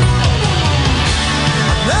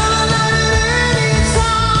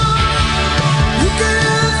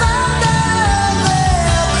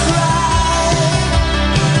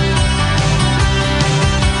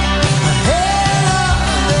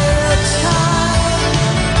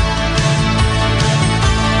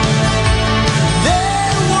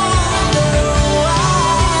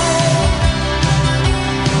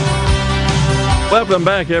 Welcome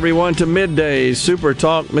back, everyone, to Middays Super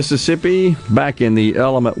Talk Mississippi, back in the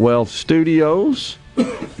Element Wealth Studios.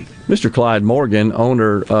 Mr. Clyde Morgan,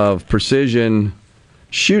 owner of Precision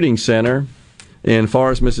Shooting Center in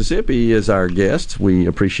Forest, Mississippi, is our guest. We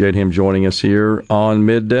appreciate him joining us here on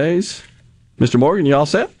Middays. Mr. Morgan, you all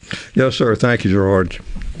set? Yes, sir. Thank you, Gerard.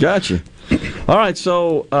 Gotcha. All right,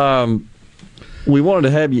 so we wanted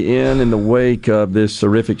to have you in the wake of this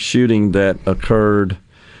horrific shooting that occurred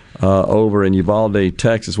over in Uvalde,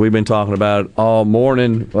 Texas. We've been talking about it all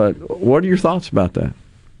morning, but what are your thoughts about that?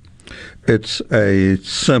 It's a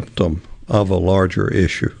symptom of a larger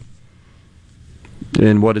issue.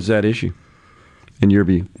 And what is that issue, in your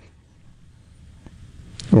view?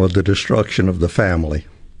 Well, the destruction of the family.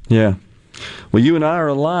 Yeah. Well, you and I are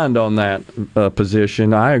aligned on that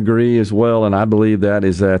position. I agree as well, and I believe that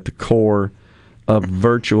is at the core of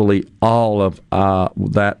virtually all of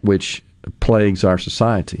that which plagues our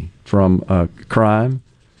society, from crime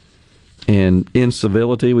and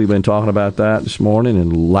incivility. We've been talking about that this morning,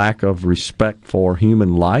 and lack of respect for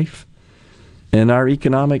human life, and our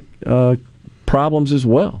economic problems as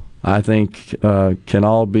well. I think can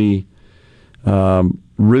all be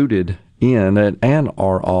rooted in and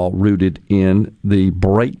are all rooted in the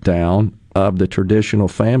breakdown of the traditional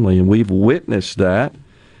family, and we've witnessed that.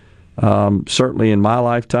 Certainly in my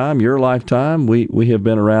lifetime, your lifetime, we have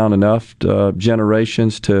been around enough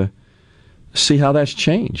generations to see how that's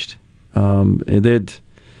changed. And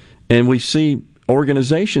we see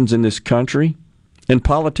organizations in this country and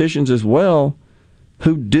politicians as well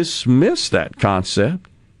who dismiss that concept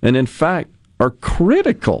and, in fact, are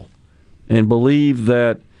critical and believe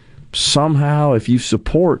that somehow if you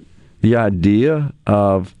support the idea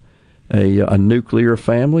of a nuclear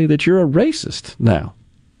family, that you're a racist now.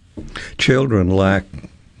 Children lack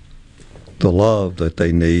the love that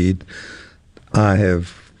they need. I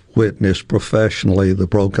have witnessed professionally the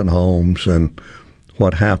broken homes and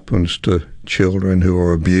what happens to children who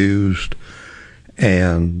are abused.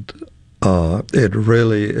 And it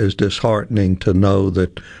really is disheartening to know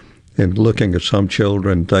that in looking at some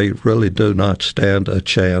children, they really do not stand a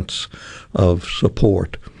chance of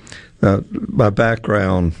support. My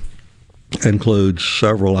background includes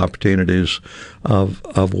several opportunities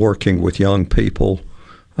of working with young people.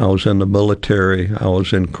 I was in the military. I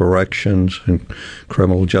was in corrections and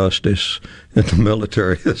criminal justice. In the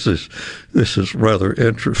military, this is rather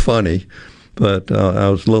funny, but I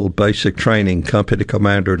was a little basic training company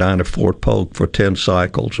commander down at Fort Polk for 10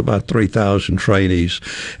 cycles, about 3,000 trainees.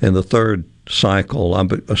 In the third cycle,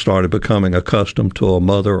 I started becoming accustomed to a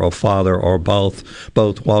mother or father or both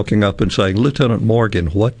walking up and saying, "Lieutenant Morgan,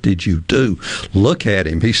 what did you do? Look at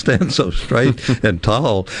him. He stands so straight and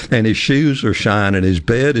tall, and his shoes are shining, his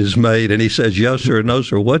bed is made." And he says, "Yes, sir, no,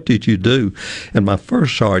 sir, what did you do?" And my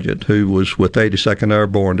first sergeant, who was with 82nd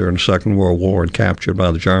Airborne during the Second World War and captured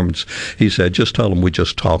by the Germans, he said, "Just tell them we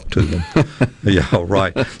just talked to them." Yeah,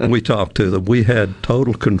 right. We talked to them. We had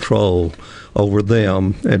total control over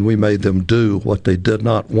them, and we made them do what they did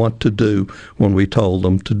not want to do when we told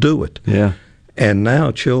them to do it. Yeah. And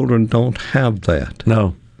now children don't have that.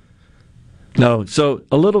 No. So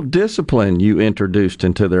a little discipline you introduced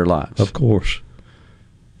into their lives. Of course.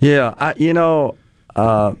 Yeah.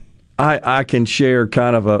 I can share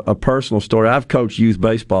kind of a personal story. I've coached youth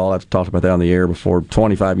baseball. I've talked about that on the air before,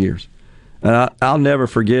 25 years. And I'll never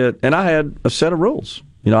forget. And I had a set of rules.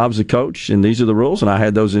 I was a coach, and these are the rules, and I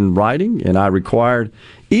had those in writing, and I required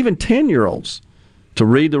even 10-year-olds to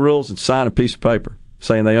read the rules and sign a piece of paper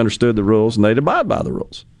saying they understood the rules and they'd abide by the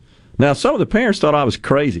rules. Now, some of the parents thought I was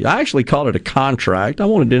crazy. I actually called it a contract. I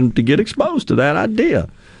wanted them to get exposed to that idea.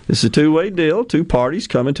 This is a two-way deal, two parties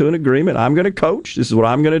coming to an agreement. I'm going to coach. This is what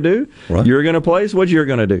I'm going to do. Right. You're going to play. This is what you're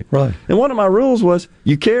going to do. Right. And one of my rules was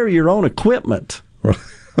you carry your own equipment. Right.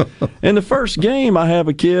 In the first game, I have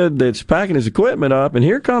a kid that's packing his equipment up, and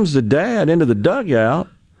here comes the dad into the dugout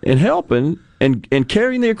and helping and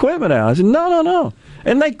carrying the equipment out. I said, no.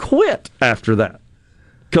 And they quit after that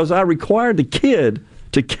because I required the kid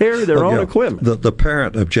to carry their own equipment. The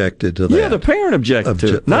parent objected to that. Yeah, the parent objected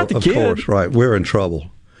to it, not the kid. Of course, right. We're in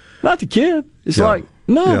trouble. Not the kid. It's like,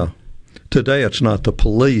 no. Yeah. Today, it's not the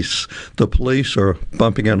police. The police are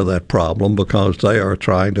bumping into that problem because they are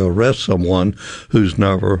trying to arrest someone who's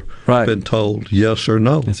never been told yes or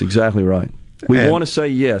no. That's exactly right. We want to say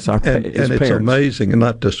yes. And it's amazing, and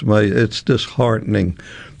not just amazing, it's disheartening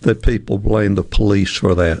that people blame the police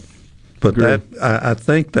for that. But I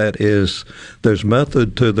think there's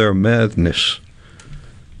method to their madness,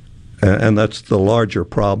 and that's the larger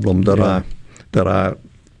problem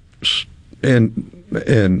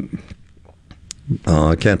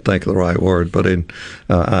I can't think of the right word, but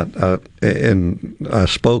I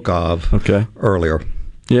spoke of earlier.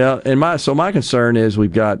 Yeah, and my concern is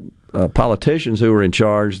we've got politicians who are in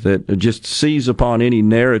charge that just seize upon any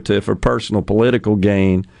narrative for personal political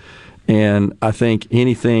gain, and I think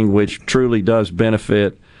anything which truly does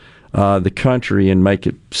benefit the country and make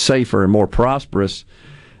it safer and more prosperous,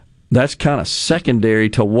 that's kind of secondary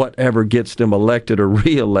to whatever gets them elected or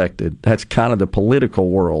reelected. That's kind of the political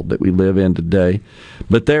world that we live in today.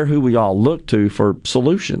 But they're who we all look to for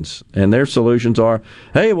solutions. And their solutions are,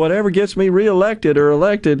 hey, whatever gets me reelected or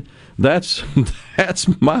elected, that's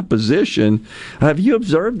my position. Have you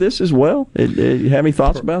observed this as well? You have any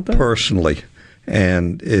thoughts about that? Personally.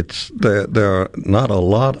 And there are not a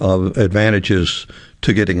lot of advantages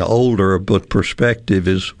to getting older, but perspective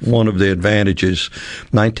is one of the advantages.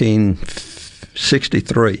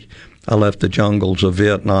 1963, I left the jungles of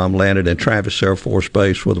Vietnam, landed in Travis Air Force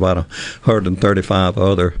Base with about 135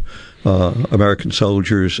 other American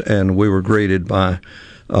soldiers, and we were greeted by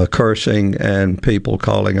cursing and people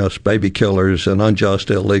calling us baby killers and unjust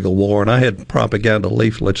illegal war. And I had propaganda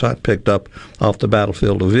leaflets I picked up off the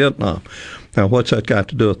battlefield of Vietnam. Now, what's that got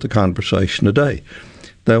to do with the conversation today?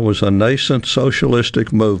 There was a nascent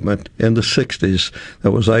socialistic movement in the 60s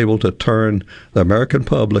that was able to turn the American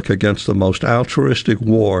public against the most altruistic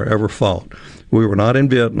war ever fought. We were not in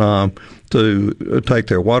Vietnam to take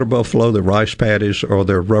their water buffalo, their rice paddies, or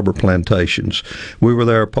their rubber plantations. We were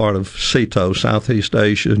there part of SEATO, Southeast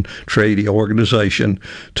Asian Treaty Organization,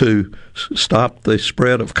 to stop the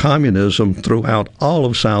spread of communism throughout all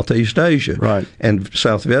of Southeast Asia. Right. And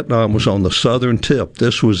South Vietnam was on the southern tip.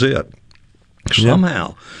 This was it.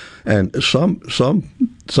 Somehow. And some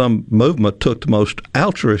movement took the most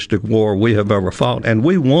altruistic war we have ever fought, and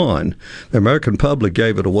we won. The American public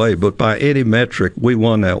gave it away, but by any metric, we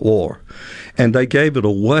won that war. And they gave it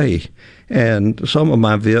away, And some of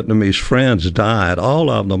my Vietnamese friends died. All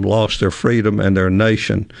of them lost their freedom and their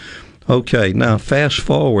nation. Okay, now fast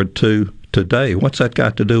forward to today. What's that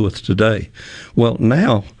got to do with today? Well,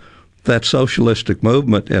 now that socialistic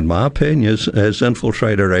movement, in my opinion, has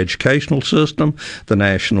infiltrated our educational system, the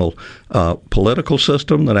national political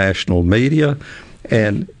system, the national media.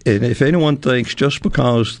 And if anyone thinks just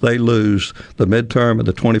because they lose the midterm and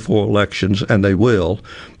the 24 elections, and they will,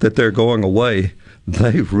 that they're going away,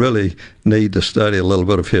 they really need to study a little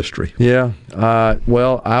bit of history. Yeah.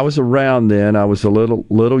 Well, I was around then. I was a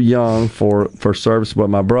little young for service, but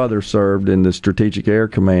my brother served in the Strategic Air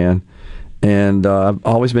Command. And I've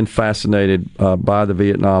always been fascinated by the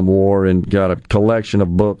Vietnam War and got a collection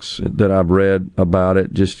of books that I've read about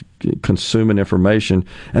it, just consuming information.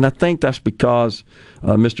 And I think that's because,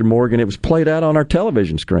 Mr. Morgan, it was played out on our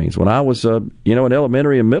television screens when I was, in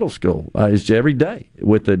elementary and middle school. It's every day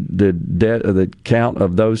with the count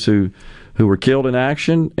of those who were killed in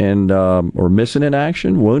action and or missing in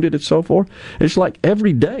action, wounded, and so forth. It's like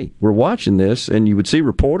every day we're watching this, and you would see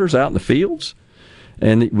reporters out in the fields.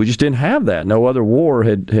 And we just didn't have that. No other war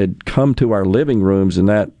had come to our living rooms in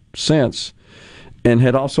that sense, and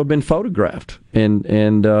had also been photographed and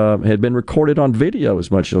had been recorded on video as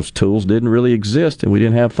much. Those tools didn't really exist, and we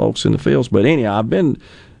didn't have folks in the fields. But anyhow, I've been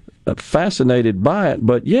fascinated by it.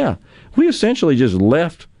 But yeah, we essentially just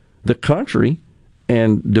left the country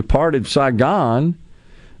and departed Saigon,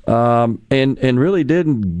 and really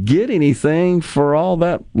didn't get anything for all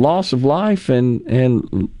that loss of life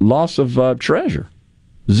and loss of treasure.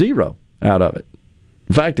 Zero out of it.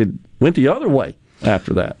 In fact, it went the other way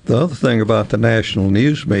after that. The other thing about the national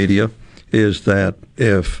news media is that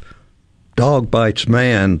if dog bites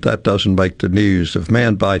man, that doesn't make the news. If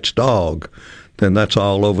man bites dog, then that's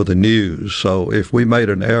all over the news. So if we made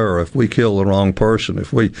an error, if we killed the wrong person,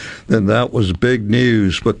 then that was big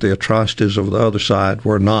news, but the atrocities of the other side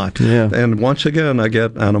were not. Yeah. And once again,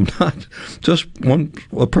 and I'm not,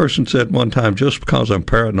 a person said one time, just because I'm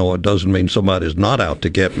paranoid doesn't mean somebody's not out to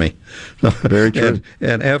get me. Very true.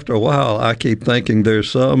 And after a while, I keep thinking there's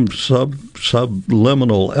some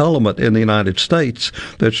subliminal element in the United States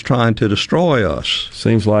that's trying to destroy us.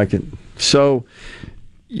 Seems like it. So,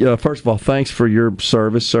 first of all, thanks for your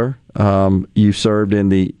service, sir. You served in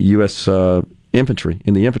the U.S. infantry.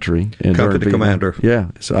 Company commander.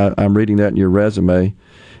 Yeah, so I'm reading that in your resume.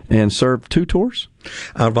 And served 2 tours?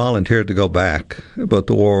 I volunteered to go back, but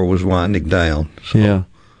the war was winding down. So. Yeah.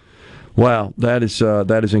 Wow, that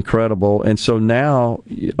is incredible. And so now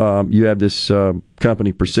you have this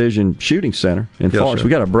company precision shooting center in Forest. We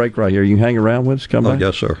got a break right here. You can hang around with us. Come back.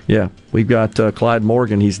 Yes, sir. Yeah, we've got Clyde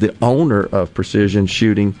Morgan. He's the owner of Precision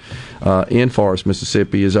Shooting in Forest,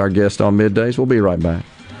 Mississippi. Is our guest on Middays. We'll be right back.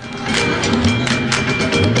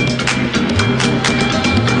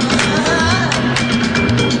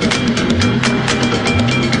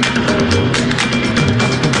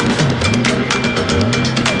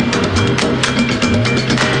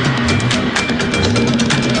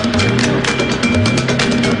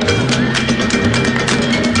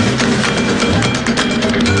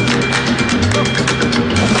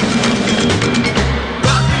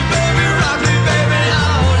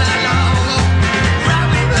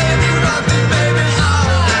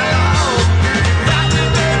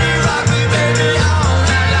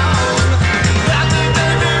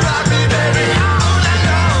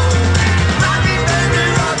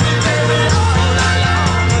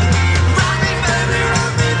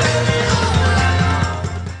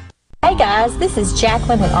 This is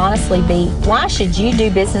Jacqueline with Honestly Beef. Why should you do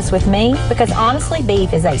business with me? Because Honestly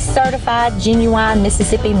Beef is a certified, genuine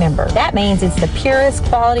Mississippi member. That means it's the purest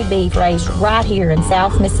quality beef raised right here in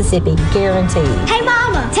South Mississippi, guaranteed. Hey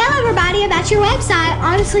Mama, tell everybody about your website,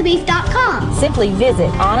 honestlybeef.com. Simply visit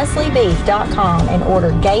honestlybeef.com and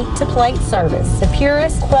order gate-to-plate service. The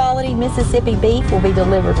purest quality Mississippi beef will be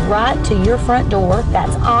delivered right to your front door.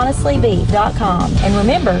 That's honestlybeef.com. And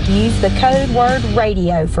remember, use the code word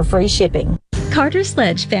radio for free shipping. Carter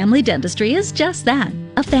Sledge Family Dentistry is just that,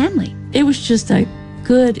 a family. It was just a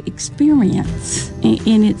good experience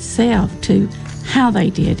in itself to how they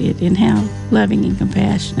did it and how loving and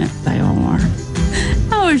compassionate they all are.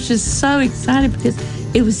 I was just so excited because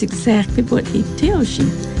it was exactly what he tells you.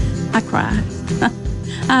 I cried.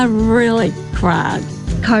 I really cried.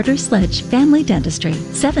 Carter Sledge Family Dentistry,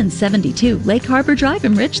 772 Lake Harbor Drive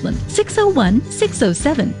in Richland,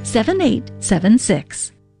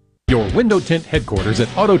 601-607-7876. Your window tint headquarters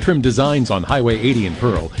at Auto Trim Designs on Highway 80 in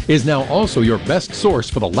Pearl is now also your best source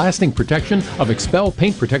for the lasting protection of Expel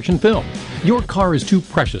paint protection film. Your car is too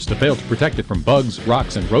precious to fail to protect it from bugs,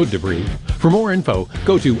 rocks, and road debris. For more info,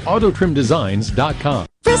 go to autotrimdesigns.com.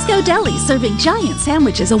 Frisco Deli, serving giant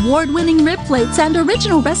sandwiches, award-winning rib plates, and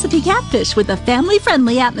original recipe catfish with a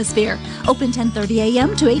family-friendly atmosphere. Open 10:30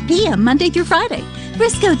 a.m. to 8 p.m. Monday through Friday.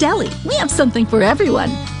 Frisco Deli, we have something for everyone.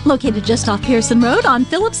 Located just off Pearson Road on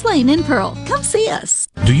Phillips Lane in Pearl. Come see us.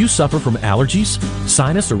 Do you suffer from allergies,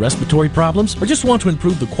 sinus, or respiratory problems, or just want to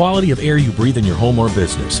improve the quality of air you breathe in your home or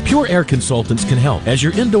business? Pure Air Consultants can help. As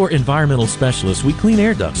your indoor environmental specialist, we clean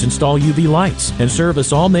air ducts, install UV lights, and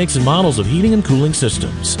service all makes and models of heating and cooling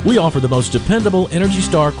systems. We offer the most dependable Energy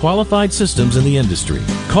Star qualified systems in the industry.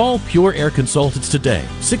 Call Pure Air Consultants today,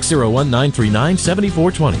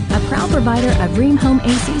 601-939-7420. A proud provider of Rheem Home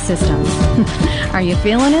AC systems. Are you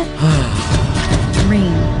feeling it?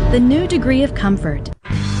 Rheem, the new degree of comfort.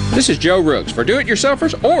 This is Joe Rooks. For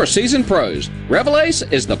do-it-yourselfers or seasoned pros, Revel Ace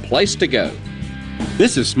is the place to go.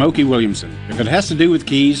 This is Smokey Williamson. If it has to do with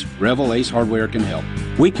keys, Revel Ace Hardware can help.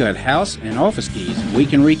 We cut house and office keys. We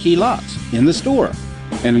can rekey locks in the store.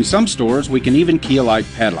 And in some stores, we can even key alike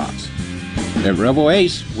padlocks. At Revel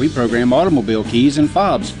Ace, we program automobile keys and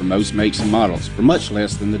fobs for most makes and models for much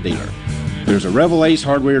less than the dealer. There's a Revel Ace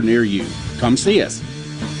Hardware near you. Come see us.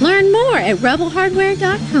 Learn more at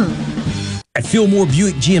rebelhardware.com. At Fillmore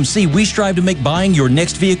Buick GMC, we strive to make buying your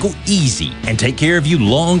next vehicle easy and take care of you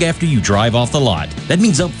long after you drive off the lot. That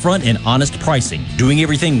means upfront and honest pricing, doing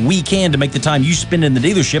everything we can to make the time you spend in the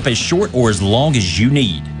dealership as short or as long as you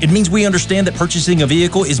need. It means we understand that purchasing a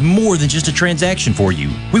vehicle is more than just a transaction for you.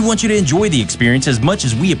 We want you to enjoy the experience as much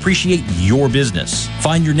as we appreciate your business.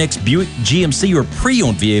 Find your next Buick, GMC, or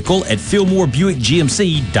pre-owned vehicle at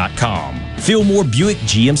FillmoreBuickGMC.com. Fillmore Buick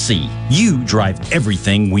GMC. You drive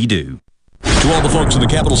everything we do. To all the folks in the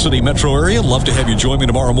Capital City metro area, love to have you join me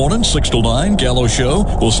tomorrow morning, 6 till 9, Gallo Show.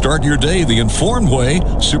 We'll start your day the informed way.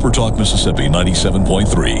 Super Talk Mississippi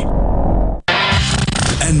 97.3.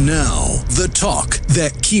 And now, the talk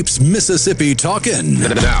that keeps Mississippi talking.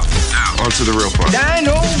 Now, on to the real part.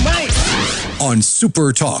 Dynamite! On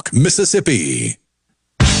Super Talk Mississippi.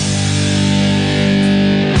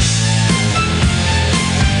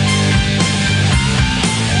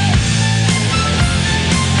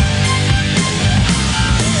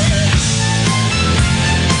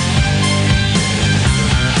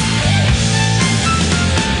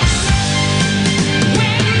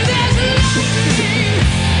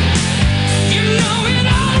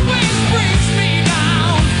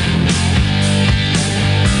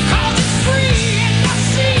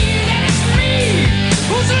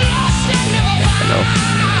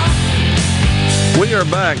 We are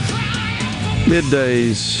back.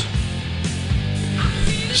 Middays.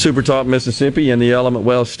 Super Talk Mississippi in the Element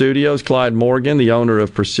Wealth Studios. Clyde Morgan, the owner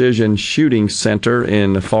of Precision Shooting Center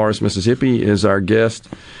in Forest, Mississippi, is our guest.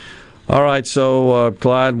 All right, so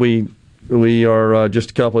Clyde, we are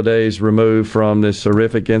just a couple of days removed from this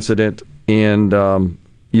horrific incident in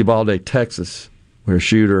Uvalde, Texas, where a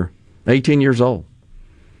shooter, 18 years old,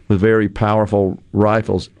 with very powerful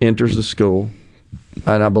rifles, enters the school.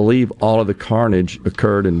 And I believe all of the carnage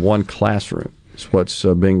occurred in one classroom, is what's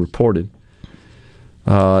being reported.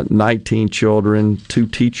 19 children, 2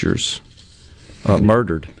 teachers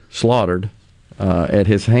murdered, slaughtered at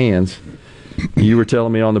his hands. You were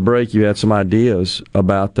telling me on the break you had some ideas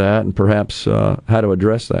about that and perhaps how to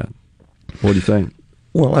address that. What do you think?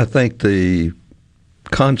 Well, I think the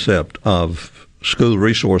concept of school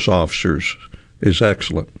resource officers is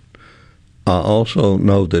excellent. I also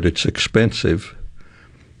know that it's expensive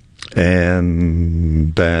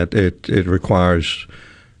and that it requires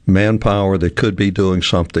manpower that could be doing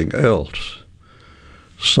something else.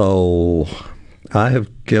 So I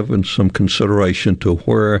have given some consideration to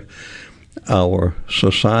where our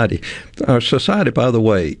society, by the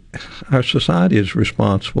way, our society is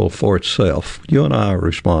responsible for itself. You and I are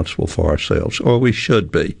responsible for ourselves, or we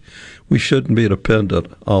should be. We shouldn't be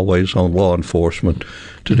dependent always on law enforcement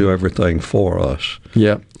to do everything for us.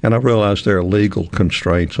 Yeah. And I realize there are legal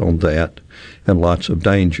constraints on that and lots of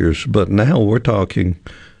dangers, but now we're talking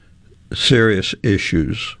serious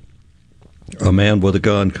issues. A man with a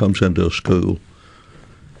gun comes into a school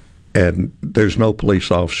and there's no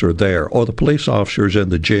police officer there, or the police officers in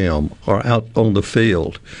the gym or out on the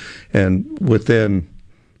field, and within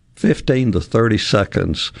 15 to 30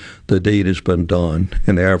 seconds, the deed has been done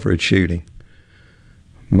in the average shooting.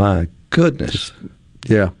 My goodness.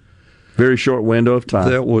 Yeah. Very short window of time.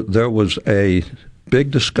 There was a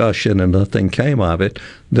big discussion and nothing came of it.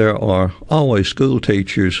 There are always school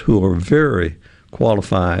teachers who are very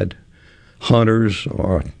qualified hunters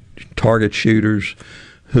or target shooters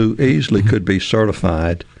who easily could be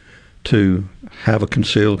certified to have a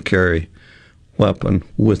concealed carry weapon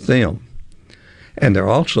with them. And there are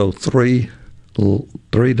also 3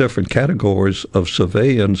 three different categories of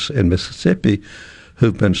civilians in Mississippi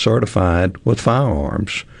who've been certified with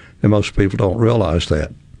firearms, and most people don't realize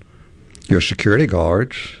that. Your security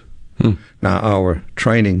guards. Now, our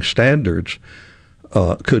training standards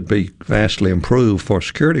could be vastly improved for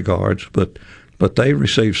security guards, but they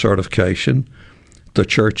receive certification. The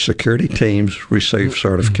church security teams receive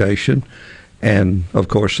certification. And, of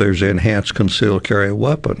course, there's the enhanced concealed carry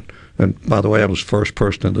weapon. And, by the way, I was the first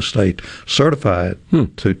person in the state certified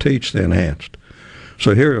to teach the enhanced.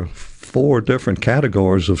 So here are 4 different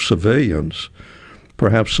categories of civilians,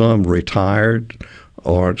 perhaps some retired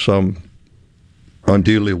or some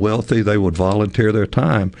unduly wealthy. They would volunteer their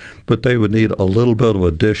time, but they would need a little bit of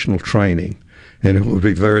additional training. And it would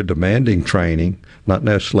be very demanding training, not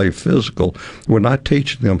necessarily physical. We're not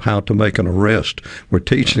teaching them how to make an arrest. We're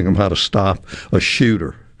teaching them how to stop a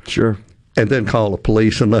shooter. Sure. And then call the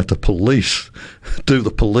police and let the police do the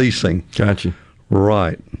policing. Gotcha.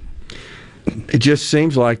 Right. It just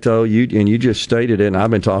seems like, though, you just stated it, and I've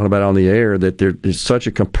been talking about it on the air, that there is such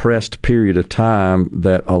a compressed period of time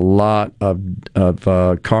that a lot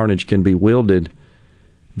of carnage can be wielded,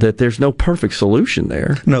 that there's no perfect solution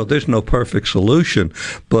there. No, there's no perfect solution,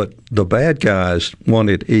 but the bad guys want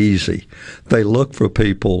it easy. They look for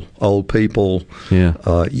people, old people,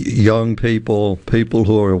 young people, people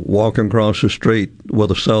who are walking across the street with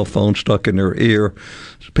a cell phone stuck in their ear,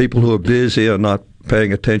 people who are busy and not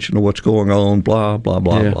paying attention to what's going on, blah, blah,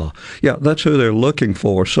 blah, blah. Yeah, that's who they're looking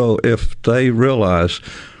for. So if they realize,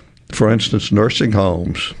 for instance, nursing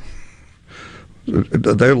homes,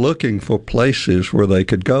 they're looking for places where they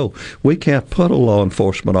could go. We can't put a law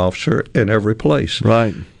enforcement officer in every place.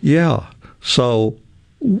 Right. Yeah. So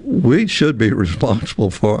we should be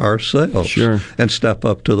responsible for ourselves and step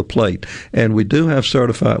up to the plate. And we do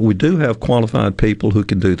have qualified people who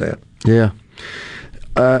can do that. Yeah.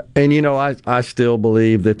 And, I still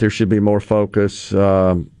believe that there should be more focus,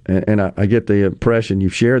 and I get the impression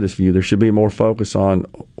you've shared this view, there should be more focus on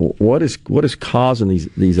what is causing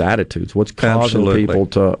these attitudes, what's causing people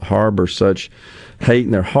to harbor such hate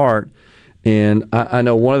in their heart. And I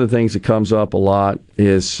know one of the things that comes up a lot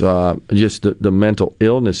is just the mental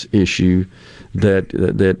illness issue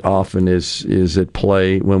that often is at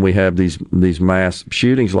play when we have these mass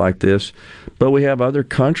shootings like this. But we have other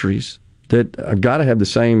countries that have got to have the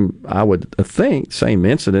same, I would think, same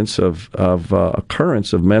incidence of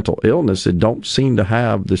occurrence of mental illness that don't seem to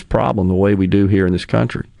have this problem the way we do here in this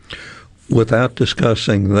country. Without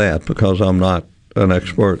discussing that, because I'm not an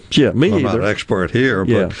expert. Yeah, me I'm either. not an expert here,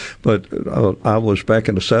 but I was back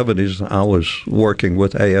in the 70s. I was working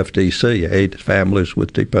with AFDC, Aid Families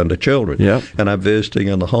with Dependent Children, and I'm visiting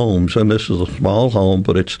in the homes. And this is a small home,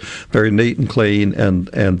 but it's very neat and clean. And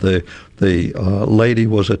the lady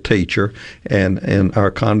was a teacher, and in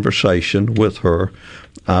our conversation with her,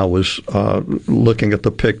 I was looking at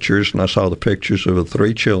the pictures, and I saw the pictures of the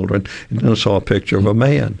 3 children, and then I saw a picture of a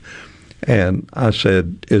man. And I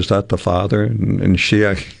said, "Is that the father?" And she,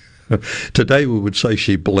 today we would say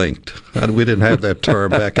she blinked. We didn't have that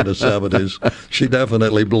term back in the 70s. She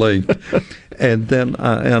definitely blinked. And then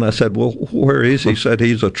I said, "Well, where is he?" He said,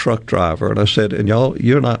 "He's a truck driver." And I said, "And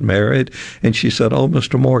you're not married?" And she said, "Oh,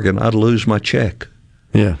 Mr. Morgan, I'd lose my check."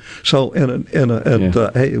 Yeah. So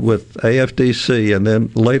with AFDC, and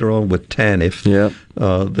then later on with TANF,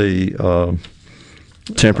 the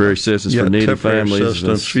temporary assistance for needy families.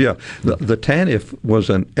 Assistance, the TANF was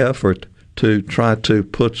an effort to try to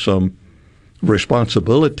put some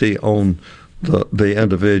responsibility on the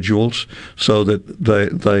individuals, so that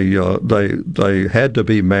they had to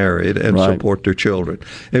be married and support their children.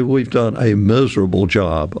 And we've done a miserable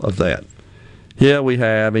job of that. Yeah, we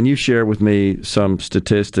have, and you shared with me some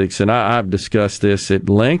statistics, and I've discussed this at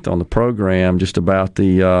length on the program, just about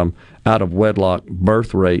the out-of-wedlock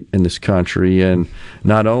birth rate in this country, and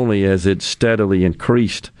not only has it steadily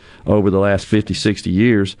increased over the last 50, 60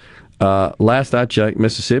 years, last I checked,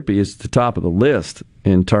 Mississippi is at the top of the list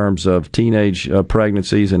in terms of teenage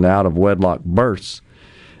pregnancies and out-of-wedlock births,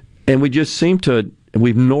 and we just seem to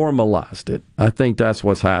we've normalized it. I think that's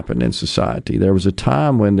what's happened in society. There was a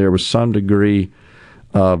time when there was some degree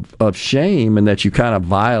of shame, and that you kind of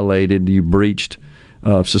violated, you breached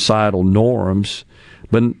societal norms.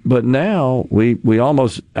 But now we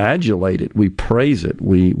almost adulate it, we praise it,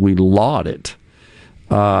 we laud it,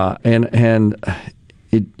 and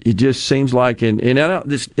it just seems like and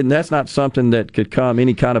that's not something that could come,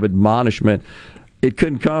 any kind of admonishment. It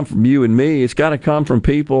couldn't come from you and me. It's got to come from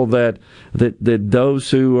people that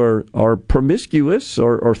those who are promiscuous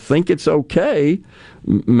or think it's okay,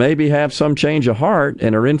 maybe have some change of heart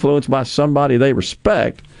and are influenced by somebody they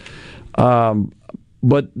respect.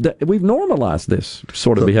 But we've normalized this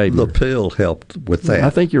sort of behavior. The pill helped with that. I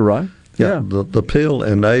think you're right. Yeah. The pill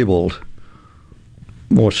enabled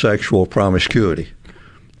more sexual promiscuity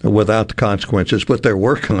without the consequences, but there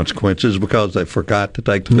were consequences because they forgot to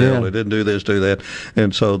take the pill. They didn't do this, do that,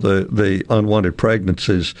 and so the unwanted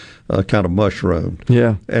pregnancies kind of mushroomed.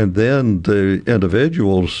 Yeah, and then the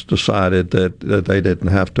individuals decided that they didn't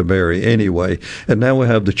have to marry anyway, and now we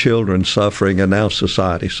have the children suffering, and now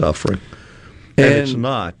society suffering, and it's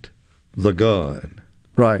not the gun,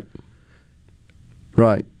 right?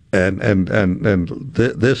 And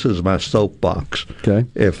this is my soapbox. Okay,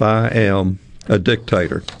 if I am a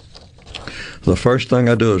dictator, the first thing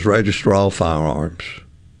I do is register all firearms.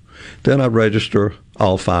 Then I register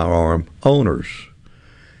all firearm owners.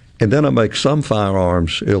 And then I make some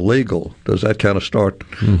firearms illegal. Does that kind of start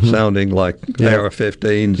sounding like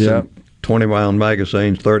AR-15s and 20-round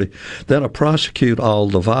magazines, 30? Then I prosecute all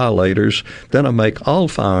the violators. Then I make all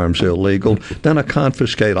firearms illegal. Then I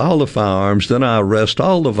confiscate all the firearms. Then I arrest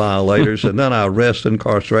all the violators. And then I arrest,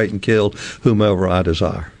 incarcerate, and kill whomever I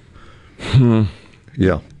desire.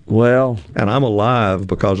 Yeah. Well, and I'm alive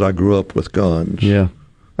because I grew up with guns. Yeah.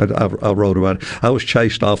 I wrote about it. I was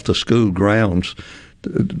chased off the school grounds.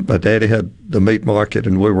 My daddy had the meat market,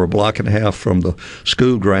 and we were a block and a half from the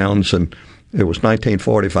school grounds, and it was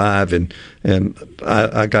 1945, and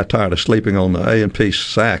I got tired of sleeping on the A&P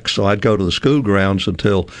sacks, so I'd go to the school grounds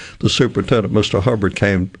until the superintendent, Mr. Hubbard,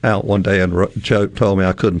 came out one day and told me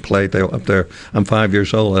I couldn't play. They were up there. I'm 5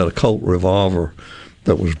 years old. I had a Colt revolver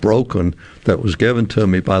that was broken, that was given to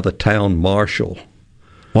me by the town marshal.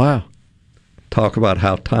 Wow. Talk about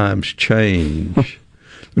how times change.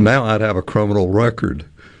 Now I'd have a criminal record,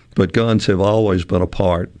 but guns have always been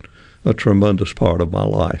a tremendous part of my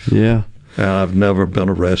life. Yeah. And I've never been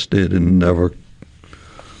arrested and never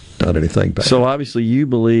done anything bad. So obviously you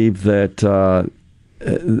believe that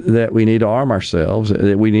that we need to arm ourselves,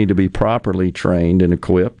 that we need to be properly trained and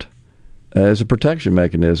equipped as a protection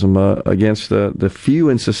mechanism against the few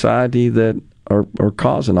in society that are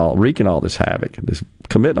wreaking all this havoc,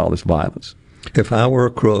 committing all this violence. If I were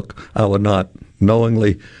a crook, I would not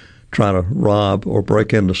knowingly try to rob or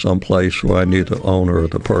break into some place where I knew the owner or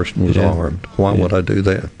the person was armed. Why would I do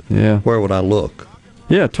that? Yeah. Where would I look?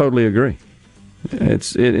 Yeah, totally agree.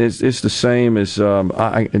 It's the same as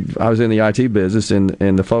I was in the IT business,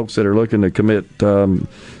 and the folks that are looking to commit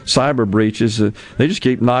cyber breaches, they just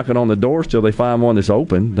keep knocking on the doors till they find one that's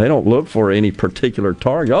open. They don't look for any particular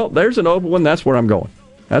target. Oh, there's an open one. That's where I'm going.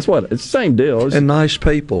 It's the same deal. And nice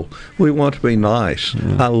people. We want to be nice.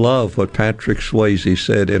 Yeah. I love what Patrick Swayze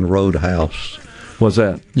said in Roadhouse. What's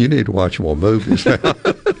that? You need to watch more movies now.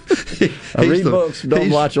 I read books,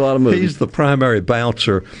 don't watch a lot of movies. He's the primary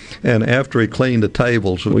bouncer, and after he cleaned the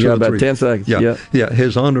tables... We got about 10 seconds. Yeah,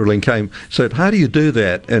 his underling said, how do you do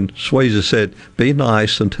that? And Swayze said, be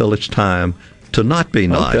nice until it's time to not be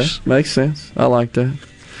nice. Okay. Makes sense. I like that.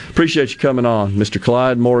 Appreciate you coming on, Mr.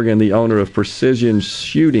 Clyde Morgan, the owner of Precision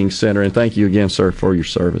Shooting Center, and thank you again, sir, for your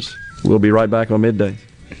service. We'll be right back on Midday.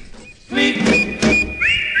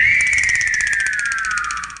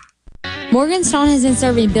 Morganstone has been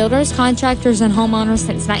serving builders, contractors, and homeowners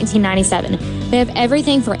since 1997. They have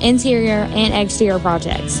everything for interior and exterior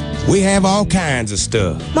projects. We have all kinds of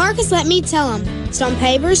stuff. Marcus, let me tell them. Stone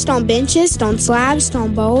pavers, stone benches, stone slabs,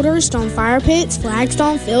 stone boulders, stone fire pits,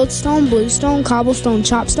 flagstone, fieldstone, bluestone, cobblestone,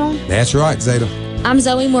 chopstone. That's right, Zeta. I'm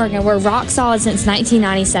Zoe Morgan. We're rock solid since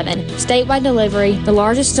 1997. Statewide delivery, the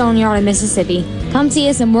largest stone yard in Mississippi. Come see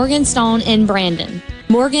us in Morganstone in Brandon.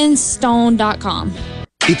 Morganstone.com.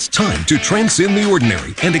 It's time to transcend the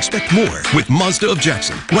ordinary and expect more with Mazda of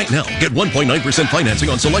Jackson. Right now, get 1.9% financing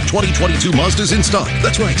on select 2022 Mazdas in stock.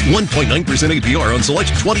 That's right, 1.9% APR on select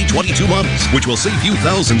 2022 models, which will save you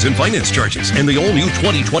thousands in finance charges. And the all-new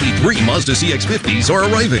 2023 Mazda CX-50s are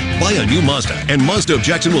arriving. Buy a new Mazda, and Mazda of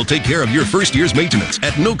Jackson will take care of your first year's maintenance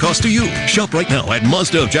at no cost to you. Shop right now at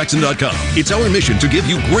MazdaofJackson.com. It's our mission to give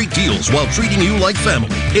you great deals while treating you like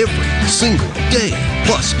family every single day.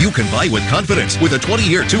 Plus, you can buy with confidence with a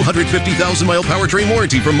 20-year, 250,000-mile powertrain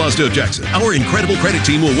warranty from Mazda of Jackson. Our incredible credit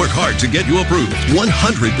team will work hard to get you approved. 100%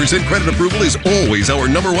 credit approval is always our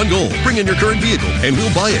number one goal. Bring in your current vehicle, and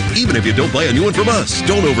we'll buy it, even if you don't buy a new one from us.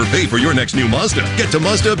 Don't overpay for your next new Mazda. Get to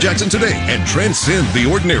Mazda of Jackson today and transcend the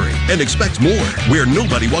ordinary and expect more, where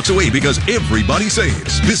nobody walks away because everybody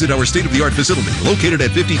saves. Visit our state-of-the-art facility located at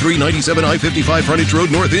 5397 I-55 Frontage Road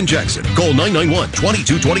North in Jackson. Call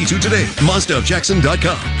 991-2222 today. MazdaofJackson.com.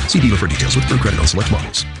 See dealer for details with credit on select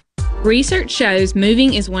models. Research shows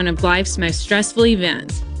moving is one of life's most stressful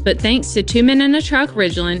events, but thanks to 2 Men and a Truck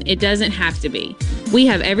Ridgeland, it doesn't have to be. We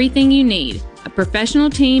have everything you need: A professional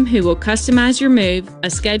team who will customize your move, a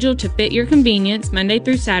schedule to fit your convenience Monday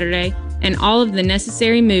through Saturday, and all of the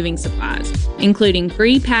necessary moving supplies, including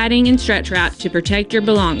free padding and stretch wrap to protect your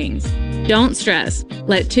belongings. Don't stress.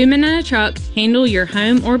 Let 2 Men in a Truck handle your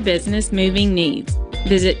home or business moving needs.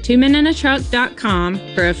 Visit 2meninatruck.com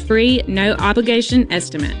for a free, no-obligation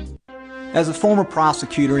estimate. As a former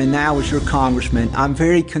prosecutor and now as your congressman, I'm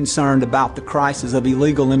very concerned about the crisis of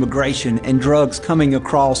illegal immigration and drugs coming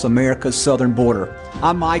across America's southern border.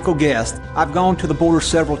 I'm Michael Guest. I've gone to the border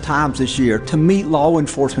several times this year to meet law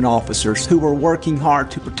enforcement officers who are working hard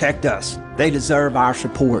to protect us. They deserve our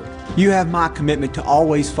support. You have my commitment to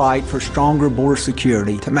always fight for stronger border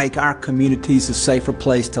security to make our communities a safer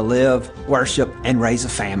place to live, worship, and raise a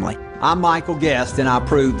family. I'm Michael Guest, and I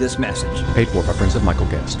approve this message. Paid for by Friends of Michael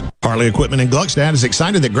Guest. Harley Equipment in Gluckstadt is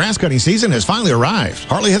excited that grass cutting season has finally arrived.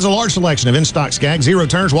 Harley has a large selection of in-stock Skag zero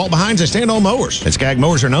turns, wall behinds, and stand-on mowers. And Skag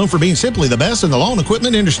mowers are known for being simply the best in the lawn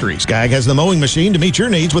equipment industry. Skag has the mowing machine to meet your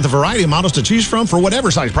needs with a variety of models to choose from for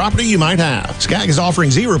whatever size property you might have. Skag is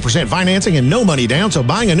offering 0% financing and no money down, so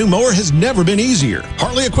buying a new mower has never been easier.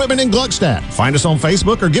 Harley Equipment in Gluckstadt. Find us on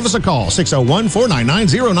Facebook or give us a call,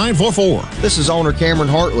 601-499-0944. This is owner Cameron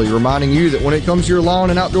Hartley reminding you that when it comes to your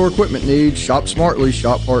lawn and outdoor equipment needs, shop smartly,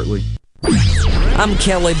 shop Hartley. I'm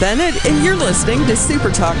Kelly Bennett, and you're listening to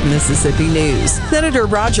Super Talk Mississippi News. Senator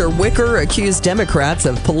Roger Wicker accused Democrats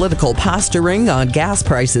of political posturing on gas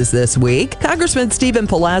prices this week. Congressman Stephen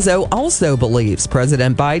Palazzo also believes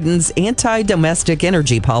President Biden's anti-domestic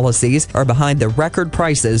energy policies are behind the record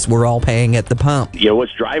prices we're all paying at the pump. You know,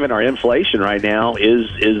 what's driving our inflation right now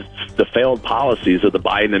is the failed policies of the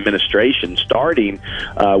Biden administration, starting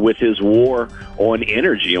with his war on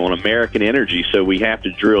energy, on American energy. So we have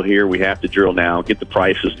to drill here, we have to drill now, get the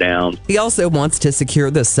prices down. He also wants to secure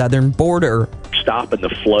the southern border. Stopping the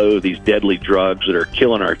flow of these deadly drugs that are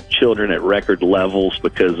killing our children at record levels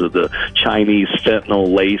because of the Chinese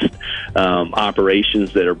fentanyl-laced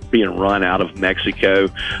operations that are being run out of Mexico.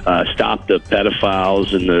 Stop the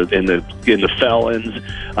pedophiles and the felons,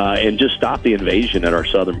 and just stop the invasion at our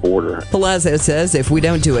southern border. Palazzo says if we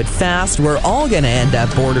don't do it fast, we're all going to end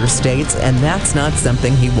up border states, and that's not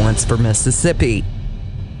something he wants for Mississippi.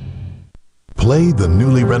 Play the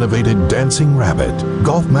newly renovated Dancing Rabbit.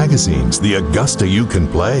 Golf Magazine's The Augusta You Can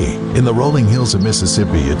Play. In the rolling hills of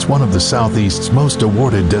Mississippi, it's one of the Southeast's most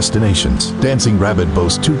awarded destinations. Dancing Rabbit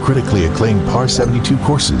boasts 2 critically acclaimed par 72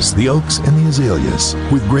 courses, the Oaks and the Azaleas.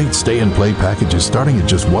 With great stay and play packages starting at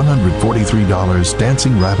just $143,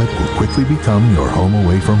 Dancing Rabbit will quickly become your home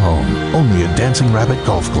away from home. Only at Dancing Rabbit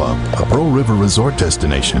Golf Club, a Pearl River Resort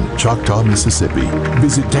destination, Choctaw, Mississippi.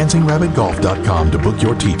 Visit DancingRabbitGolf.com to book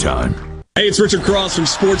your tee time. Hey, it's Richard Cross from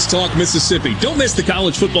Sports Talk Mississippi. Don't miss the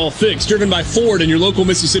college football fix, driven by Ford and your local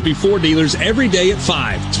Mississippi Ford dealers every day at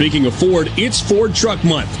 5. Speaking of Ford, it's Ford Truck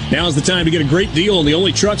Month. Now's the time to get a great deal on the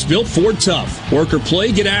only trucks built Ford tough. Work or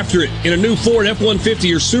play, get after it in a new Ford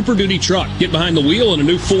F-150 or Super Duty truck. Get behind the wheel in a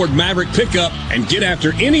new Ford Maverick pickup and get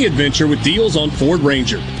after any adventure with deals on Ford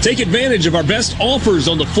Ranger. Take advantage of our best offers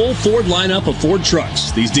on the full Ford lineup of Ford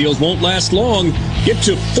trucks. These deals won't last long. Get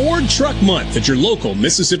to Ford Truck Month at your local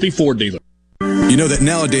Mississippi Ford dealer. You know that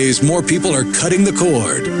nowadays more people are cutting the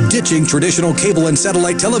cord, ditching traditional cable and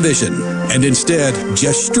satellite television, and instead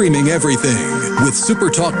just streaming everything. With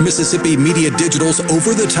SuperTalk Mississippi Media Digital's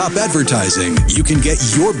over-the-top advertising, you can get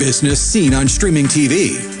your business seen on streaming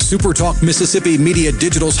TV. SuperTalk Mississippi Media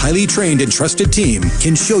Digital's highly trained and trusted team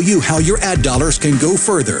can show you how your ad dollars can go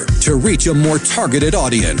further to reach a more targeted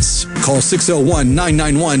audience. Call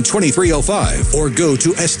 601-991-2305 or go to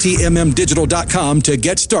stmmdigital.com to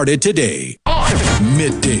get started today.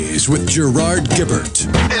 Middays with Gerard Gibert.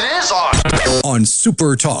 It is on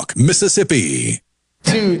Super Talk Mississippi.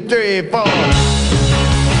 2, 3, 4.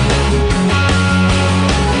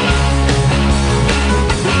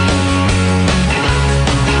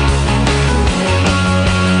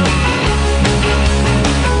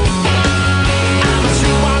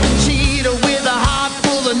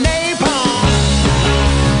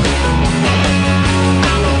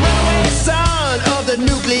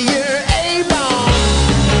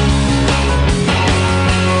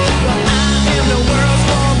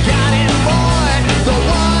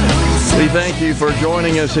 Thank you for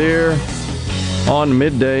joining us here on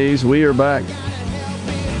Middays. We are back.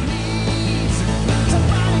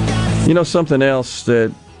 You know, something else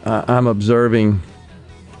that I'm observing,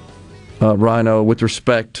 Rhino, with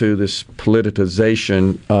respect to this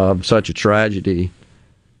politicization of such a tragedy,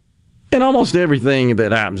 and almost everything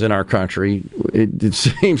that happens in our country, it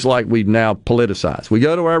seems like we've now politicized. We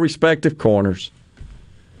go to our respective corners,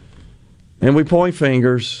 and we point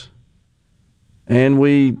fingers, and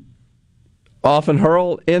we often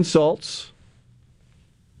hurl insults,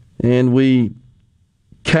 and we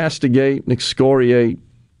castigate and excoriate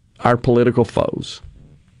our political foes.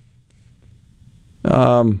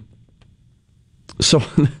 So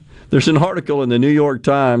there's an article in the New York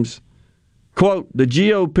Times, quote, "The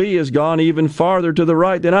GOP has gone even farther to the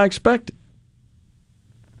right than I expected."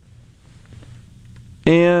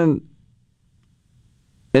 And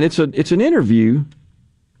it's an interview,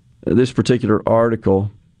 this particular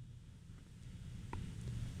article,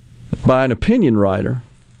 by an opinion writer.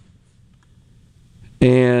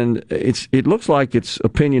 And it looks like it's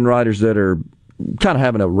opinion writers that are kind of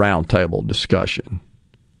having a roundtable discussion.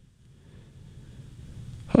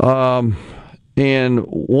 And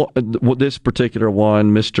this particular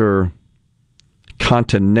one, Mr.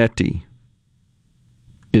 Continetti,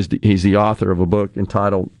 he's the author of a book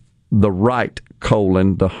entitled "The Right, the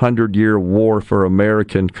 100-Year War for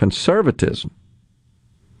American Conservatism."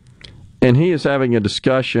 And he is having a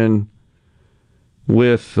discussion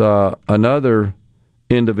with another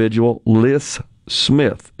individual, Liz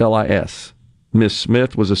Smith, L-I-S. Ms.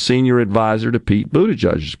 Smith was a senior advisor to Pete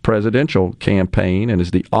Buttigieg's presidential campaign and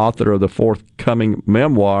is the author of the forthcoming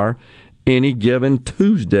memoir, Any Given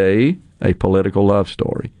Tuesday, A Political Love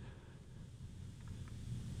Story.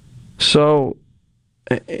 So,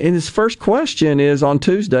 and his first question is, on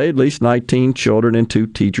Tuesday, at least 19 children and 2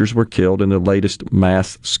 teachers were killed in the latest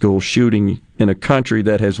mass school shooting in a country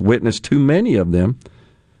that has witnessed too many of them.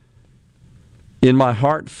 In my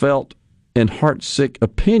heartfelt and heartsick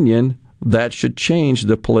opinion, that should change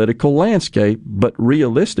the political landscape, but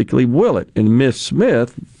realistically, will it? And Ms.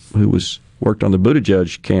 Smith, who worked on the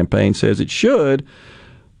Buttigieg campaign, says it should,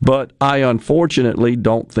 but I unfortunately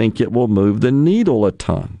don't think it will move the needle a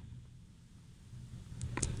ton.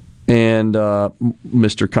 And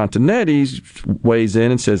Mr. Continetti weighs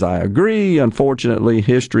in and says, I agree. Unfortunately,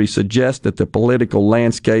 history suggests that the political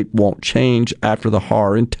landscape won't change after the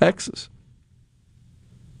horror in Texas.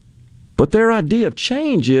 But their idea of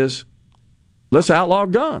change is, let's outlaw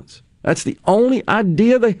guns. That's the only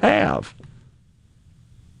idea they have.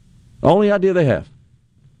 Only idea they have.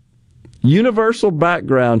 Universal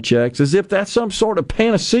background checks, as if that's some sort of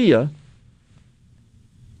panacea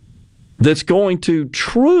that's going to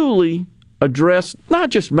truly address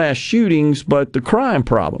not just mass shootings, but the crime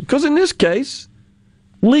problem. Because in this case,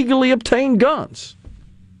 legally obtained guns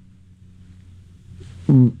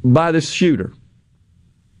by this shooter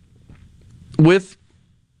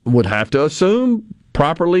would have to assume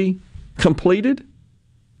properly completed,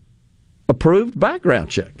 approved background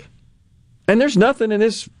check. And there's nothing in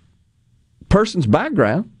this person's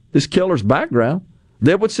background, this killer's background,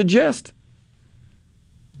 that would suggest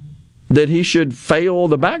that he should fail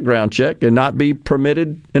the background check and not be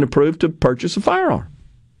permitted and approved to purchase a firearm.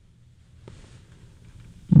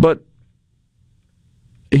 But,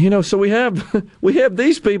 so we have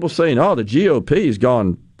these people saying, oh, the GOP has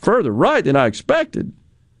gone further right than I expected.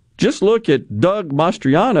 Just look at Doug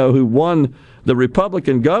Mastriano, who won the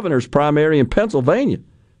Republican governor's primary in Pennsylvania.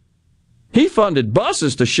 He funded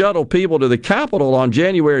buses to shuttle people to the Capitol on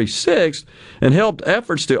January 6th and helped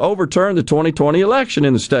efforts to overturn the 2020 election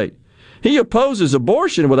in the state. He opposes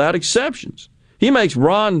abortion without exceptions. He makes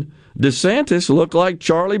Ron DeSantis look like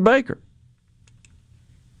Charlie Baker.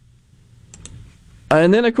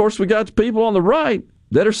 And then, of course, we got the people on the right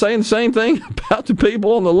that are saying the same thing about the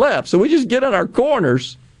people on the left. So we just get in our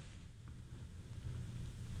corners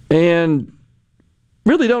and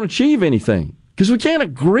really don't achieve anything because we can't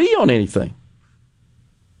agree on anything.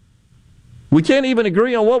 We can't even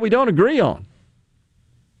agree on what we don't agree on.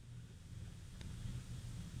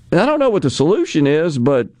 And I don't know what the solution is,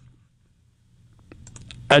 but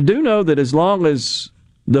I do know that as long as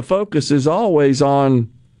the focus is always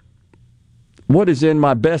on what is in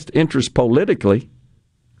my best interest politically,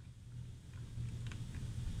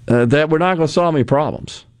 that we're not going to solve any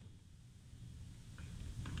problems.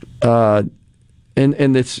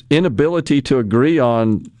 And this inability to agree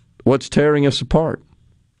on what's tearing us apart.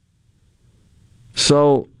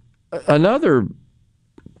 So another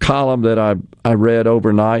column that I read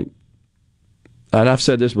overnight, and I've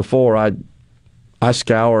said this before, I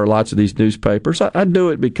scour lots of these newspapers. I do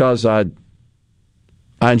it because I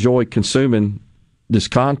enjoy consuming this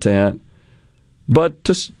content, but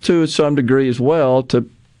to some degree as well to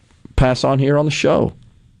pass on here on the show.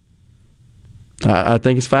 I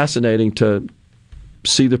think it's fascinating to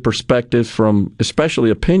see the perspectives from especially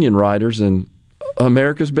opinion writers in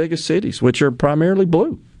America's biggest cities, which are primarily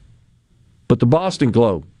blue. But the Boston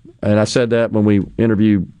Globe, and I said that when we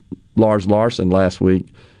interviewed Lars Larson last week,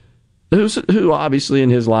 who obviously in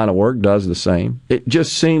his line of work does the same. It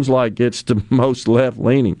just seems like it's the most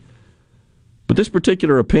left-leaning. But this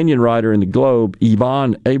particular opinion writer in the Globe, Miss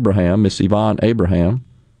Yvonne Abraham,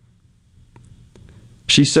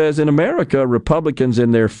 she says, in America, Republicans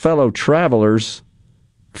and their fellow travelers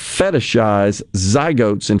fetishize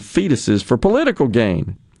zygotes and fetuses for political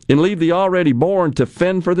gain and leave the already born to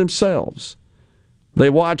fend for themselves. They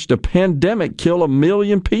watched a pandemic kill 1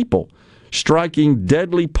 million people, striking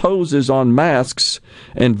deadly poses on masks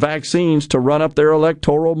and vaccines to run up their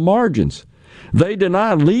electoral margins. They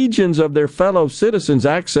deny legions of their fellow citizens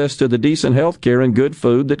access to the decent health care and good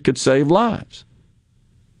food that could save lives.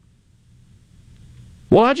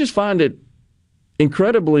 Well, I just find it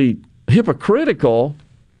incredibly hypocritical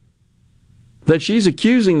that she's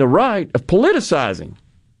accusing the right of politicizing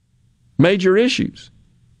major issues,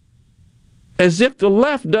 as if the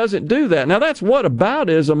left doesn't do that. Now, that's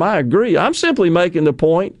whataboutism, I agree. I'm simply making the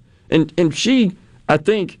point, and she, I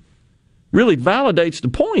think, really validates the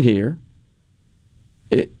point here,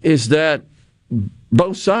 is that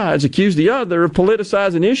both sides accuse the other of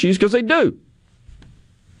politicizing issues because they do.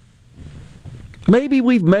 Maybe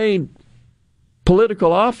we've made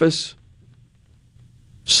political office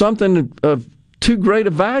something of too great a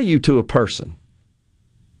value to a person.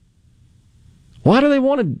 Why do they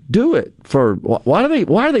want to do it? Why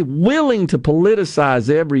are they willing to politicize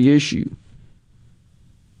every issue?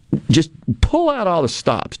 Just pull out all the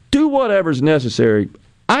stops. Do whatever's necessary.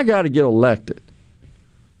 I got to get elected.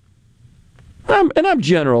 I'm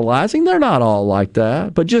generalizing. They're not all like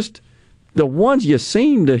that, but just the ones you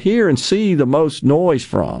seem to hear and see the most noise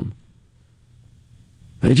from.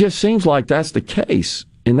 It just seems like that's the case,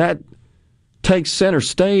 and that takes center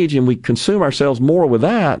stage, and we consume ourselves more with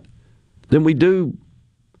that than we do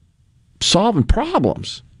solving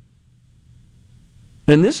problems.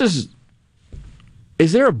 And this is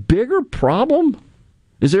there a bigger problem?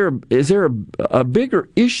 Is there a bigger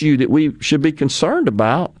issue that we should be concerned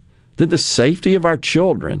about than the safety of our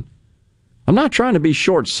children? I'm not trying to be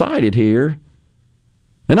short-sighted here.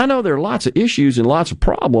 And I know there are lots of issues and lots of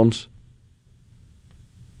problems,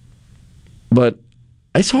 but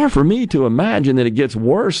it's hard for me to imagine that it gets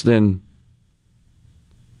worse than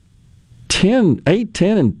 8,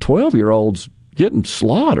 10, and 12-year-olds getting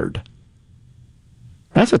slaughtered.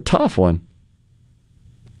 That's a tough one.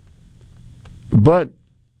 But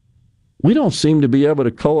we don't seem to be able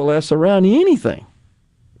to coalesce around anything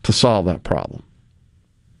to solve that problem.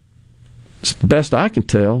 It's the best I can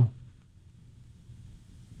tell.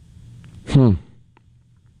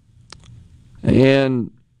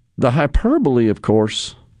 And the hyperbole, of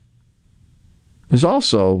course, is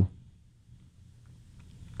also,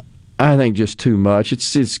 I think, just too much.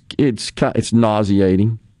 It's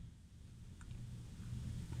nauseating.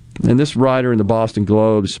 And this writer in the Boston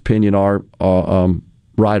Globe, this opinion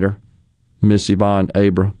writer, Miss Yvonne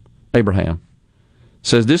Abraham,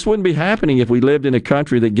 says this wouldn't be happening if we lived in a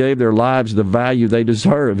country that gave their lives the value they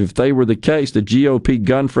deserve. If they were the case, the GOP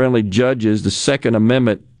gun-friendly judges, the Second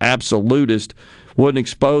Amendment absolutist, wouldn't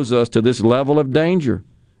expose us to this level of danger.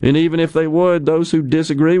 And even if they would, those who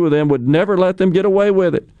disagree with them would never let them get away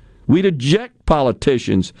with it. We'd eject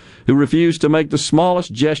politicians who refuse to make the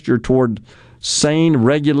smallest gesture toward sane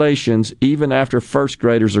regulations, even after first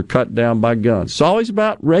graders are cut down by guns. It's always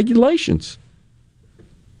about regulations.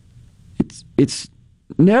 It's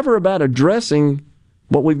never about addressing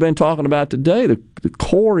what we've been talking about today, the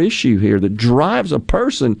core issue here that drives a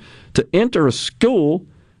person to enter a school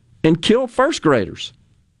and kill first graders.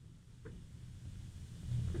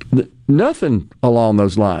 Nothing along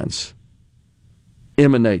those lines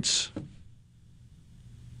emanates.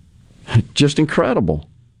 Just incredible.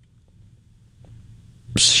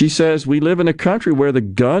 She says we live in a country where the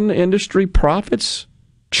gun industry profits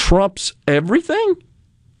trumps everything.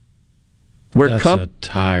 That's a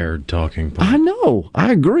tired talking point. I know.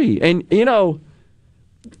 I agree. And, do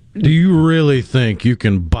you really think you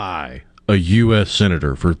can buy a U.S.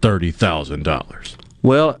 senator for $30,000?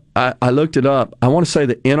 Well, I looked it up. I want to say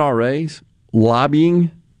the NRA's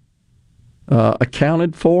lobbying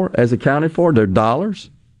accounted for their dollars,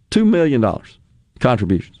 $2 million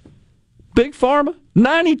contributions. Big Pharma,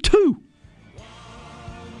 92.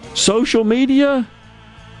 Social media,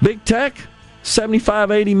 big tech,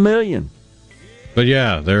 75, 80 million. But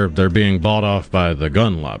yeah, they're being bought off by the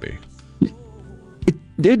gun lobby.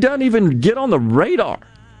 It doesn't even get on the radar.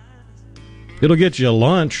 It'll get you a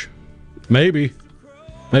lunch, maybe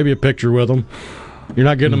a picture with them. You're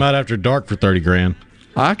not getting them out after dark for $30,000.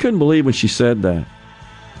 I couldn't believe when she said that.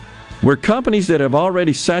 Where companies that have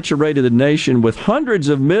already saturated the nation with hundreds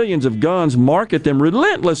of millions of guns market them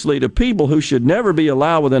relentlessly to people who should never be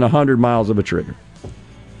allowed within 100 miles of a trigger.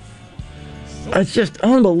 It's just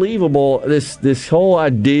unbelievable, this whole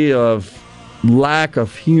idea of lack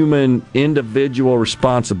of human individual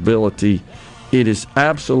responsibility, it has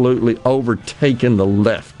absolutely overtaken the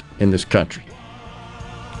left in this country.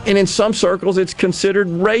 And in some circles, it's considered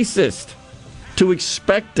racist to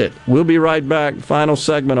expect it. We'll be right back. Final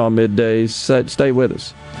segment on Middays. Stay with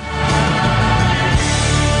us.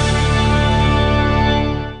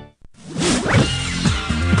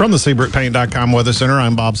 From the SeabrookPaint.com Weather Center,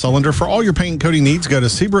 I'm Bob Sullender. For all your paint and coating needs, go to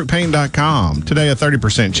SeabrookPaint.com. Today, a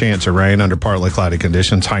 30% chance of rain under partly cloudy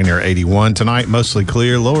conditions, high near 81. Tonight, mostly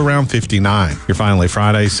clear, low around 59. Your finally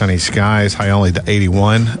Friday, sunny skies, high only to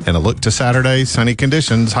 81. And a look to Saturday, sunny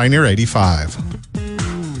conditions, high near 85.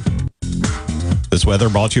 This weather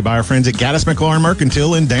brought to you by our friends at Gaddis McLaurin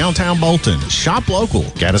Mercantile in downtown Bolton. Shop local.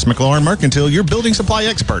 Gaddis McLaurin Mercantile, your building supply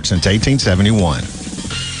expert since 1871.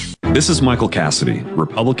 This is Michael Cassidy,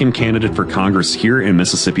 Republican candidate for Congress here in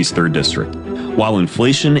Mississippi's 3rd District. While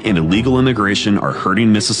inflation and illegal immigration are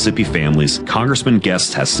hurting Mississippi families, Congressman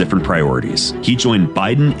Guest has different priorities. He joined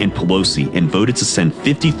Biden and Pelosi and voted to send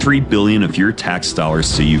 $53 billion of your tax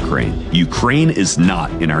dollars to Ukraine. Ukraine is not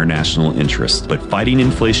in our national interest, but fighting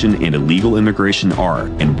inflation and illegal immigration are,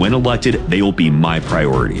 and when elected, they will be my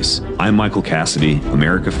priorities. I'm Michael Cassidy,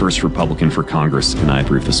 America First Republican for Congress, and I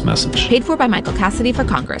approve this message. Paid for by Michael Cassidy for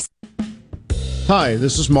Congress. Hi,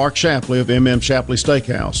 this is Mark Shapley of M.M. Shapley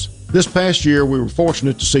Steakhouse. This past year, we were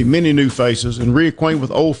fortunate to see many new faces and reacquaint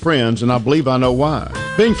with old friends, and I believe I know why.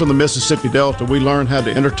 Being from the Mississippi Delta, we learned how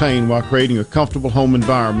to entertain while creating a comfortable home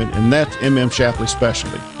environment, and that's M.M. Shapley's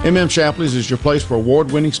specialty. M.M. Shapley's is your place for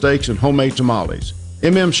award-winning steaks and homemade tamales.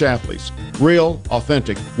 M.M. Shapley's, real,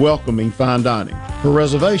 authentic, welcoming fine dining. For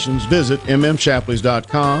reservations, visit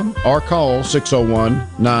mmshapleys.com or call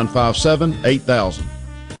 601-957-8000.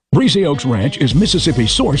 Breezy Oaks Ranch is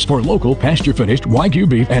Mississippi's source for local pasture-finished Wagyu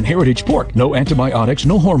beef and heritage pork. No antibiotics,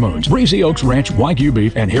 no hormones. Breezy Oaks Ranch Wagyu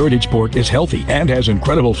beef and heritage pork is healthy and has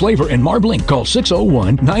incredible flavor and marbling. Call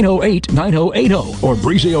 601-908-9080 or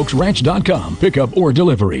breezyoaksranch.com. Pickup or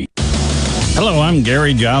delivery. Hello, I'm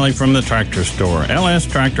Gary Jolly from the Tractor Store. LS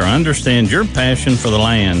Tractor understands your passion for the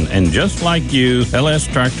land, and just like you, LS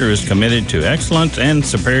Tractor is committed to excellence and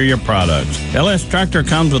superior products. LS Tractor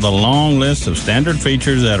comes with a long list of standard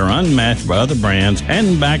features that are unmatched by other brands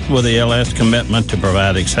and backed with the LS commitment to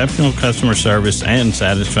provide exceptional customer service and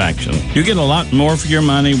satisfaction. You get a lot more for your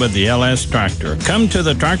money with the LS Tractor. Come to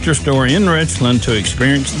the Tractor Store in Richland to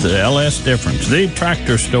experience the LS difference. The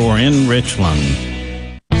Tractor Store in Richland.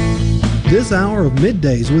 This hour of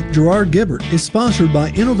Middays with Gerard Gibert is sponsored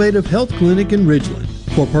by Innovative Health Clinic in Ridgeland.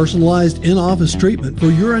 For personalized in-office treatment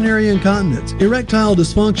for urinary incontinence, erectile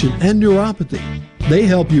dysfunction, and neuropathy, they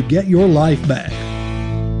help you get your life back.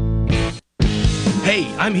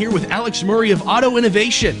 Hey, I'm here with Alex Murray of Auto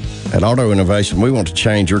Innovation. At Auto Innovation, we want to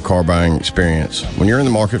change your car buying experience. When you're in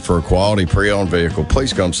the market for a quality pre-owned vehicle,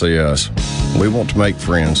 please come see us. We want to make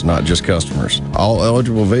friends, not just customers. All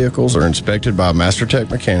eligible vehicles are inspected by a MasterTech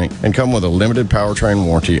mechanic and come with a limited powertrain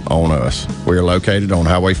warranty on us. We are located on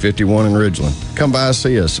Highway 51 in Ridgeland. Come by and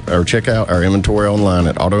see us or check out our inventory online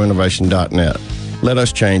at autoinnovation.net. Let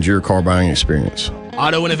us change your car buying experience.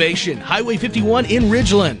 Auto Innovation, Highway 51 in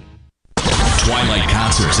Ridgeland. Twilight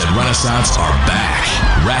concerts at Renaissance are back.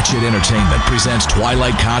 Ratchet Entertainment presents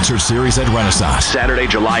Twilight Concert Series at Renaissance. Saturday,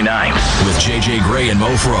 July 9th. With J.J. Gray and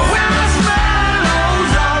Mo Fro.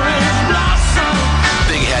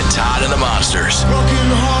 Big Head Todd and the Monsters.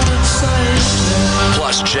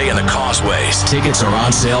 Plus Jay and the Causeways. Tickets are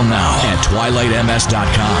on sale now at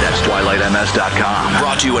twilightms.com. That's twilightms.com.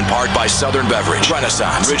 Brought to you in part by Southern Beverage,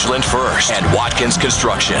 Renaissance, Ridgeland First, and Watkins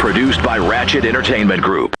Construction. Produced by Ratchet Entertainment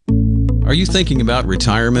Group. Are you thinking about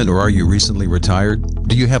retirement, or are you recently retired?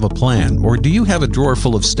 Do you have a plan, or do you have a drawer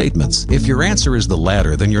full of statements? If your answer is the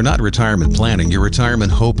latter, then you're not retirement planning, you're retirement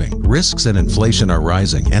hoping. Risks and inflation are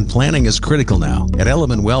rising, and planning is critical now. At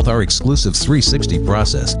Element Wealth, our exclusive 360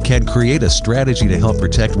 process can create a strategy to help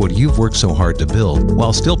protect what you've worked so hard to build,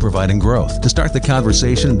 while still providing growth. To start the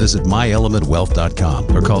conversation, visit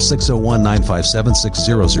myelementwealth.com or call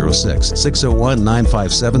 601-957-6006.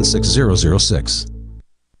 601-957-6006.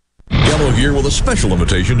 Gallo here with a special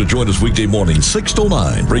invitation to join us weekday morning, 6 till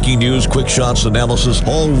 9. Breaking news, quick shots, analysis,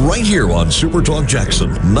 all right here on Super Talk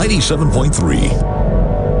Jackson 97.3.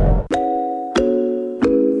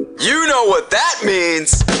 You know what that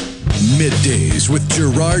means. Middays with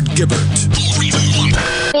Gerard Gibert.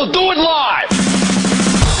 We'll do it live.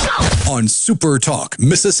 On Super Talk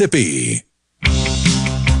Mississippi.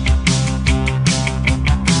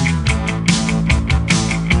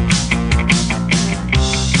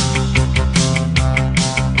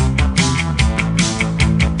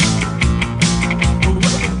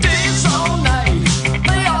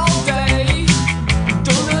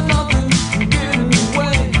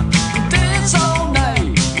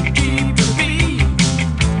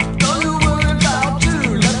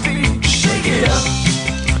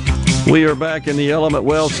 We are back in the Element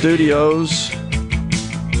Well Studios.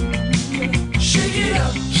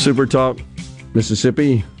 Super Talk,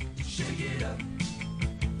 Mississippi.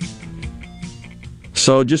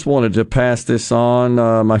 So just wanted to pass this on.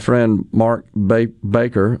 My friend Mark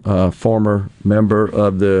Baker, former member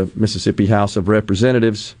of the Mississippi House of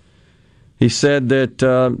Representatives, he said that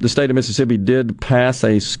the state of Mississippi did pass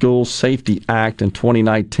a School Safety Act in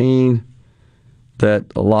 2019, that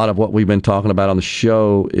a lot of what we've been talking about on the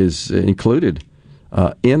show is included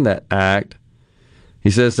in that act.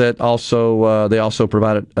 He says that also they also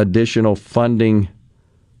provided additional funding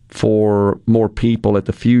for more people at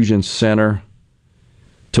the Fusion Center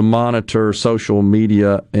to monitor social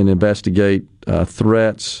media and investigate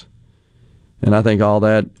threats. And I think all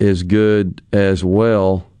that is good as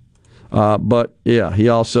well. But, yeah, he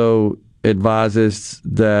also advises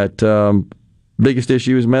that biggest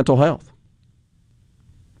issue is mental health.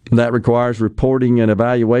 That requires reporting and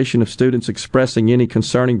evaluation of students expressing any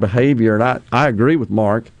concerning behavior. And I agree with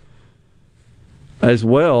Mark as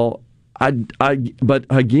well. But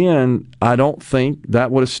again, I don't think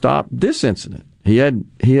that would have stopped this incident. He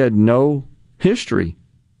had no history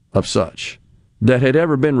of such that had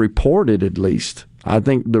ever been reported, at least. I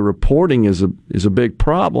think the reporting is a big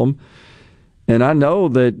problem. And I know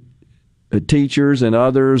that teachers and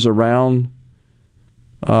others around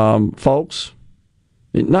folks,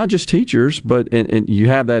 not just teachers, but and you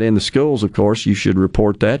have that in the schools, of course. You should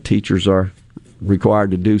report that. Teachers are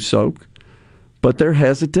required to do so. But they're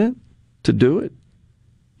hesitant to do it.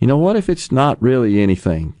 You know, what if it's not really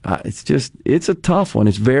anything? It's a tough one.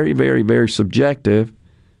 It's very, very, very subjective.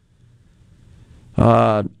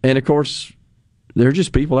 And, of course, there are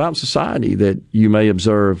just people out in society that you may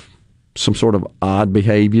observe some sort of odd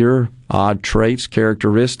behavior, odd traits,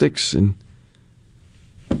 characteristics, and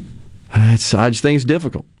I just think it's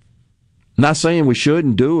difficult. I'm not saying we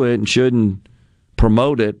shouldn't do it and shouldn't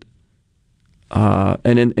promote it.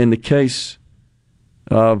 And in the case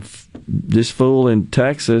of this fool in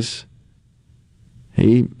Texas,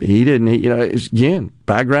 he didn't. Again,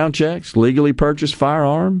 background checks, legally purchased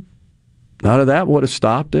firearm. None of that would have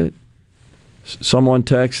stopped it. Someone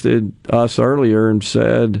texted us earlier and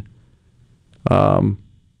said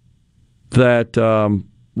that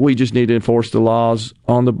we just need to enforce the laws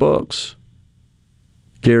on the books,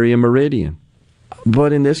 Gary and Meridian.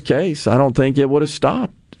 But in this case, I don't think it would have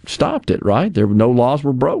stopped it, right? No laws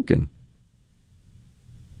were broken.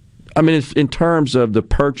 I mean, it's in terms of the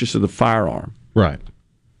purchase of the firearm. Right.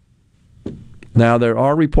 Now, there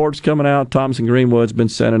are reports coming out. Thomas and Greenwood's been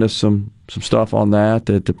sending us some stuff on that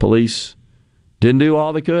the police didn't do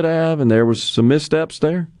all they could have, and there was some missteps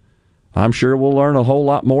there. I'm sure we'll learn a whole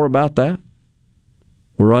lot more about that.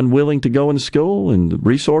 We're unwilling to go into school, and the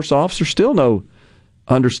resource officers still no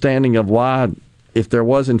understanding of why, if there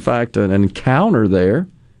was, in fact, an encounter there,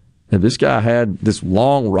 if this guy had this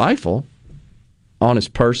long rifle on his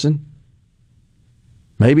person,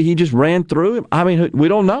 maybe he just ran through him. I mean, we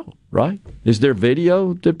don't know, right? Is there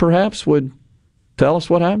video that perhaps would tell us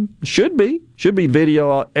what happened? Should be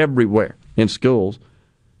video everywhere in schools.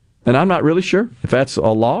 And I'm not really sure if that's a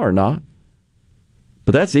law or not.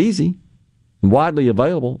 But that's easy and widely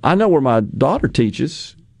available. I know where my daughter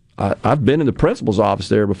teaches. I've been in the principal's office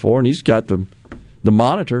there before, and he's got the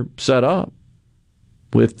monitor set up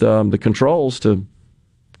with the controls to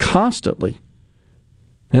constantly.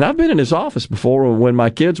 And I've been in his office before when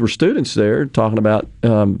my kids were students there talking about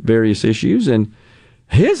various issues, and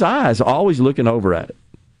his eyes always looking over at it,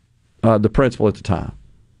 the principal at the time.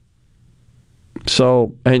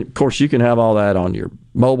 So, and of course, you can have all that on your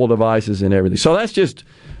mobile devices and everything. So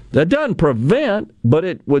that doesn't prevent, but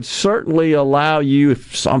it would certainly allow you,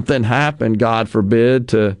 if something happened, God forbid,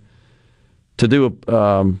 to do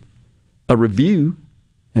a review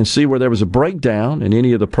and see where there was a breakdown in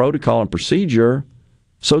any of the protocol and procedure,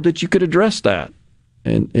 so that you could address that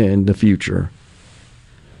in the future.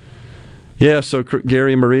 Yeah, so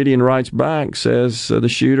Gary Meridian writes back, says the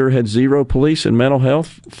shooter had 0 police and mental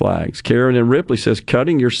health flags. Karen and Ripley says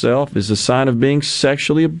cutting yourself is a sign of being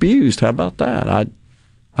sexually abused. How about that? I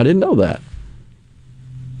didn't know that.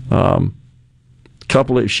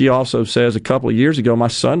 She also says a couple of years ago, my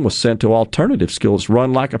son was sent to alternative schools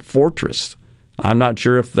run like a fortress. I'm not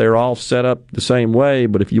sure if they're all set up the same way,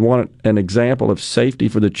 but if you want an example of safety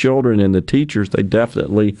for the children and the teachers, they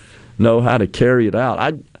definitely know how to carry it out.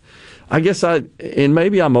 I guess and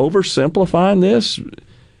maybe I'm oversimplifying this.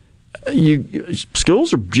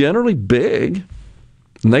 Schools are generally big,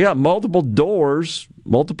 and they got multiple doors,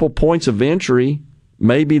 multiple points of entry.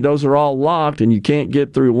 Maybe those are all locked, and you can't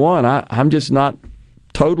get through one. I'm just not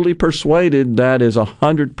totally persuaded that is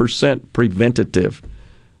 100% preventative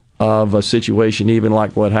of a situation even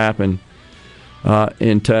like what happened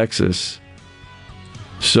in Texas.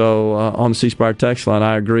 So on the C Spire text line,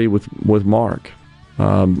 I agree with Mark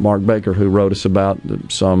Baker, who wrote us about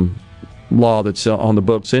some law that's on the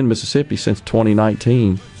books in Mississippi since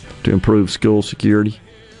 2019 to improve school security.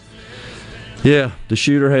 Yeah, the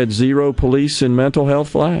shooter had 0 police and mental health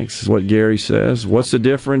flags, is what Gary says. What's the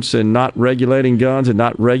difference in not regulating guns and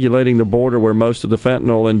not regulating the border where most of the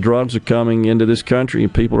fentanyl and drugs are coming into this country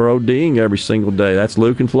and people are ODing every single day? That's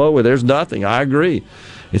Luke and Flo. There's nothing. I agree.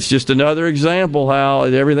 It's just another example how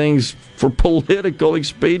everything's for political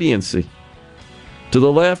expediency. To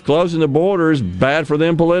the left, closing the border is bad for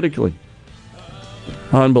them politically.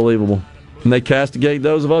 Unbelievable. And they castigate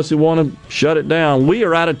those of us who want to shut it down. We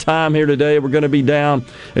are out of time here today. We're going to be down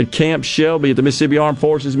at Camp Shelby at the Mississippi Armed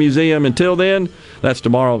Forces Museum. Until then, that's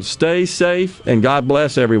tomorrow. Stay safe, and God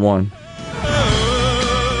bless everyone.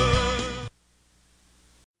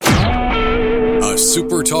 A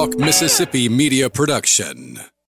SuperTalk Mississippi media production.